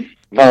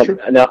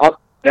 Mm-hmm.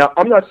 Now,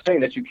 I'm not saying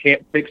that you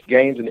can't fix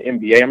games in the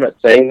NBA. I'm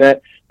not saying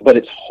that, but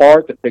it's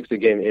hard to fix a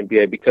game in the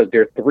NBA because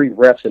there are 3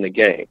 refs in a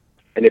game.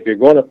 And if you're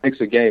going to fix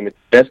a game, it's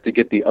best to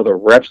get the other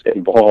refs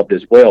involved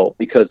as well,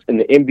 because in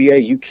the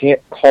NBA, you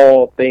can't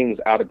call things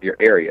out of your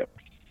area.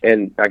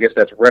 And I guess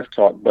that's ref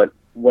talk, but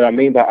what I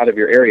mean by out of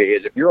your area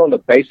is if you're on the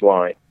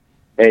baseline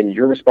and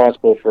you're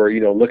responsible for,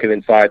 looking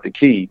inside the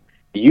key,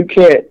 you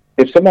can't,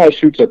 if somebody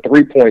shoots a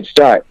 3-point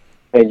shot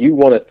and you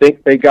want to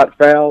think they got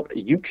fouled,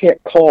 you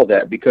can't call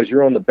that because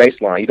you're on the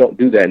baseline. You don't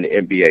do that in the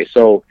NBA.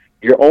 So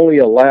you're only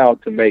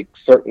allowed to make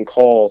certain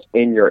calls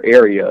in your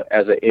area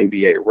as an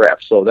NBA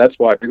ref. So that's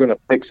why if you're going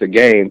to fix a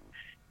game,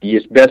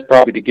 it's best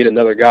probably to get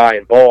another guy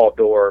involved,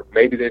 or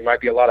maybe there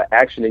might be a lot of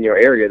action in your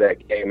area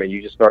that game and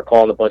you just start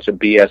calling a bunch of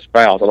BS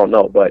fouls. I don't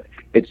know, but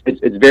it's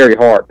very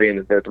hard being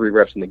that there are 3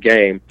 refs in the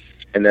game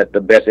and that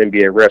the best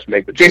NBA refs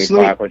make between Jason,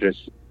 500.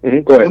 Go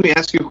ahead. Let me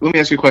ask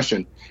you a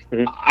question.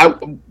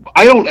 Mm-hmm.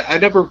 I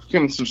never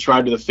can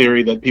subscribe to the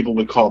theory that people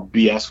would call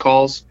BS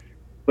calls.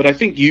 But I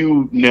think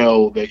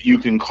that you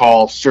can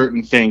call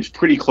certain things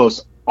pretty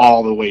close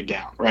all the way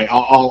down, right?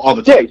 All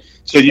the time.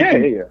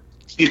 Yeah.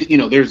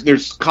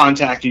 there's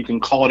contact. You can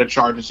call it a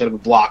charge instead of a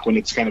block when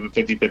it's kind of a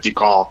 50-50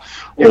 call,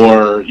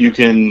 or you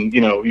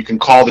can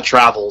call the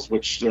travels,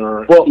 which there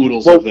are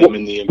oodles of them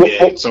in the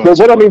NBA.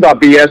 What I mean by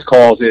BS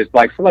calls is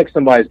like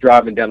somebody's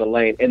driving down the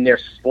lane and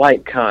there's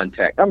slight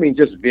contact. I mean,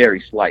 just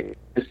very slight.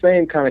 The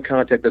same kind of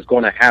contact that's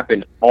going to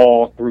happen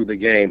all through the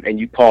game, and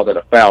you call that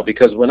a foul.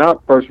 Because when I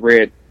first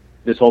read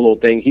this whole little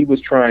thing, he was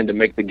trying to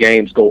make the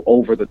games go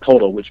over the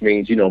total, which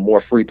means,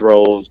 more free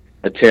throws,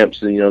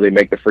 attempts, and, they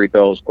make the free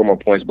throws, score more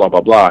points, blah,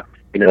 blah, blah,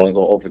 and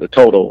go over the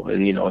total,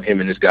 and,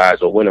 him and his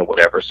guys will win or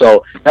whatever.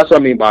 So that's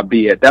what I mean by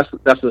BS.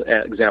 That's an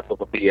example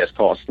of a BS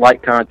call.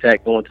 Slight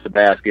contact going to the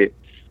basket,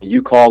 and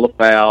you call a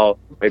foul,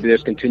 maybe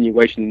there's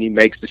continuation, and he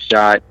makes the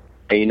shot,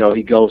 and,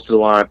 he goes to the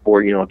line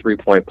for, a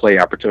three-point play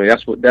opportunity.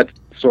 That's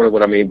sort of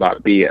what I mean by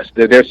BS.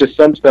 There's just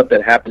some stuff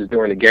that happens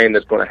during the game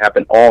that's going to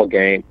happen all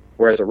game,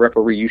 whereas a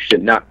referee you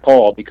should not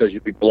call because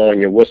you'd be blowing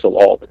your whistle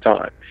all the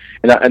time.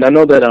 And I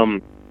know that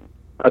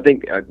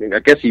I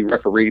guess he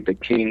refereed the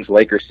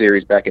Kings-Lakers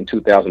series back in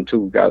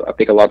 2002. I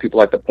think a lot of people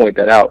like to point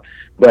that out.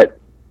 But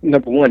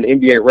number one,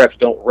 NBA refs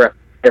don't ref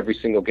every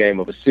single game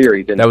of a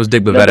series. And that was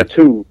Dick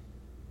Bavetta.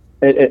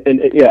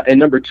 And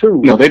number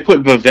two, they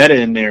put Bavetta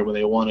in there when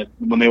they wanted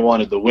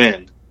the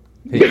win.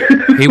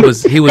 He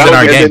was in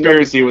our game.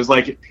 Conspiracy. It was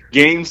like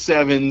Game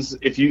 7s.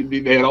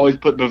 They had always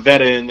put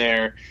Bavetta in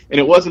there, and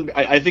it wasn't.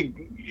 I think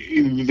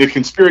the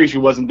conspiracy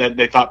wasn't that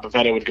they thought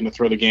Bavetta was going to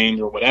throw the game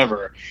or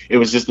whatever. It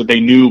was just that they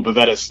knew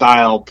Bavetta's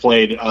style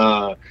played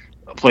a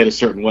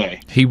certain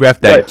way. He reffed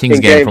that Kings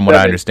game, from what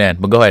I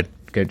understand. But go ahead,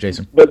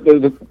 Jason. But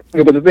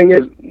the thing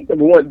is,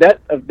 number one,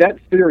 that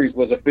series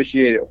was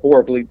officiated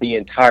horribly the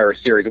entire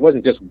series. It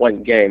wasn't just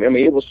one game. I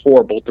mean, it was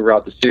horrible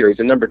throughout the series.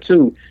 And number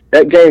two,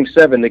 that Game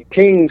 7, the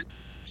Kings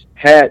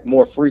had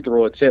more free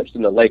throw attempts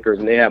than the Lakers,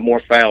 and they had more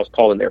fouls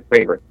called in their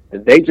favor.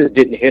 And they just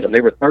didn't hit them. They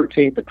were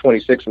 13 for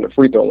 26 from the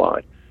free throw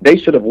line. They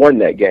should have won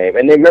that game.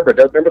 And remember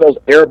those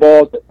air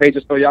balls that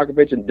Peja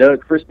Stojakovic and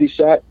Doug Christie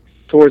shot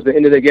towards the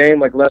end of the game,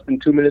 like less than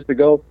 2 minutes to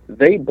go?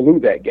 They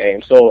blew that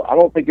game. So I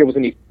don't think there was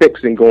any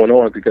fixing going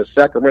on, because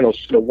Sacramento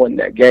should have won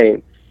that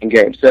game in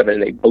Game 7,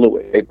 and they blew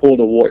it. They pulled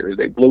the Warriors.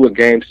 They blew a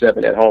Game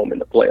 7 at home in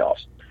the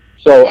playoffs.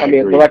 So, I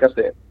mean, like I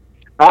said,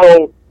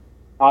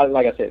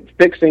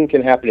 fixing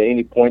can happen in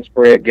any point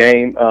spread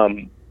game.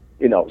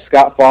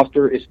 Scott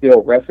Foster is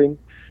still reffing.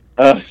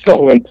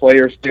 So when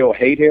players still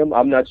hate him,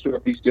 I'm not sure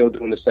if he's still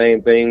doing the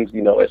same things,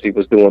 as he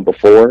was doing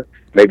before.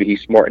 Maybe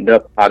he's smartened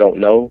up. I don't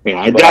know.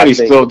 Yeah, I doubt he's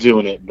still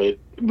doing it, but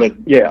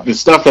yeah, the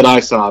stuff that I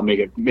saw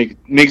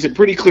makes it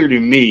pretty clear to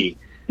me.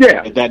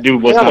 Yeah, that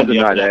dude was not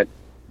deny that.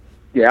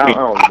 Yeah,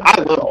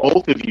 I love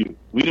both of you.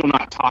 We do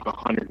not talk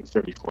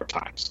 134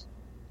 times.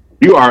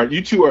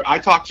 You two are. I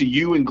talk to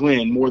you and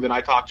Glenn more than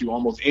I talk to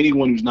almost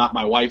anyone who's not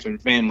my wife and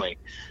family,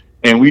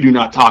 and we do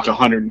not talk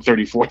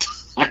 134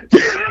 times.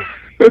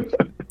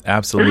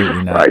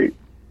 Absolutely not. Right.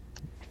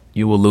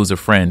 You will lose a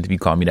friend if you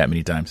call me that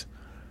many times.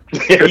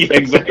 Yeah,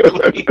 exactly.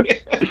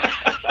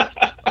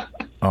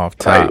 Off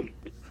top. Right.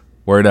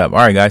 Word up. All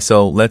right, guys.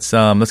 So let's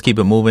keep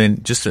it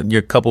moving. Just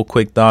your couple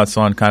quick thoughts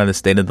on kind of the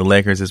state of the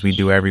Lakers as we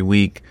do every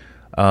week.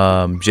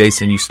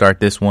 Jason, you start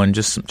this one.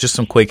 Just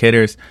some quick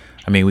hitters.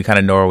 I mean, we kind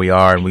of know where we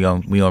are, and we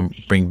gonna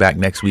bring back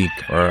next week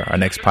or our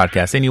next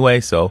podcast anyway.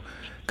 So,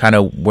 kind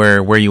of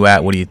where you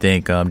at? What do you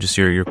think? Just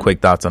your quick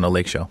thoughts on the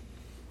Lake Show.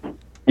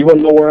 You want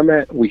to know where I'm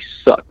at? We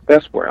suck.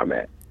 That's where I'm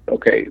at.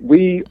 Okay,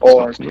 we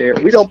are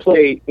terrible. We don't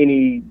play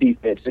any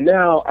defense, and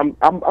now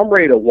I'm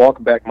ready to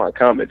walk back my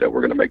comment that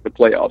we're going to make the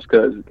playoffs,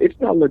 because it's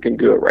not looking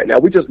good right now.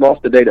 We just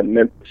lost today to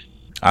Memphis.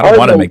 I don't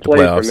want to make the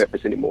playoffs for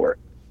Memphis anymore.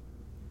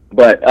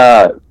 But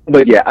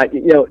yeah, I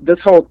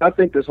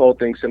think this whole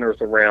thing centers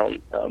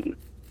around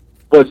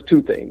it's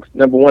two things.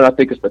 Number one, I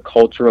think it's the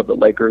culture of the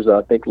Lakers.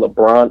 I think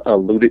LeBron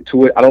alluded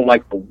to it. I don't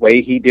like the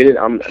way he did it.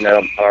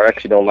 I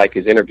actually don't like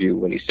his interview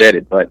when he said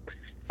it, but.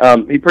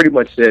 He pretty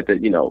much said that,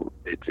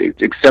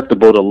 it's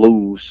acceptable to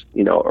lose,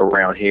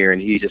 around here,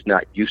 and he's just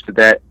not used to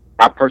that.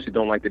 I personally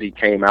don't like that he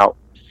came out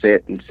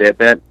said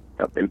that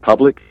in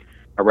public.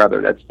 Or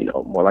rather, that's,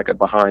 more like a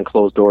behind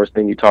closed doors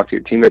thing you talk to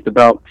your teammates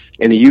about.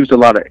 And he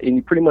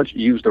pretty much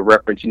used the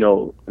reference,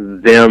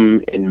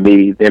 them and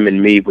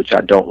me, which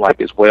I don't like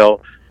as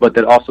well. But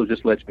that also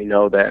just lets me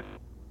know that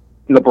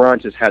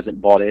LeBron just hasn't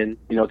bought in,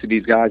 to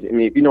these guys. I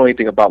mean, if you know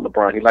anything about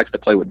LeBron, he likes to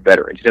play with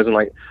veterans. He doesn't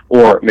like,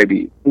 or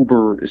maybe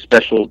uber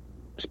special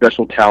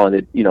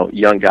talented,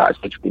 young guys,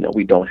 which,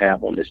 we don't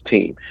have on this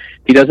team.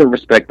 He doesn't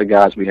respect the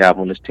guys we have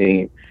on this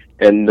team.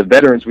 And the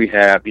veterans we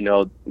have,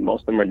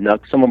 most of them are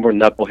some of them are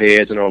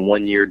knuckleheads and are on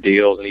 1-year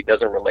deals, and he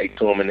doesn't relate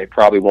to them, and they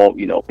probably won't,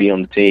 be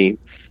on the team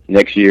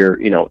next year,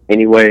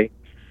 anyway.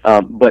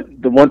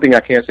 But the one thing I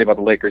can say about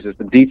the Lakers is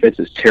the defense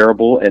is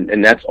terrible,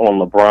 and that's on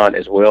LeBron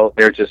as well.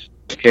 They're just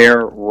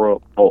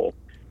terrible,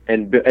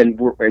 and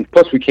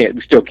plus we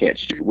still can't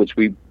shoot, which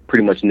we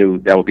pretty much knew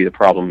that would be the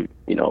problem.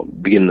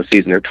 Beginning of the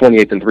season, they're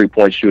 28th in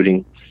 3-point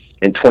shooting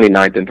and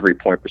 29th in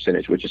 3-point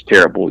percentage, which is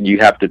terrible. You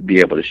have to be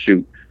able to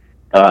shoot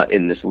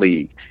in this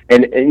league,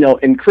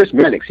 and Chris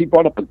Mannix, he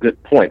brought up a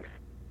good point.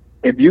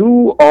 if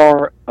you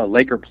are a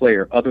Laker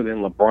player other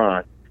than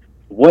LeBron,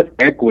 what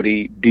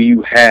equity do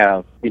you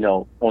have,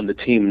 on the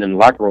team and in the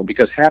locker room?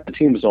 Because half the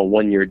team is on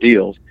 1-year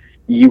deals.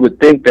 You would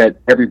think that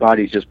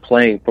everybody's just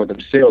playing for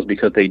themselves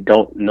because they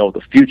don't know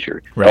the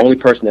future. Right. The only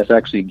person that's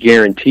actually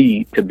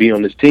guaranteed to be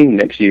on this team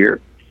next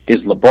year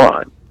is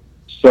LeBron.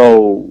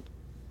 So,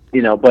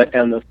 but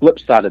on the flip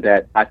side of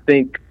that, I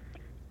think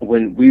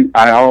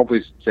I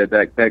always said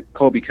that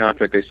Kobe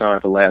contract they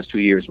signed for the last 2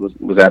 years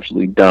was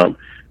absolutely dumb,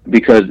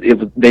 because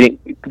the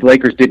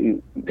Lakers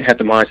didn't have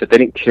the mindset. They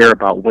didn't care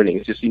about winning.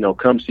 It's just,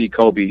 come see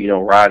Kobe,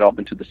 ride off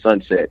into the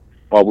sunset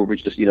while we were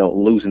just,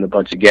 losing a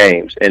bunch of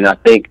games. And I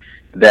think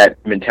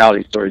that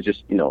mentality sort of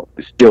just,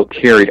 is still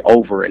carried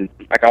over. And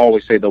like I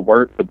always say, the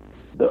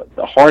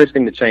hardest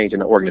thing to change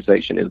in an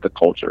organization is the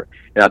culture.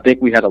 And I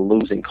think we had a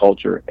losing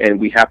culture, and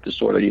we have to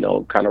sort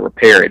of, kind of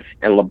repair it.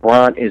 And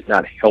LeBron is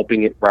not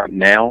helping it right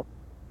now,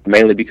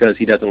 mainly because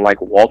he doesn't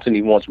like Walton.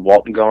 He wants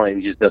Walton gone,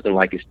 and he just doesn't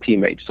like his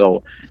teammates.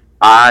 So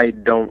I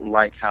don't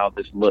like how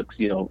this looks,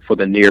 for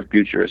the near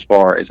future as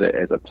far as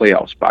a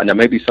playoff spot. Now,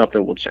 maybe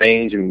something will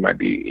change and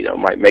we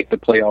might make the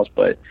playoffs,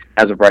 but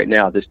as of right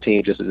now, this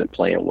team just isn't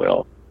playing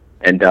well.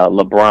 And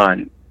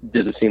LeBron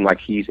doesn't seem like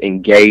he's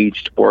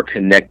engaged or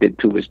connected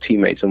to his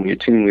teammates. And when your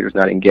team leader's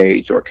not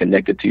engaged or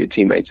connected to your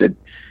teammates,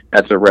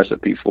 that's a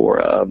recipe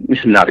for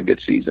not a good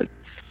season.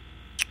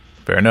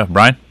 Fair enough.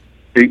 Brian?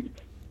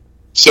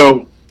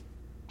 So,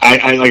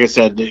 I like I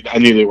said, I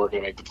knew they weren't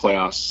going to make the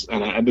playoffs,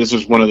 and this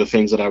was one of the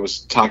things that I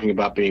was talking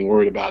about being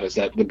worried about, is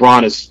that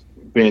LeBron has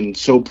been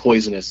so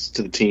poisonous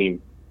to the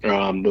team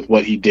with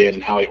what he did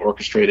and how he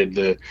orchestrated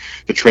the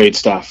trade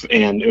stuff.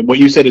 And what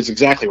you said is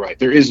exactly right.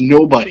 There is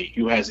nobody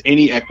who has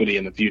any equity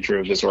in the future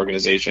of this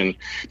organization,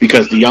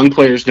 because the young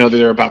players know that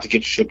they're about to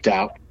get shipped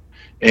out,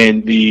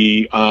 and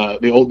the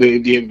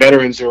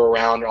veterans who are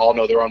around all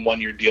know they're on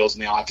 1-year deals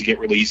and they all have to get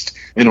released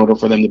in order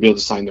for them to be able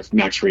to sign their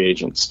max free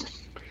agents.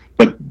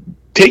 But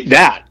take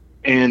that,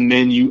 and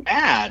then you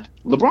add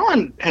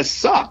LeBron has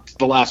sucked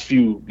the last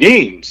few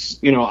games.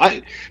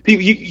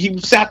 He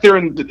sat there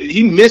and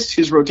he missed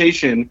his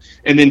rotation,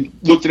 and then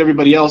looked at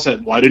everybody else and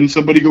said, "Why didn't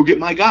somebody go get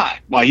my guy?"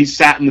 Why he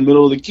sat in the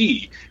middle of the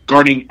key,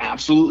 guarding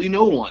absolutely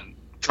no one,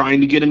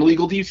 trying to get an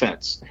illegal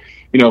defense.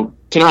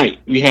 Tonight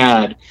we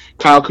had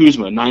Kyle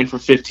Kuzma 9 for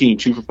 15,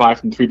 2 for 5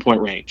 from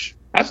 3-point range.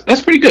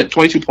 That's pretty good,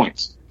 22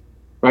 points.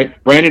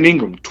 Right, Brandon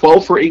Ingram,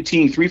 12 for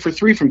 18, 3 for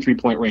 3 from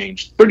 3-point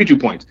range, 32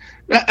 points.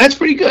 That's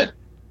pretty good.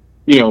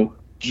 JaVale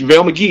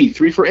McGee,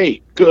 3 for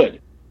 8,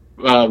 good.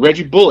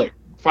 Reggie Bullock,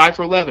 5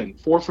 for 11,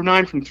 4 for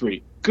 9 from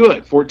 3,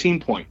 good, 14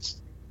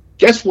 points.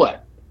 Guess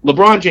what?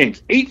 LeBron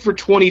James, 8 for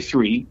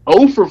 23,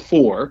 0 for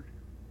 4,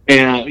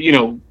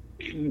 and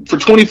for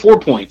 24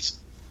 points.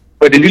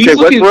 But did you say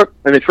Westbrook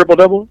and a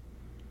triple-double?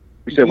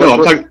 You said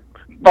Westbrook? No, I'm talking.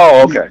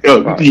 Oh,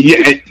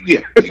 okay.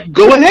 Yeah.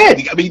 Go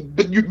ahead. I mean,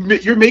 but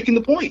you're making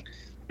the point.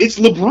 It's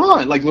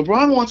LeBron. Like,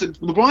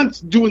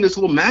 LeBron's doing this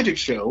little magic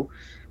show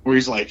where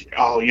he's like,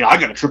 "Oh, I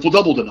got a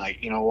triple-double tonight.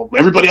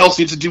 Everybody else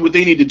needs to do what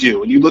they need to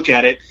do." And you look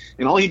at it,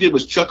 and all he did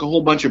was chuck a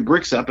whole bunch of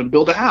bricks up and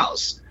build a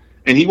house.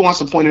 And he wants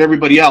to point at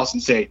everybody else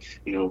and say,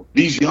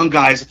 these young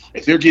guys,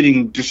 if they're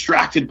getting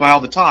distracted by all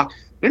the talk,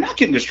 they're not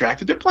getting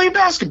distracted. They're playing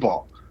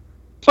basketball.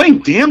 Playing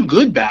damn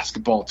good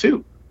basketball,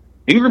 too.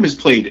 Ingram has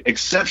played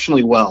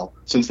exceptionally well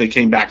since they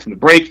came back from the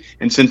break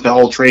and since the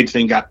whole trade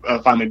thing got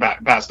finally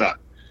passed up.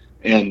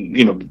 And,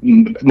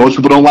 most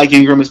people don't like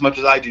Ingram as much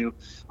as I do.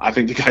 I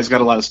think the guy's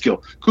got a lot of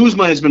skill.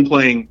 Kuzma has been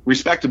playing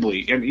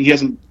respectably, and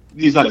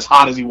he's not as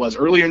hot as he was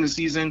earlier in the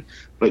season,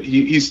 but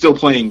he's still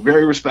playing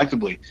very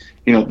respectably.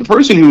 The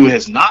person who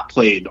has not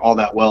played all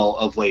that well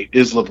of late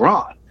is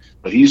LeBron.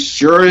 But he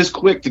sure is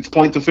quick to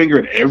point the finger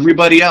at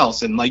everybody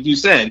else. And like you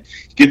said,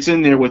 gets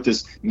in there with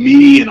this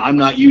me and I'm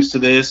not used to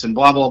this and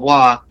blah, blah,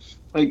 blah.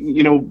 Like,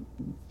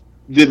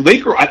 the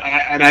Laker,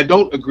 and I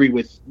don't agree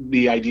with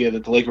the idea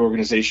that the Laker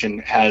organization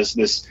has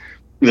this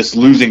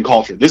losing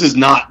culture. This is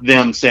not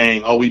them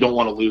saying, "Oh, we don't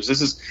want to lose."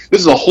 This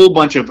is a whole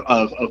bunch of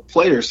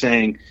players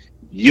saying,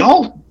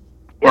 "Y'all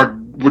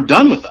we're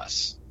done with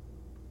us."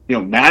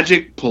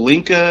 Magic,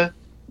 Pelinka,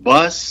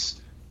 Buss,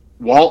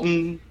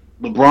 Walton,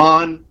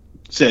 LeBron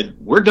said,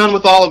 "We're done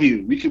with all of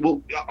you.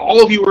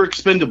 All of you are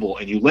expendable,"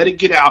 and you let it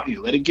get out, and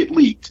you let it get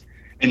leaked,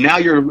 and now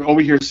you're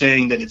over here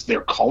saying that it's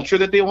their culture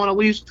that they want to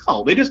leave.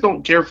 No, they just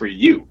don't care for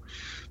you.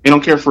 They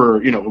don't care for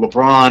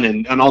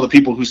LeBron and all the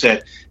people who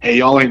said, "Hey,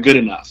 y'all ain't good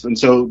enough." And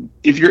so,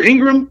 if you're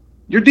Ingram,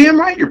 you're damn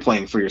right you're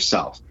playing for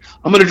yourself.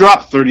 I'm going to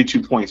drop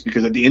 32 points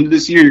because at the end of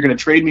this year, you're going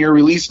to trade me or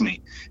release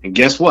me, and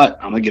guess what?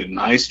 I'm going to get a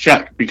nice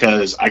check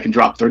because I can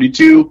drop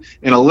 32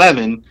 and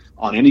 11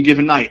 on any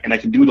given night, and I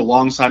can do it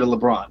alongside of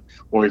LeBron.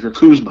 Or if you're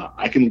Kuzma,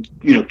 I can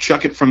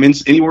chuck it from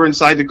anywhere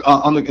inside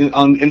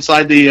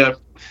inside the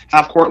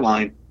half court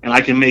line, and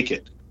I can make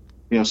it.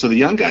 So the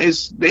young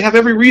guys, they have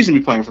every reason to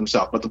be playing for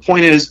themselves. But the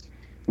point is,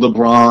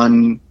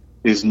 LeBron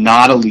is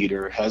not a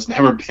leader, has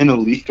never been a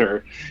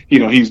leader.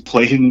 He's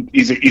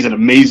an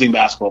amazing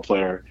basketball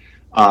player,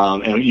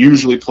 and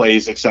usually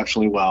plays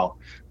exceptionally well.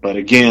 But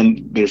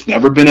again, there's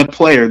never been a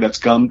player that's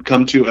come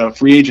to a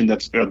free agent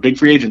that's a big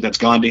free agent that's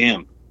gone to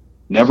him.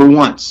 Never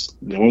once.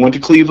 No one went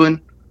to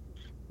Cleveland.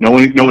 No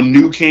one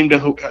new came to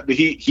the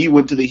Heat. He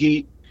went to the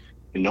Heat,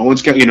 and no one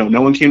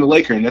came to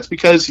Laker, and that's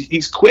because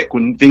he's quick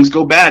when things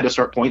go bad to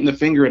start pointing the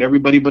finger at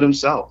everybody but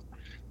himself.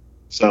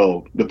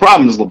 So the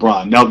problem is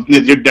LeBron. Now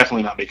they're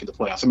definitely not making the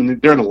playoffs. I mean,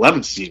 they're an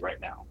 11th seed right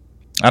now.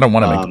 I don't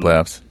want to make the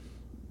playoffs.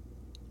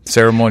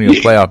 Ceremonial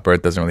playoff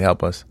berth doesn't really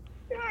help us.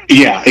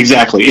 Yeah,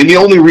 exactly. And the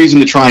only reason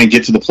to try and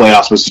get to the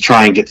playoffs was to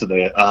try and get to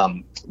the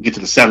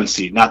 7th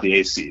seed, not the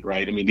 8th seed,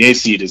 right? I mean, the 8th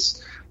seed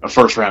is a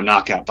first round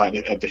knockout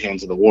at the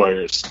hands of the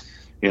Warriors.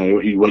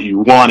 What you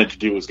wanted to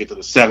do was get to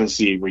the 7th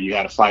seed where you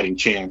had a fighting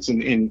chance,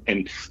 and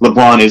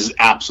LeBron is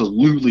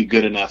absolutely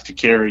good enough to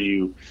carry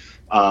you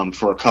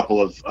for a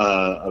couple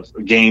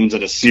of games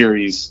at a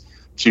series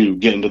to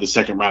get into the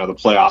second round of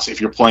the playoffs. If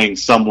you're playing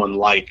someone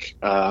like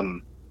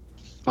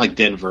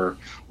Denver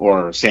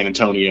or San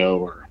Antonio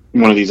or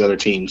one of these other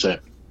teams that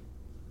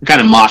are kind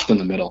of moshed in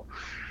the middle.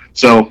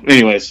 So,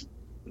 anyways,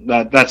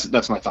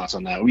 that's my thoughts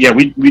on that. Yeah,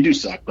 we do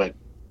suck, but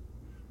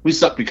we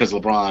suck because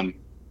LeBron,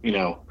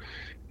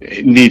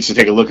 needs to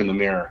take a look in the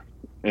mirror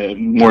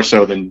more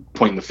so than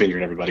pointing the finger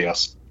at everybody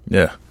else.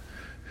 Yeah.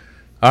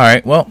 All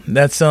right. Well,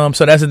 that's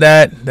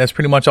that. That's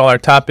pretty much all our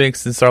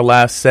topics. This is our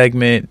last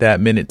segment,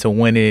 that minute to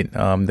win it,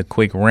 the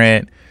quick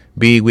rant.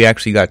 B, we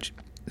actually got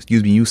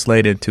you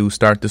slated to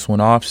start this one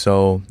off,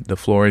 so the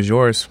floor is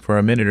yours for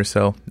a minute or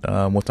so.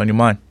 What's on your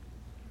mind?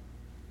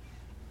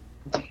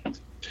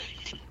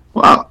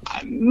 Well,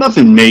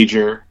 nothing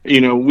major.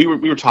 We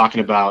were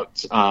talking about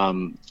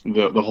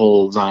the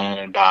whole Zion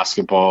and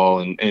basketball,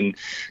 and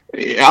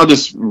I'll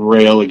just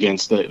rail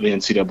against the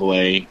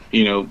NCAA.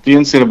 The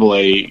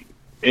NCAA,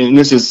 and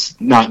this is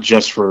not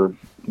just for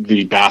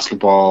the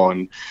basketball,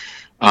 and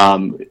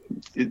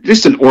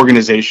just an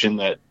organization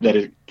that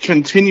it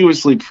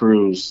continuously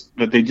proves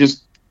that they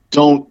just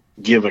don't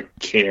give a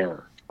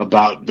care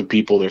about the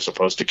people they're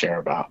supposed to care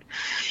about.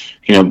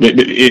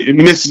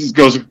 This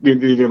goes,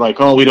 they're like,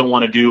 oh, we don't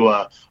want to do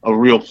a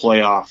real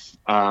playoff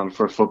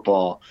for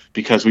football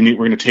because we're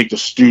going to take the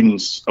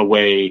students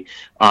away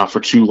for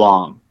too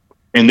long.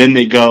 And then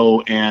they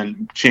go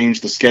and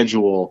change the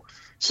schedule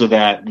so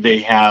that they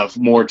have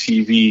more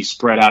TV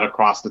spread out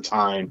across the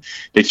time.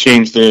 They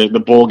change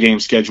the bowl game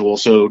schedule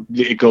so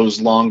it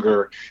goes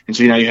longer, and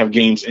so now you have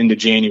games into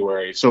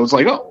January. So it's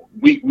like, oh,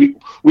 we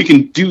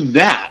can do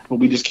that, but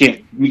we just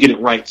can't. We get it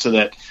right so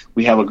that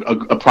we have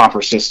a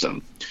proper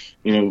system.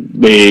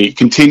 They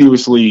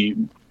continuously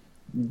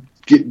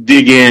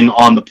dig in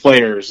on the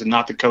players and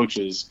not the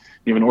coaches.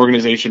 You have an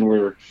organization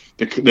where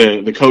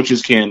the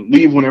coaches can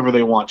leave whenever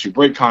they want to,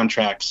 break their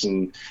contracts,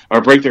 and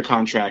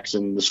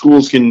the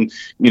schools can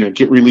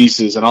get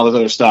releases and all this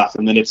other stuff.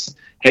 And then it's,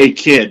 hey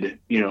kid,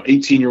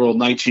 18-year-old,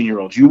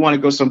 19-year-old, you want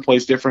to go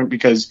someplace different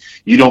because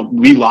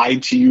we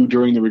lied to you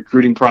during the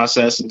recruiting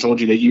process and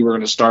told you that you were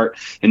going to start,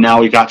 and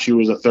now we got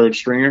you as a third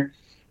stringer.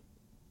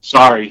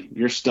 Sorry,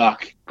 you're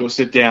stuck. Go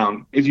sit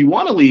down. If you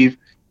want to leave,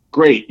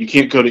 great. You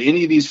can't go to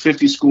any of these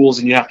 50 schools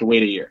and you have to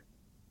wait a year.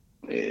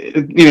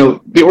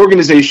 The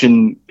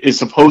organization is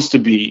supposed to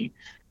be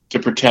to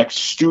protect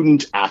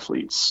student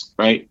athletes,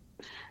 right?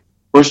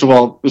 First of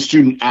all, the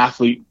student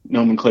athlete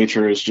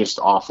nomenclature is just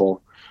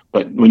awful.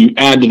 But when you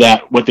add to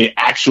that what they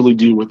actually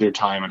do with their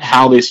time and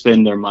how they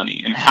spend their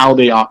money and how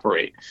they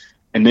operate,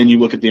 and then you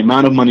look at the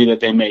amount of money that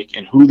they make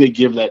and who they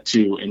give that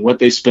to and what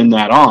they spend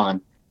that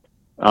on,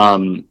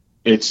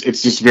 it's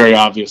just very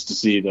obvious to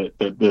see that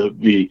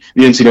the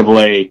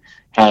NCAA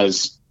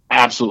has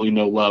absolutely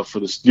no love for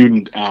the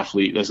student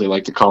athlete, as they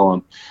like to call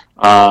him,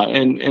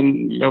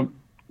 and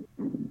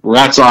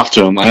rats off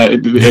to them. I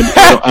don't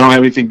have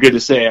anything good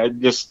to say. I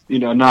just they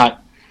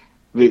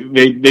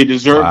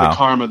deserve the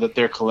karma that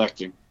they're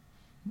collecting.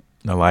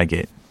 I like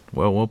it.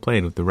 Well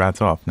played with the rats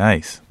off.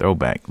 Nice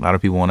throwback. A lot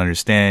of people won't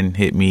understand.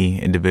 Hit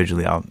me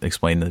individually. I'll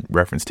explain the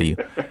reference to you.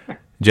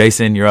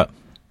 Jason, you're up.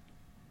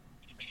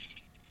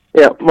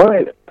 Yeah,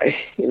 mine.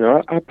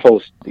 I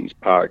post these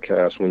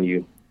podcasts when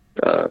you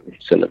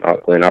send them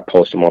out, and I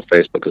post them on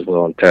Facebook as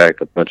well and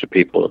tag a bunch of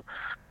people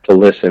to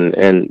listen.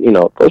 And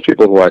those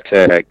people who I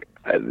tag,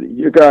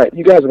 you guys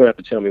are gonna have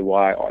to tell me,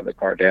 why are the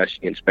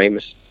Kardashians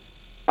famous?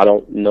 I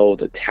don't know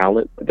the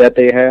talent that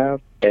they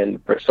have,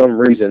 and for some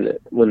reason,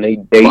 when they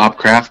date, Bob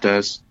Kraft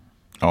does.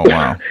 Oh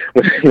wow!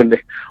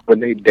 when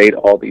they date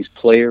all these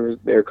players,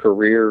 their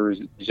careers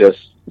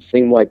just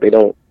seem like they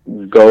don't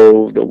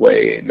go the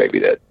way maybe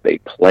that they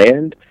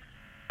planned.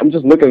 I'm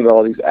just looking at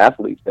all these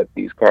athletes that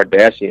these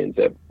Kardashians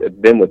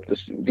have been with.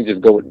 This, you just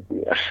go with,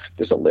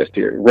 there's a list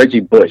here. Reggie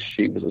Bush,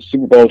 he was a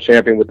Super Bowl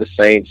champion with the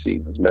Saints. He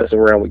was messing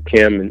around with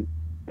Kim, and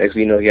next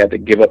thing you know, he had to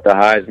give up the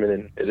Heisman,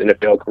 and his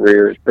NFL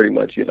career is pretty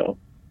much,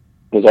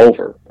 was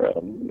over,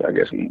 I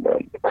guess,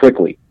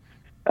 quickly.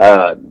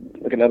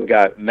 Look at another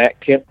guy, Matt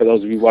Kemp, for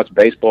those of you who watch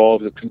baseball,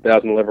 he was a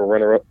 2011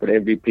 runner-up for the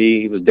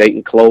MVP. He was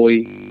dating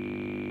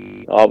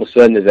Chloe. All of a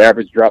sudden, his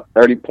average dropped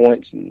 30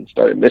 points and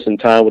started missing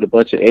time with a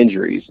bunch of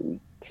injuries. And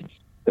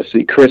Let's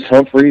see, Chris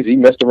Humphries, he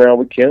messed around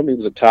with Kim. He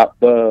was a top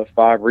 5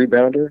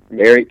 rebounder.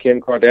 Married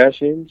Kim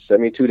Kardashian,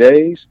 72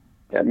 days.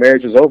 That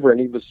marriage was over, and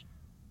he was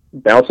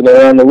bouncing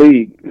around the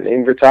league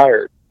and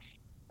retired.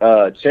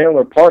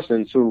 Chandler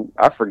Parsons, who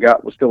I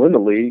forgot was still in the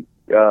league,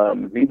 he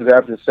was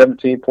averaging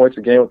 17 points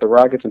a game with the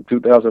Rockets in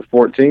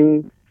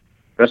 2014.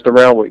 Messed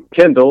around with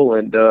Kendall,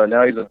 and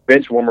now he's a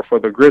bench warmer for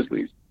the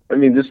Grizzlies. I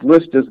mean, this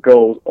list just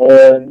goes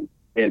on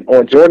and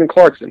on. Jordan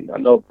Clarkson, I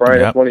know, Brian,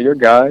 that's one of your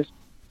guys.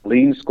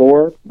 Leading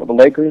scorer for the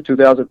Lakers,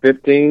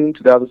 2015,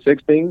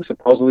 2016,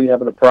 supposedly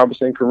having a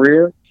promising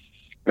career.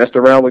 Messed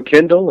around with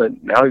Kendall,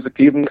 and now he's a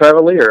Cleveland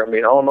Cavalier. I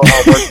mean, I don't know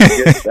how much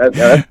he gets.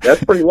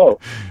 That's pretty low.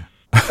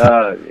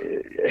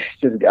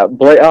 Just got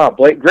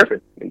Blake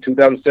Griffin in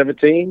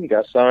 2017. He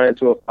got signed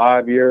to a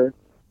 5-year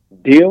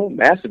deal,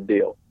 massive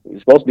deal. He's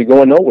supposed to be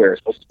going nowhere. He's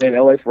supposed to stay in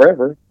LA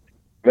forever.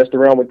 Messed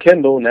around with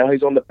Kendall. Now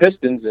he's on the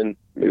Pistons, and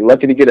we're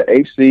lucky to get an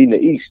 8th seed in the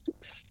East.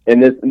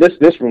 And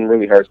this one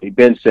really hurts me.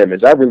 Ben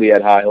Simmons. I really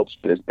had high hopes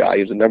for this guy.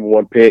 He was the number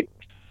 1 pick.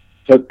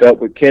 Hooked up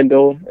with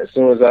Kendall. As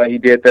soon as he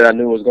did that, I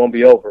knew it was going to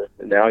be over.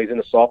 And now he's in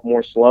a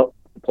sophomore slump.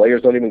 The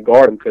players don't even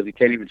guard him because he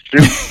can't even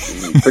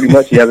shoot. Pretty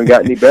much, he hasn't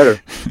gotten any better.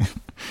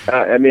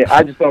 I mean,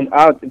 I just don't.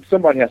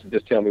 Somebody has to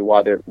just tell me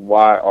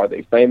why are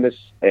they famous,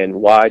 and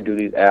why do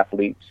these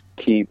athletes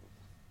keep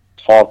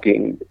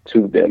talking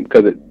to them?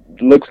 Because it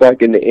looks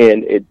like in the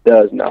end, it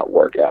does not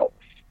work out.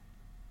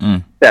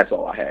 That's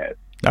all I had.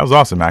 That was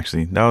awesome,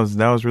 actually. That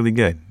was really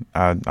good.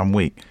 I'm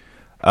weak.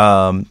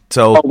 Oh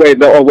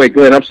wait,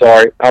 Glenn. I'm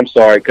sorry,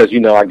 because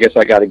I guess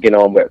I got to get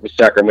on with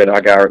Sacramento.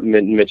 I got to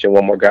mention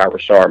one more guy,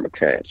 Rashard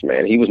McCants.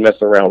 Man, he was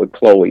messing around with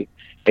Chloe,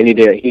 and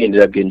he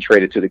ended up getting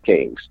traded to the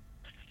Kings.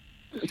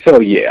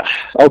 So yeah,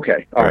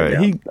 okay, all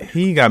right.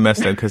 He got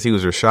messed up because he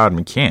was Rashard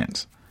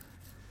McCants.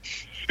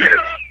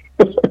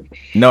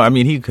 No, I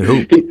mean he could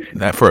hoop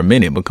that for a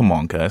minute, but come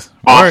on, cuz.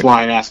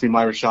 Offline, ask me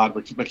my Rashard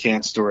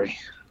McCants story.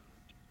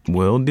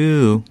 Will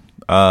do.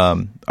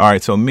 All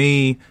right, so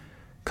me,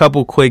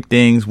 couple quick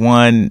things.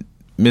 One,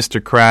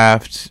 Mr.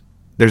 Kraft,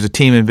 there's a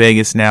team in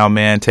Vegas now,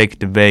 man. Take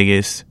it to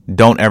Vegas.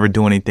 Don't ever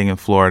do anything in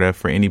Florida.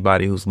 For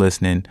anybody who's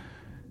listening,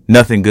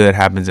 nothing good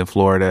happens in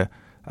Florida.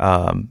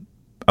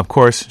 Of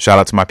course, shout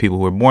out to my people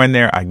who were born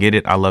there. I get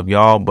it. I love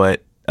y'all,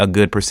 but a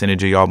good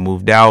percentage of y'all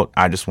moved out.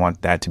 I just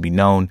want that to be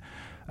known.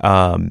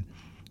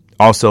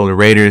 Also, the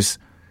Raiders,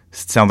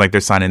 sounds like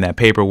they're signing that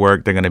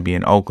paperwork. They're going to be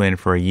in Oakland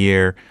for a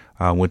year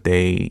with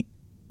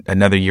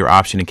another year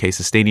option in case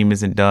the stadium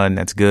isn't done.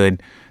 That's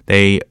good.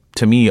 They,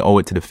 to me, owe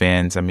it to the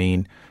fans. I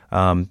mean,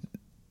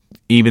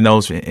 even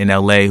those in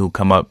LA who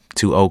come up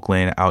to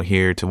Oakland out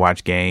here to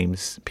watch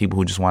games, people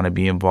who just want to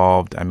be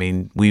involved. I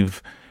mean,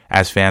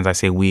 as fans, I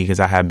say we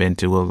because I have been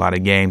to a lot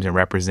of games and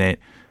represent.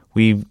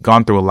 We've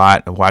gone through a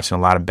lot of watching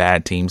a lot of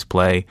bad teams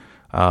play,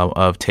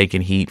 of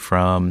taking heat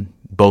from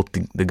both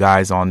the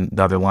guys on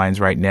the other lines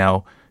right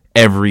now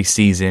every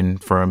season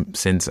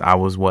since I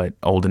was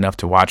old enough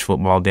to watch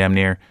football damn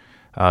near.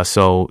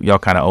 So y'all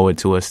kind of owe it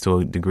to us to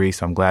a degree.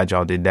 So I'm glad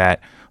y'all did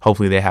that.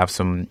 Hopefully they have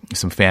some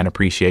fan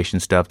appreciation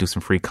stuff, do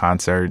some free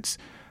concerts,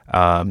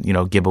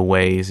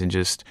 giveaways, and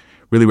just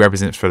really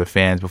represents for the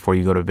fans before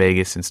you go to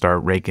Vegas and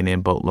start raking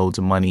in boatloads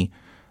of money.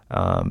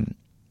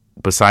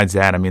 Besides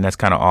that, I mean, that's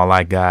kind of all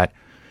I got.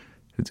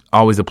 It's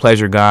always a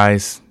pleasure,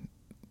 guys.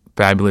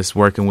 Fabulous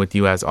working with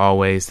you as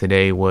always.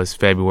 Today was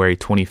February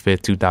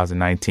 25th,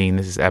 2019.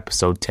 This is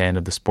episode 10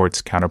 of the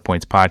Sports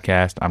Counterpoints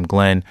podcast. I'm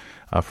Glenn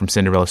from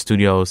Cinderella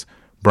Studios.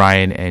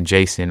 Brian and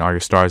Jason are your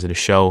stars of the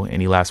show.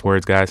 Any last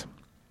words, guys?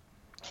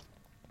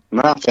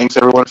 No, thanks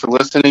everyone for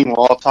listening.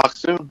 We'll all talk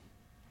soon.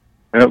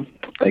 Yep.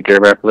 Thank you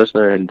everybody for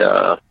listening,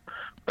 and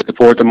looking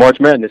forward to March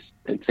Madness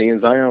and seeing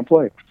Zion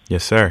play.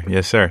 Yes, sir.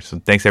 Yes, sir. So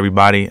thanks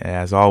everybody.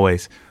 As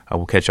always,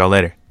 we'll catch y'all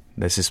later.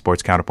 This is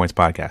Sports Counterpoints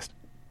podcast.